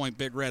 11-point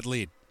Big Red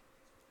lead.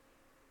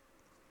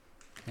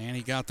 And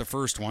he got the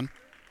first one.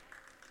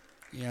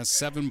 He has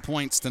 7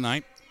 points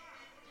tonight.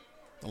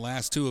 The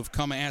last 2 have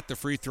come at the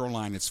free throw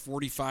line. It's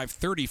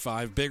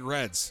 45-35 Big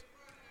Reds.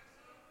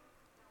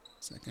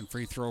 Second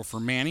free throw for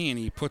Manny, and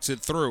he puts it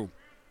through.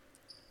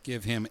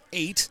 Give him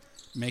 8.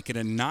 Make it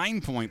a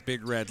 9-point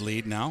Big Red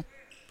lead now.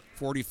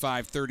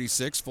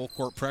 45-36. Full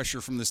court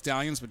pressure from the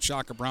Stallions, but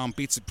Shaka Brown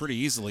beats it pretty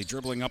easily,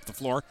 dribbling up the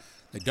floor.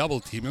 They double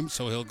team him,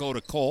 so he'll go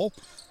to Cole.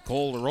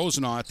 Cole to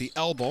Rosenau at the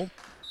elbow.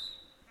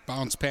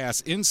 Bounce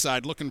pass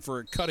inside, looking for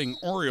a cutting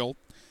Oriole.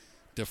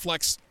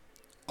 Deflects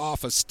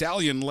off a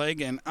Stallion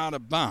leg and out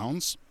of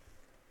bounds.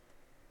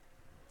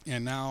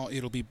 And now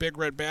it'll be Big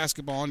Red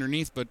basketball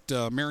underneath, but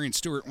Marion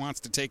Stewart wants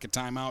to take a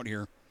timeout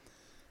here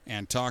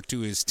and talk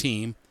to his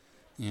team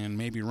and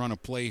maybe run a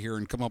play here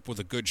and come up with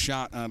a good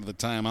shot out of the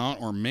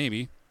timeout, or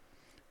maybe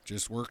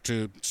just work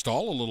to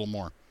stall a little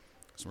more.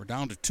 So we're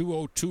down to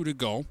 2:02 to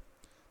go.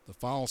 The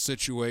foul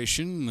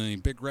situation, the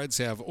Big Reds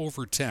have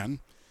over 10.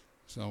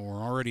 So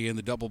we're already in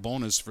the double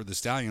bonus for the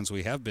Stallions.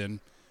 We have been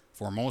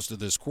for most of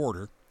this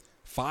quarter.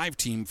 5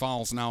 team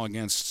fouls now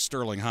against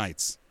Sterling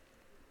Heights.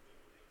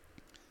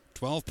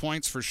 12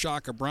 points for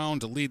Shaka Brown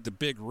to lead the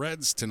Big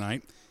Reds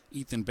tonight.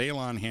 Ethan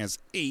Balon has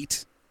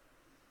 8.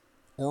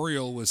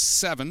 Oriole was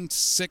 7,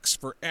 6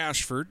 for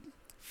Ashford,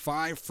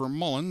 5 for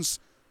Mullins,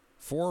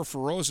 4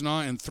 for Rosenau,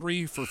 and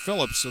 3 for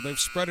Phillips. So they've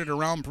spread it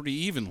around pretty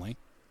evenly.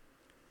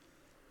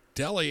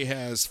 Delhi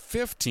has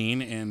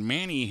 15, and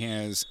Manny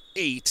has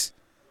 8.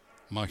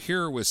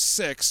 Mahir was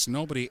 6.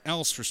 Nobody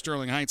else for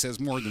Sterling Heights has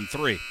more than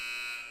 3.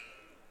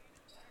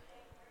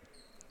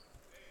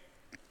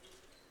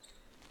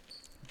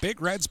 Big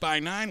Reds by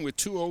 9 with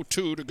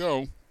 2:02 to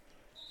go.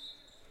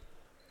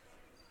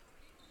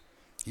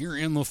 Here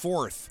in the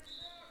fourth.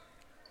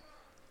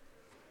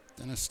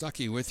 Dennis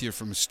Stuckey with you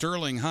from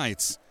Sterling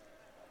Heights.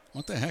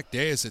 What the heck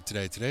day is it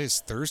today? Today is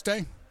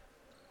Thursday?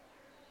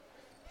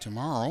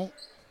 Tomorrow,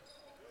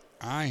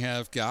 I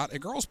have got a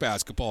girls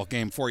basketball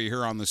game for you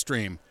here on the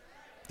stream.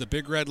 The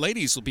Big Red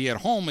ladies will be at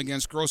home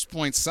against Grosse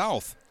Pointe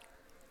South.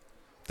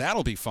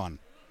 That'll be fun.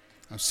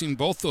 I've seen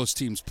both those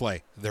teams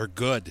play. They're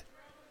good.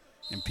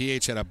 And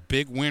PH had a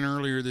big win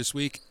earlier this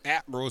week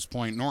at Grosse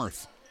Pointe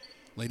North.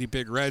 Lady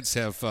Big Reds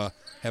have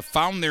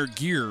found their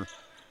gear.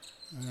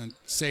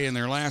 Say in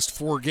their last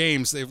 4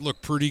 games, they've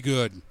looked pretty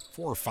good.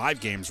 4 or 5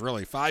 games,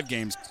 really. 5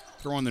 games.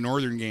 Throw in the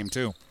Northern game,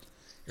 too.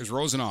 Here's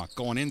Rosenau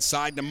going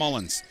inside to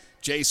Mullins.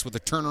 Jace with a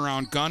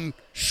turnaround gun,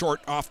 short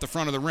off the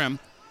front of the rim.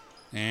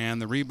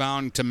 And the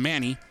rebound to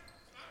Manny.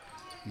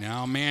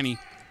 Now Manny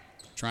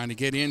trying to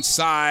get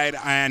inside,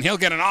 and he'll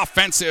get an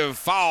offensive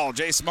foul.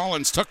 Jace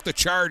Mullins took the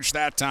charge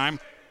that time.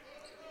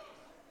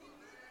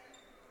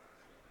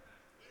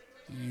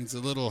 Needs a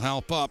little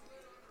help up.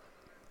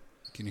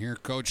 You can hear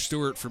Coach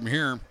Stewart from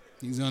here.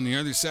 He's on the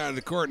other side of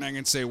the court, and I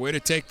can say, way to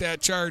take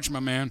that charge, my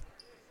man.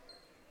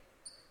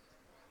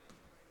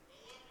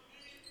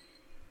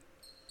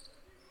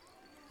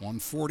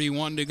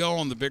 .141 to go,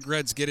 and the Big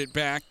Reds get it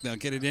back. They'll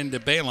get it into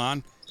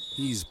Balon.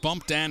 He's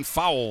bumped and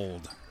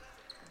fouled.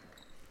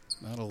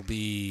 That'll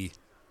be,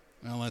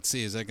 well, let's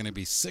see, is that going to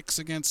be 6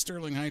 against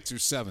Sterling Heights or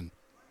 7?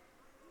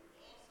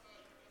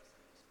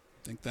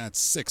 I think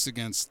that's 6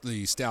 against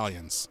the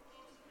Stallions.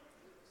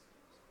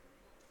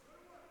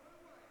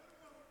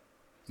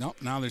 Nope,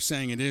 now they're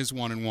saying it is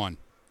 1-1.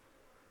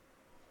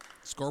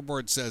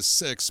 Scoreboard says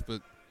 6,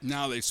 but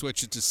now they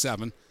switch it to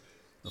 7.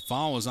 The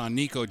foul was on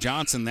Nico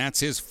Johnson. That's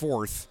his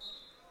 4th.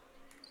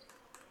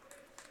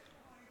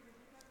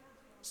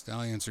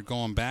 Stallions are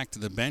going back to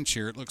the bench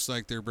here. It looks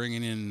like they're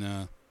bringing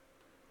in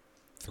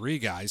 3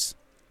 guys.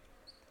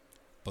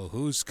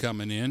 Bahu's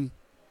coming in.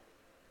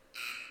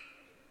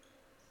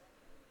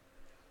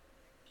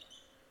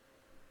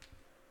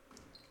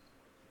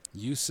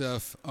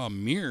 Yusuf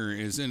Amir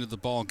is into the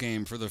ball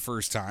game for the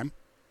first time.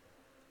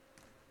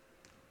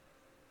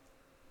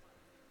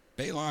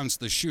 Balon's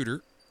the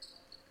shooter.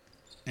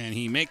 And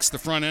he makes the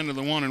front end of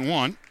the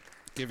 1-1.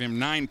 Give him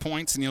 9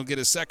 points, and he'll get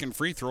a second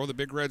free throw. The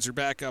Big Reds are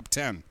back up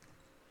 10.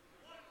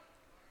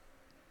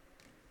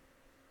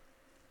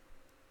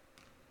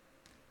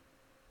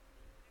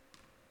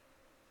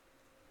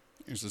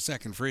 Here's the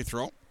second free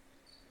throw.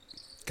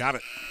 Got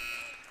it.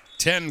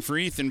 10 for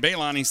Ethan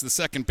Balon. He's the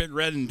second Big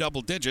Red in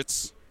double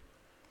digits.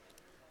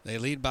 They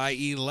lead by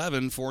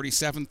 11,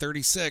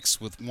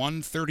 47-36, with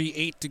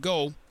 1:38 to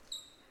go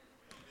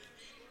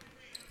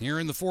here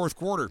in the fourth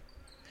quarter.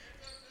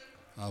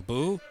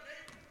 Abu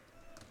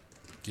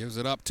gives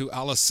it up to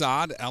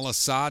Al-Assad.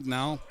 Al-Assad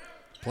now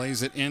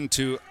plays it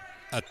into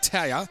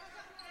Ataya.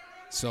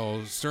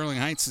 So Sterling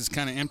Heights has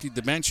kind of emptied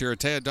the bench here.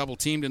 Ataya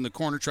double-teamed in the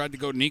corner, tried to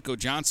go to Nico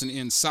Johnson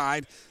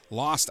inside,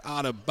 lost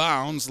out of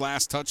bounds,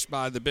 last touched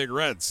by the Big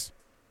Reds.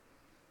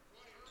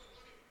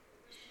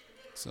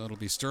 So it'll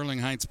be Sterling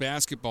Heights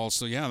basketball.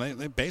 So, yeah,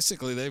 they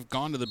basically they've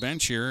gone to the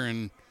bench here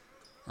and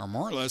are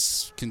more or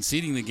less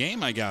conceding the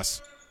game, I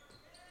guess.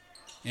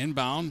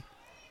 Inbound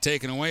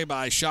taken away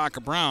by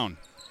Shaka Brown.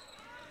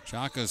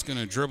 Shaka's going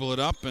to dribble it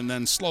up and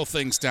then slow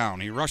things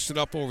down. He rushed it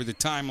up over the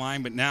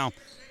timeline, but now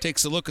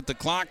takes a look at the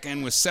clock,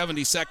 and with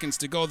 70 seconds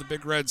to go, the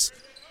Big Reds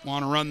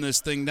want to run this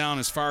thing down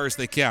as far as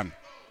they can.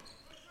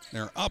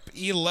 They're up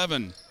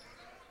 11.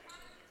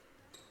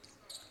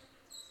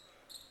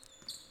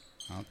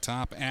 Out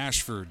top,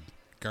 Ashford,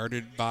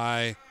 guarded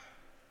by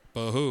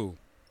Bahu.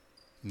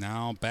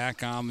 Now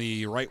back on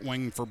the right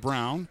wing for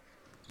Brown.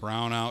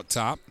 Brown out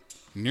top,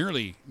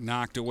 nearly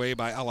knocked away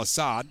by El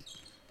Assad.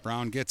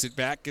 Brown gets it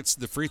back, gets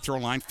to the free throw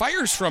line,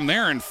 fires from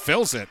there and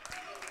fills it.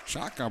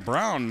 Shaka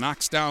Brown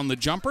knocks down the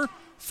jumper.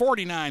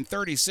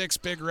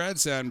 49-36 Big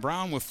Reds, and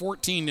Brown with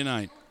 14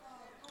 tonight.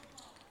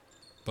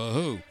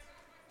 Bahu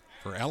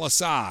for El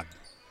Assad.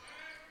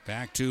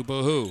 Back to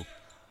Bahu.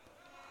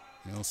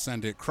 He'll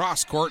send it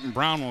cross court, and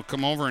Brown will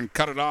come over and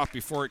cut it off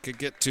before it could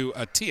get to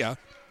Atia.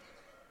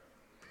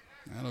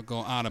 That'll go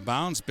out of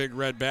bounds. Big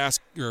Red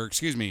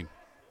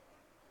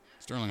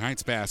Sterling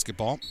Heights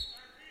basketball.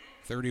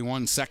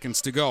 31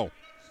 seconds to go.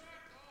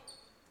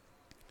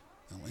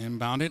 They'll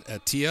inbound it.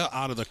 Atia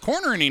out of the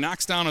corner, and he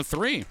knocks down a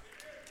three.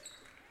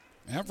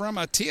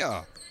 Evram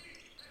Atia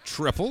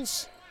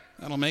triples.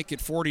 That'll make it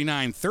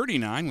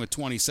 49-39 with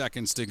 20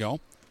 seconds to go.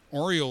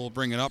 Oriole will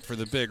bring it up for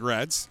the Big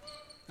Reds.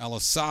 El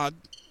Assad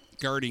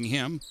guarding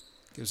him.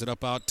 Gives it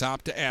up out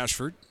top to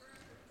Ashford.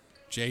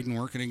 Jaden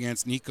working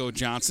against Nico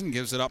Johnson.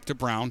 Gives it up to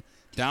Brown.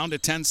 Down to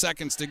 10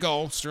 seconds to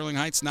go. Sterling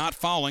Heights not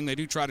fouling. They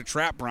do try to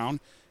trap Brown.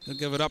 He'll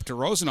give it up to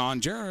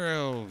Rosenaw.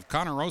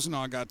 Connor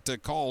Rosenaw got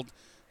called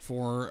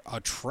for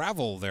a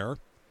travel there.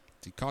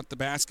 He caught the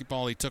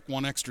basketball. He took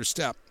one extra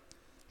step.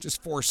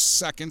 Just 4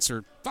 seconds,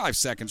 or 5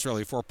 seconds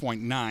really,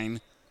 4.9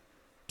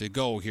 to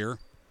go here.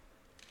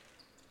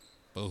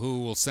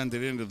 Bahu will send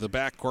it into the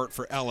backcourt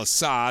for El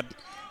Assad,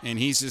 and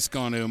he's just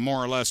going to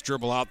more or less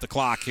dribble out the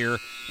clock here.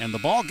 And the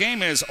ball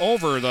game is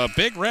over. The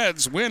Big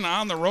Reds win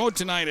on the road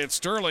tonight at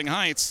Sterling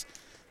Heights,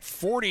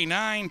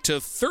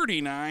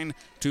 49-39,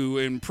 to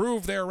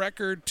improve their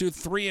record to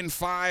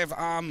 3-5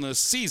 on the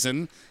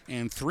season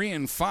and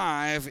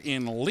 3-5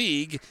 in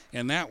league,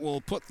 and that will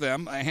put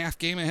them a half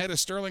game ahead of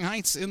Sterling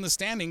Heights in the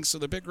standings. So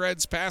the Big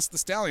Reds pass the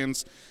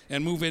Stallions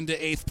and move into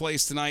 8th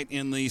place tonight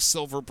in the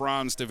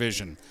Silver-Bronze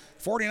division.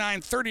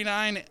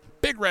 49-39,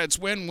 Big Reds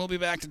win. We'll be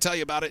back to tell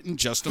you about it in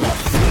just a moment.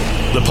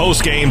 The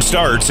postgame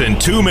starts in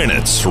 2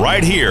 minutes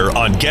right here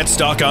on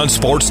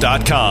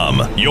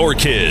GetStuckOnSports.com. Your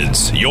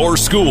kids, your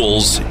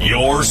schools,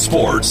 your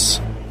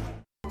sports.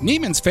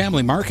 Neiman's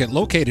Family Market,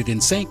 located in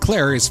St.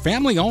 Clair, is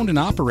family-owned and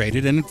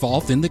operated and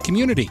involved in the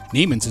community.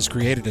 Neiman's has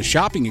created a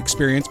shopping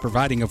experience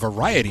providing a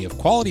variety of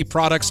quality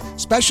products,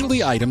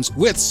 specialty items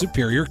with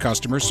superior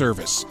customer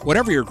service.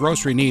 Whatever your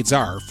grocery needs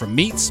are, from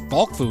meats,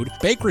 bulk food,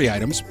 bakery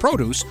items,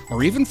 produce,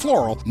 or even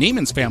floral,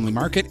 Neiman's Family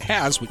Market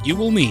has what you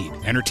will need.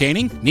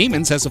 Entertaining?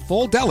 Neiman's has a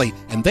full deli,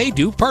 and they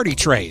do party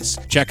trays.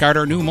 Check out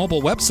our new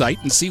mobile website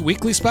and see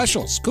weekly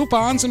specials,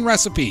 coupons, and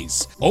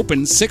recipes.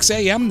 Open 6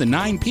 a.m. to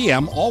 9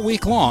 p.m. all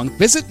week long.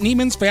 Visit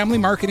Neiman's Family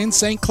Market in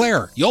St.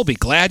 Clair. You'll be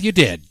glad you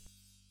did.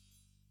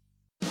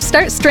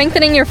 Start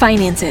strengthening your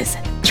finances.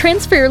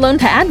 Transfer your loan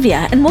to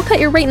Advia and we'll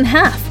cut your rate in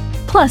half.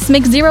 Plus,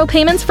 make 0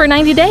 payments for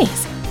 90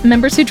 days.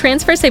 Members who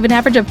transfer save an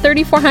average of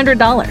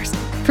 $3,400.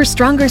 For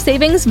stronger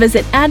savings,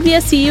 visit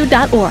adviacu.org.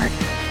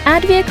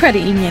 Advia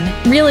Credit Union.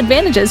 Real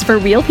advantages for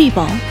real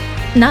people.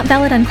 Not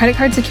valid on credit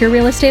card, secure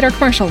real estate, or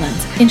commercial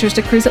loans. Interest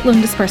accrues at loan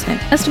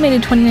disbursement.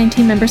 Estimated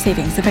 2019 member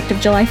savings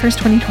effective July 1st,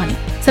 2020.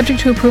 Subject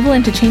to approval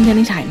and to change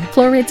anytime.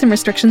 Floor rates and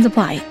restrictions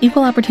apply.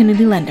 Equal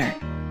opportunity lender.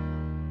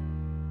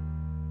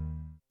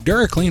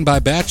 DuraClean by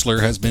Bachelor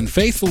has been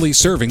faithfully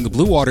serving the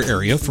Blue Water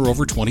area for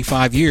over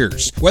 25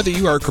 years. Whether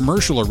you are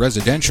commercial or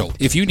residential,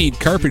 if you need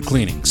carpet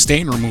cleaning,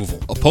 stain removal,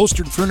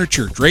 upholstered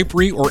furniture,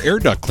 drapery, or air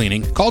duct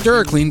cleaning, call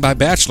DuraClean by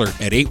Bachelor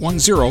at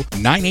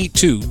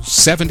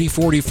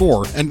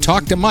 810-982-7044 and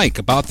talk to Mike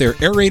about their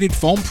aerated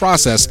foam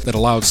process that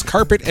allows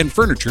carpet and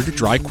furniture to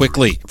dry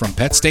quickly. From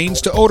pet stains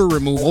to odor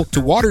removal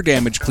to water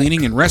damage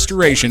cleaning and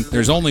restoration,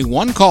 there's only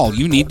one call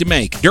you need to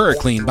make.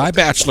 DuraClean by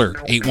Bachelor,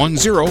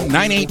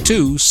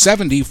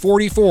 810-982-7044.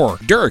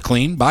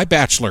 DuraClean by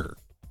Bachelor.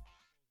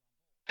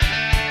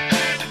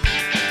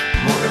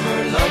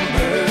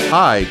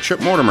 Hi, Chip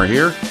Mortimer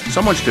here.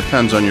 So much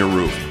depends on your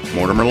roof.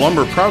 Mortimer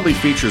Lumber proudly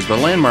features the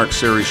Landmark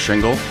Series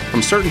shingle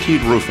from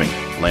Certainteed Roofing.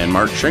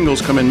 Landmark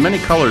shingles come in many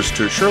colors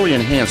to surely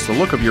enhance the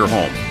look of your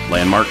home.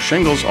 Landmark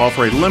shingles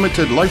offer a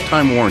limited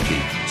lifetime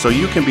warranty, so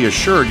you can be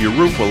assured your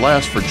roof will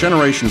last for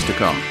generations to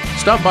come.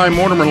 Stop by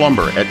Mortimer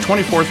Lumber at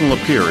 24th and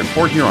Lapeer in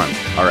Port Huron.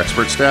 Our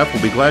expert staff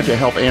will be glad to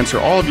help answer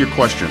all of your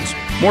questions.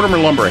 Mortimer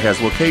Lumber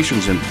has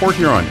locations in Port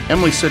Huron,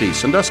 Emily City,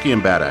 Sandusky,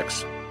 and Bad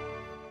Axe.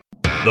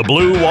 The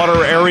Blue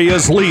Water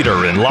Area's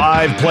leader in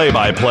live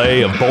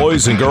play-by-play of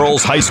boys and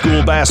girls high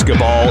school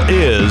basketball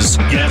is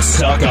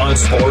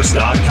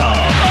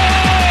GetStuckOnSports.com.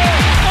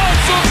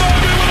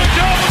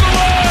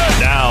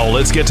 Now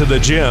let's get to the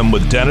gym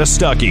with Dennis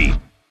Stuckey.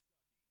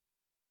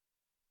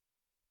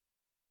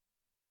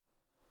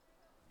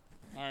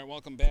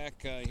 Welcome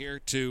back here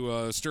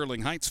to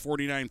Sterling Heights,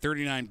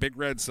 49-39. Big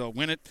Reds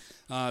win it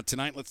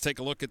tonight. Let's take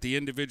a look at the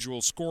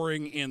individual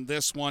scoring in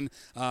this one.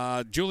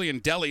 Julian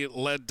Deli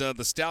led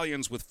the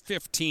Stallions with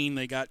 15.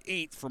 They got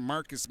 8 from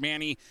Marcus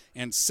Manny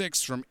and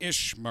 6 from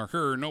Ish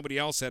Maher. Nobody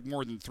else had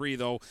more than 3,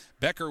 though.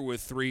 Becker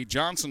with 3,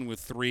 Johnson with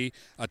 3,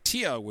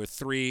 Atia with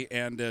 3,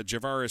 and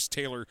Javaris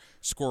Taylor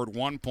scored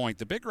 1 point.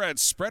 The Big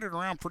Reds spread it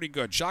around pretty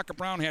good. Shaka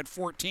Brown had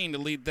 14 to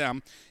lead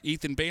them.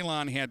 Ethan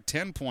Balon had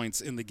 10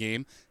 points in the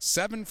game.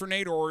 7 for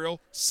Nate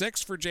Oriole,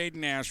 6 for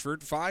Jaden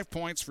Ashford, 5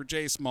 points for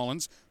Jace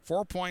Mullins,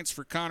 4 points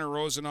for Connor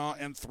Rosenau,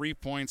 and 3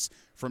 points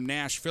from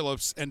Nash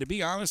Phillips. And to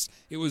be honest,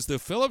 it was the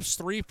Phillips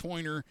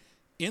three-pointer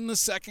in the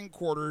second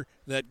quarter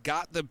that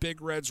got the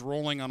Big Reds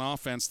rolling on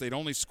offense. They'd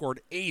only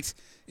scored 8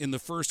 in the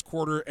first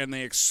quarter, and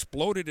they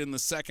exploded in the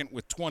second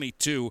with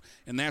 22,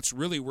 and that's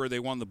really where they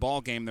won the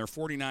ball game. They're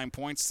 49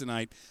 points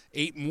tonight,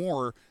 8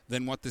 more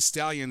than what the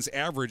Stallions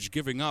average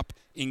giving up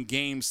in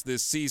games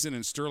this season,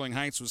 and Sterling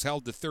Heights was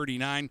held to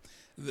 39.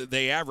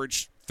 They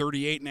averaged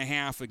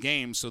 38.5 a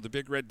game, so the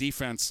Big Red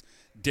defense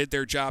did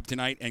their job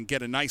tonight and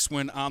get a nice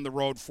win on the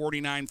road,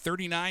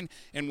 49-39,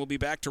 and we'll be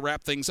back to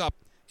wrap things up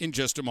in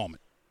just a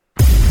moment.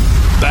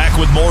 Back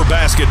with more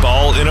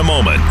basketball in a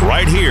moment,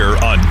 right here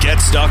on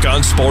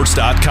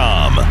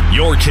GetStuckOnSports.com.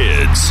 Your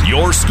kids,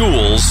 your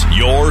schools,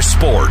 your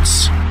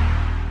sports.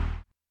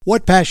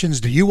 What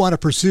passions do you want to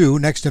pursue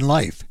next in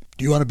life?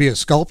 Do you want to be a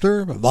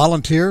sculptor, a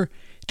volunteer,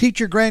 teach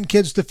your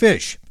grandkids to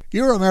fish?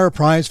 Your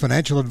Ameriprise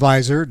financial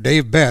advisor,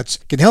 Dave Betts,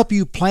 can help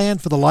you plan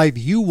for the life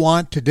you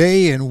want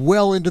today and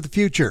well into the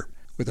future.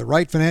 With the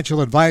right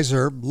financial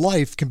advisor,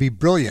 life can be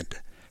brilliant.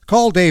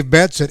 Call Dave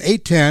Betts at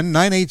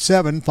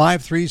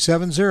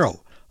 810-987-5370.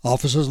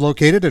 Offices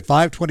located at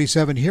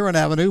 527 Huron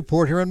Avenue,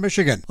 Port Huron,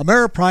 Michigan.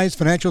 Ameriprise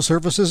Financial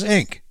Services,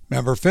 Inc.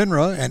 Member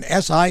FINRA and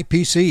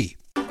SIPC.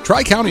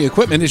 Tri-County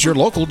Equipment is your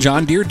local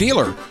John Deere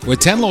dealer.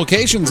 With 10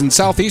 locations in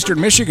southeastern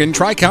Michigan,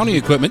 Tri-County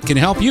Equipment can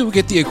help you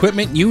get the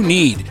equipment you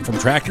need. From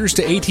tractors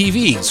to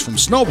ATVs, from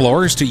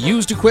snowblowers to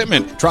used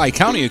equipment,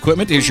 Tri-County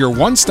Equipment is your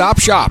one-stop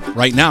shop.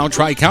 Right now,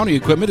 Tri-County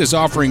Equipment is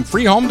offering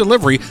free home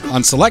delivery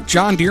on select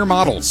John Deere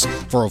models.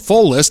 For a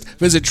full list,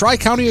 visit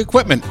Tri-County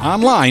Equipment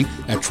online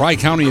at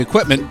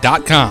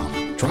tricountyequipment.com.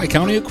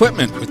 Tri-County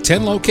Equipment with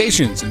 10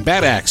 locations in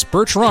Bad Axe,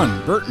 Birch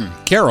Run, Burton,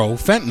 Caro,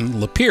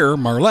 Fenton, Lapeer,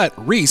 Marlette,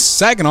 Reese,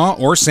 Saginaw,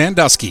 or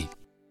Sandusky.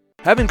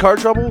 Having car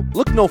trouble?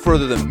 Look no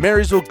further than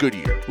Marysville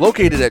Goodyear.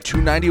 Located at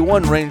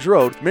 291 Range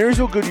Road,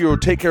 Marysville Goodyear will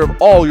take care of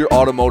all your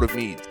automotive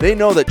needs. They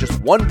know that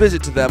just one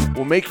visit to them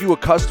will make you a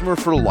customer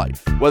for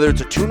life. Whether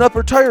it's a tune-up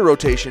or tire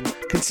rotation,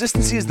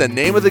 consistency is the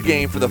name of the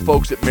game for the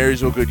folks at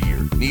Marysville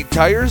Goodyear. Need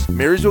tires?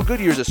 Marysville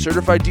Goodyear is a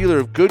certified dealer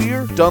of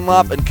Goodyear,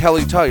 Dunlop, and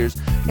Kelly tires,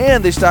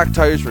 and they stock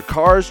tires for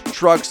cars,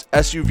 trucks,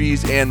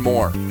 SUVs, and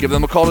more. Give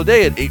them a call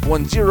today at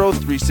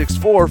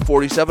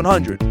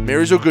 810-364-4700.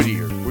 Marysville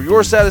Goodyear, where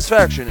your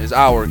satisfaction is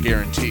our guarantee.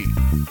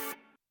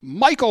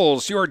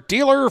 Michael's, your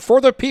dealer for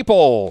the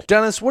people.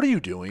 Dennis, what are you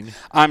doing?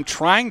 I'm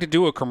trying to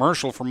do a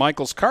commercial for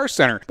Michael's Car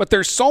Center, but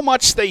there's so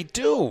much they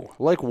do.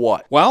 Like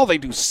what? Well, they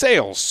do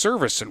sales,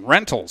 service, and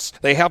rentals.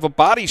 They have a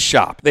body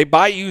shop. They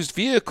buy used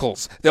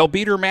vehicles. They'll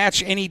beat or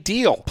match any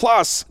deal.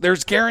 Plus,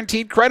 there's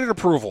guaranteed credit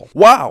approval.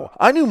 Wow,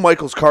 I knew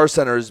Michael's Car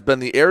Center has been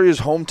the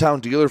area's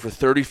hometown dealer for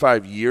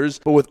 35 years,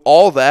 but with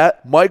all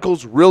that,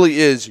 Michael's really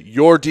is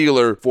your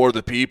dealer for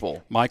the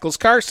people. Michael's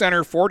Car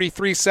Center,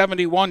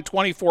 4371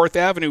 24th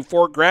Avenue,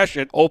 Fort Gratiot,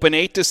 open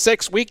 8 to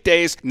 6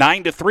 weekdays,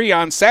 9 to 3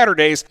 on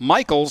Saturdays.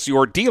 Michael's,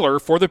 your dealer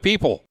for the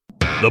people.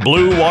 The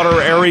Blue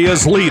Water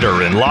Area's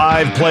leader in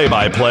live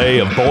play-by-play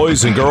of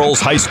boys and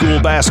girls high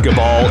school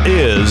basketball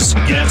is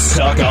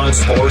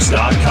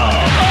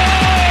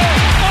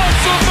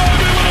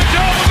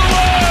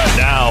GetStuckOnSports.com.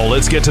 Now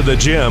let's get to the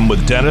gym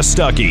with Dennis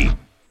Stuckey.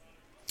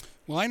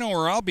 Well, I know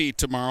where I'll be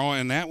tomorrow,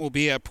 and that will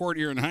be at Port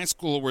Huron High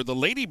School, where the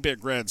Lady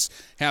Big Reds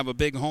have a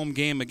big home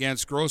game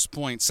against Grosse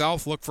Pointe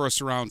South. Look for us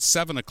around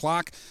 7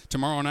 o'clock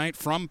tomorrow night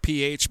from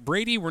PH.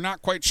 Brady, we're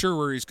not quite sure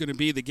where he's going to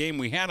be. The game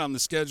we had on the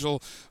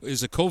schedule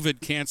is a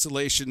COVID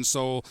cancellation,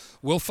 so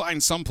we'll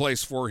find some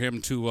place for him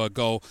to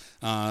go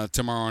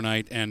tomorrow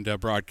night and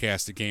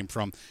broadcast the game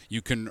from.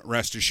 You can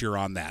rest assured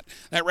on that.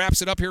 That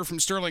wraps it up here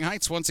from Sterling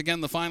Heights. Once again,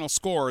 the final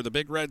score, the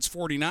Big Reds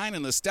 49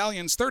 and the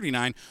Stallions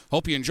 39.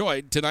 Hope you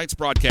enjoyed tonight's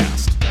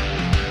broadcast.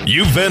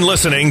 You've been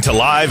listening to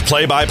live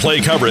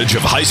play-by-play coverage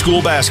of high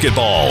school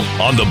basketball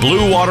on the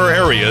Blue Water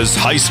Area's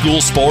high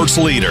school sports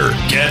leader.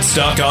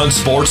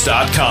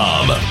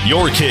 GetStuckOnSports.com.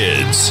 Your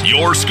kids,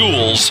 your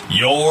schools,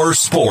 your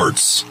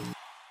sports.